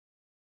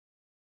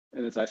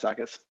in his eye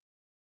sockets.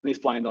 And he's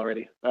blind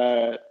already.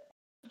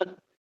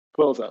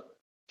 Quill's up.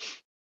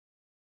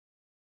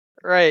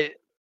 Right.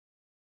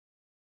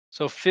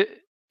 So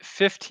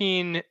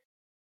 15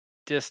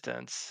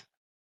 distance.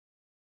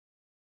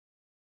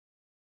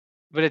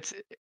 But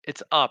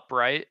it's up,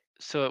 right?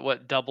 So it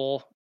what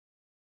double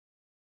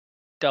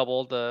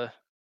the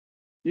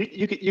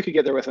You could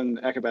get there with an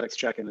acrobatics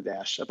check and a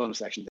dash, a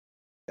bonus action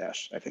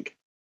dash, I think.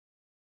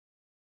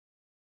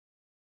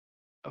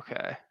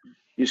 okay.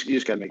 You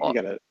just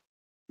gotta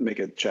make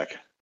a check.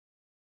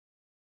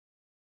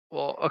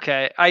 Well,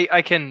 okay.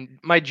 I can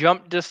my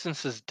jump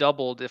distance is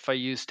doubled if I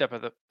use step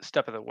of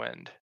the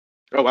wind.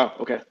 Oh wow,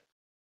 okay.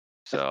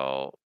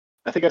 So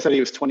I think I said he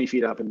was 20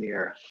 feet up in the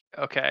air.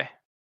 okay.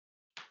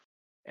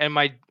 And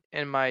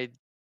my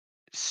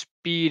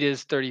speed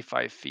is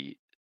 35 feet.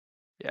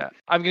 Yeah.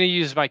 I'm gonna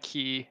use my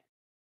key.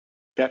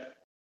 Okay.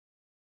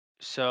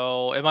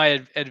 So am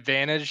I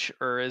advantage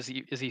or is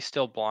he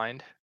still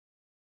blind?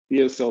 He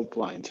is still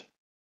blind.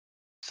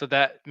 So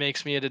that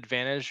makes me at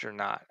advantage or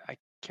not? I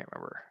can't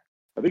remember.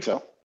 I think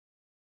so.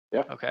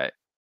 Yeah. Okay.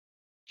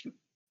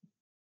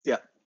 Yeah.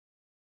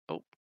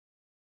 Oh.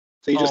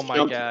 So you Oh just my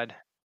jumped. god.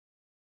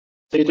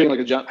 So you're doing Wait,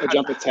 like a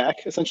jump attack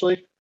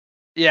essentially?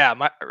 Yeah,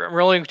 I'm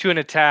rolling to an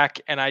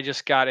attack and I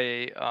just got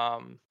a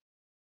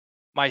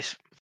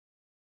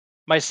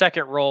my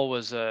second roll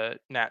was a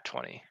nat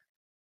 20.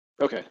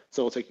 Okay.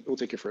 So we'll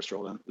take your first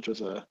roll then, which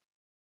was a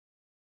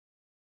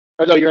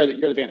Oh no, you're at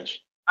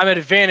advantage. I'm at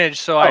advantage,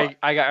 so I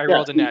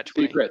rolled a nat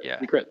 20. You crit. Yeah.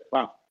 You crit.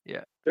 Wow.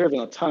 Yeah. There have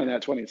been a ton of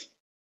nat 20s.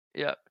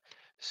 Yeah.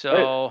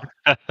 So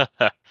Right.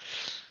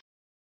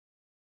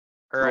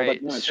 all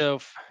right. damage. So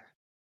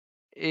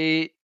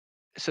 8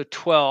 so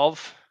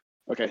 12.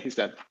 Okay, he's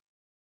dead.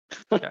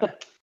 Okay.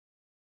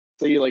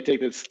 So you take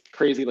this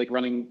crazy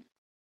running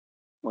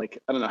I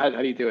don't know how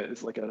do you do it?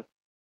 It's like a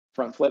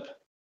front flip.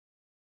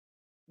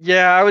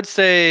 Yeah, I would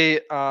say,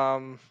 yeah,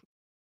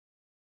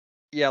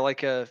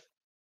 like a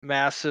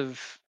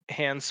massive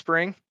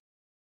handspring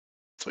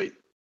Sweet.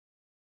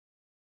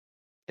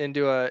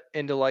 into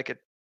like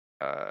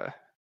a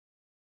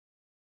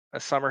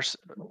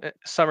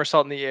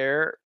somersault in the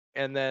air,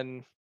 and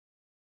then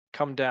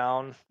come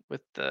down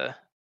with the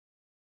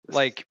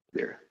like.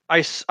 Here.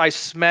 I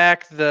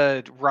smack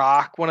the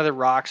rock, one of the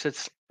rocks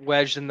that's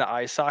wedged in the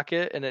eye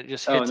socket, and it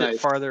just Oh, hits it nice.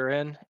 farther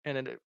in, and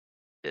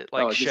it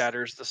like Oh, it just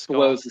shatters the skull.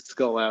 Blows the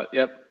skull out.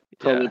 Yep.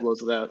 Totally Yeah.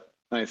 blows it out.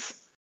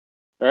 Nice.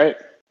 All right.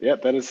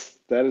 Yep. That is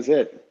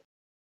it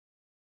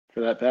for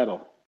that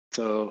battle.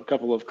 So a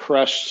couple of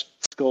crushed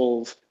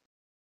skulls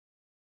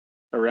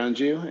around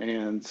you,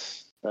 and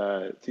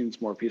it seems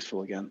more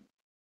peaceful again.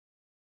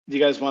 Do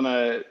you guys want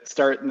to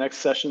start next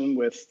session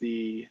with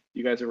you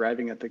guys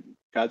arriving at the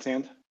God's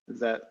Hand? Is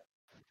that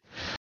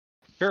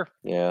Sure.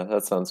 Yeah,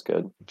 that sounds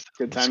good.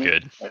 good That's timing?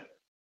 good. Okay.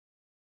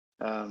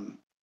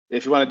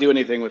 If you want to do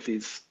anything with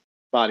these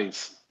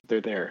bodies, they're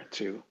there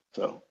too.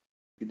 So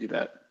you can do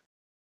that.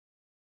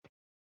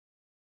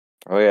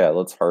 Oh yeah,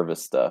 let's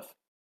harvest stuff.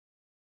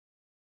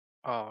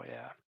 Oh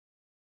yeah.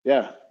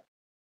 Yeah.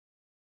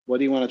 What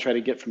do you want to try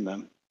to get from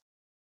them?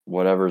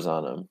 Whatever's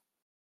on them.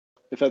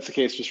 If that's the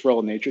case, just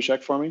roll a nature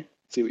check for me.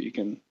 See what you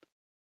can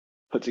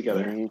put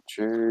together.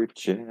 Nature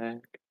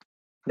check.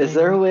 Is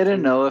there a way to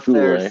know if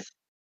Kool-Aid. there's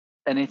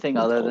anything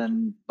other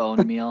than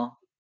bone meal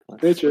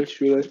Nature,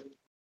 Kool-Aid.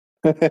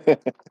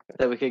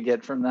 that we could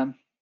get from them?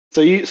 So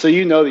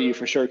you know that you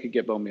for sure could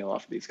get bone meal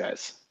off of these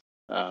guys.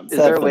 Is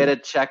there a way Seven.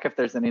 to check if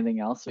there's anything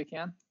else we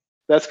can?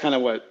 That's kind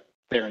of what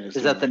Theron is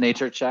Is doing. that the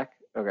nature check?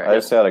 Okay. I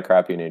just got a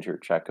crappy nature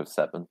check of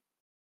 7.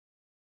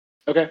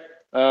 Okay.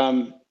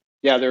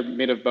 Yeah, they're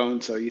made of bone,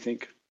 so you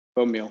think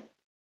bone meal.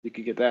 You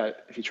could get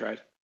that if you tried.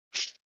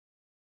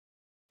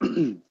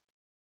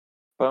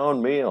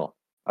 Bone meal.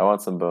 I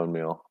want some bone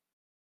meal.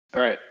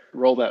 All right,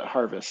 roll that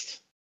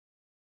harvest.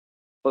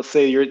 Let's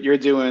say you're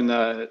doing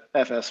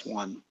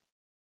FS1.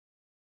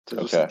 So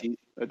just Okay.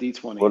 a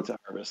D20 What- to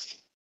harvest.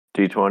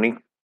 D20.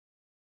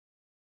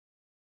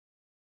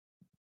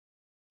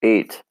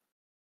 8.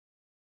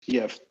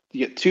 You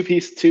get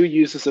two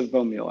uses of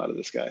bone meal out of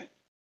this guy.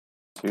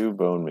 2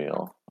 bone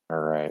meal. All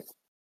right.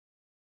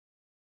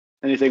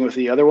 Anything with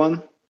the other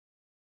one?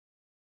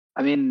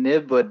 I mean,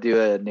 Nib would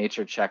do a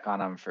nature check on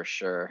him for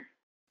sure.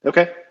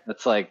 Okay.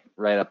 That's like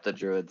right up the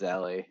druid's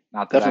alley.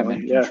 Not that I'm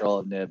in Definitely, yeah. control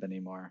of Nib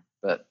anymore,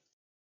 but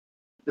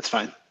It's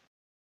fine.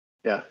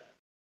 Yeah.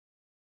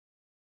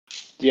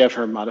 Do you have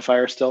her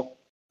modifier still?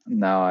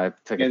 no, I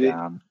took it Andy?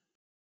 down.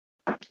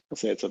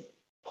 Let's say it's a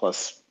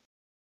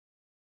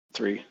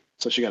 +3.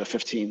 So she got a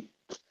 15.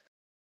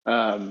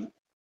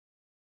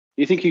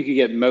 You think you could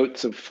get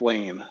motes of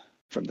flame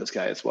from this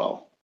guy as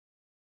well?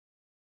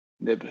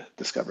 Nib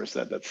discovers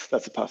that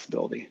that's a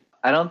possibility.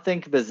 I don't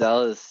think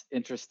Bazelle is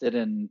interested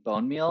in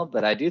bone meal,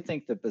 but I do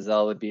think that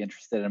Bazelle would be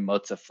interested in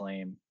motes of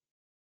flame.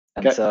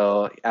 And Okay.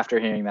 so after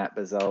hearing that,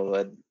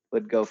 Bazelle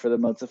would go for the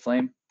motes of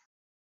flame.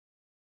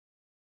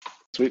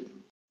 Sweet.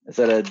 Is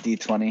that a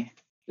D20?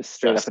 Just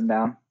straight Yes. up and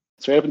down?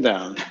 Straight up and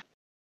down.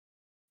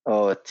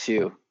 Oh, a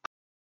 2.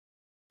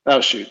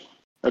 Oh, shoot.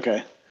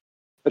 Okay.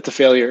 That's a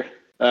failure.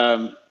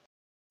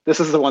 This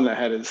is the one that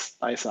had his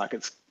eye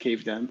sockets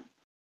caved in.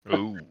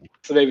 Ooh.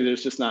 So maybe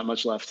there's just not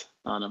much left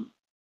on him.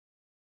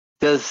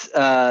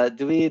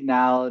 Do we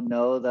now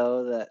know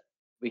though that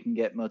we can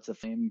get motes of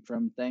flame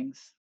from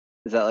things?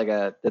 Is that like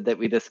did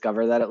we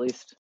discover that at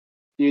least?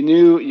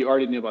 You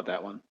already knew about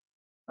that one,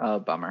 Oh,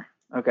 bummer.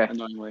 Okay.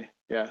 annoyingly.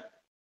 Yeah.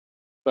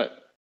 But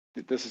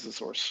this is the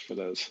source for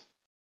those.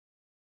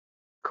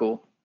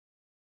 Cool.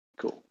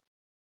 Cool.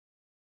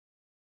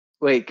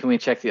 Wait, can we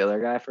check the other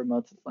guy for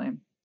motes of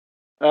flame?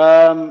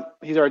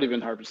 He's already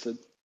been harvested.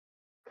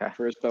 Okay.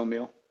 For his bone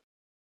meal.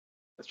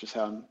 That's just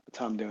how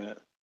I'm doing it.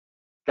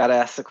 Gotta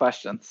ask the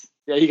questions.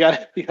 Yeah, you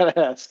gotta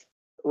ask.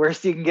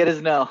 Worst you can get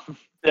is no.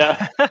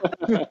 Yeah.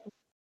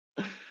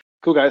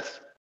 Cool, guys.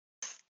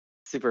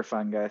 Super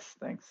fun, guys.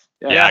 Thanks.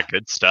 Yeah,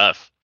 good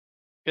stuff.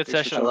 Good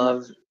Thanks for session. I showing up.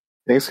 love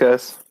Thanks,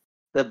 guys.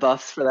 the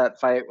buffs for that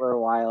fight were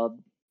wild.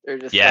 They're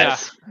just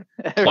Yes.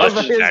 like, Plus,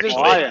 everybody's just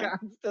actually- like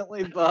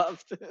constantly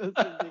buffed. It was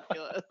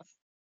ridiculous.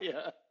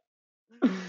 Yeah.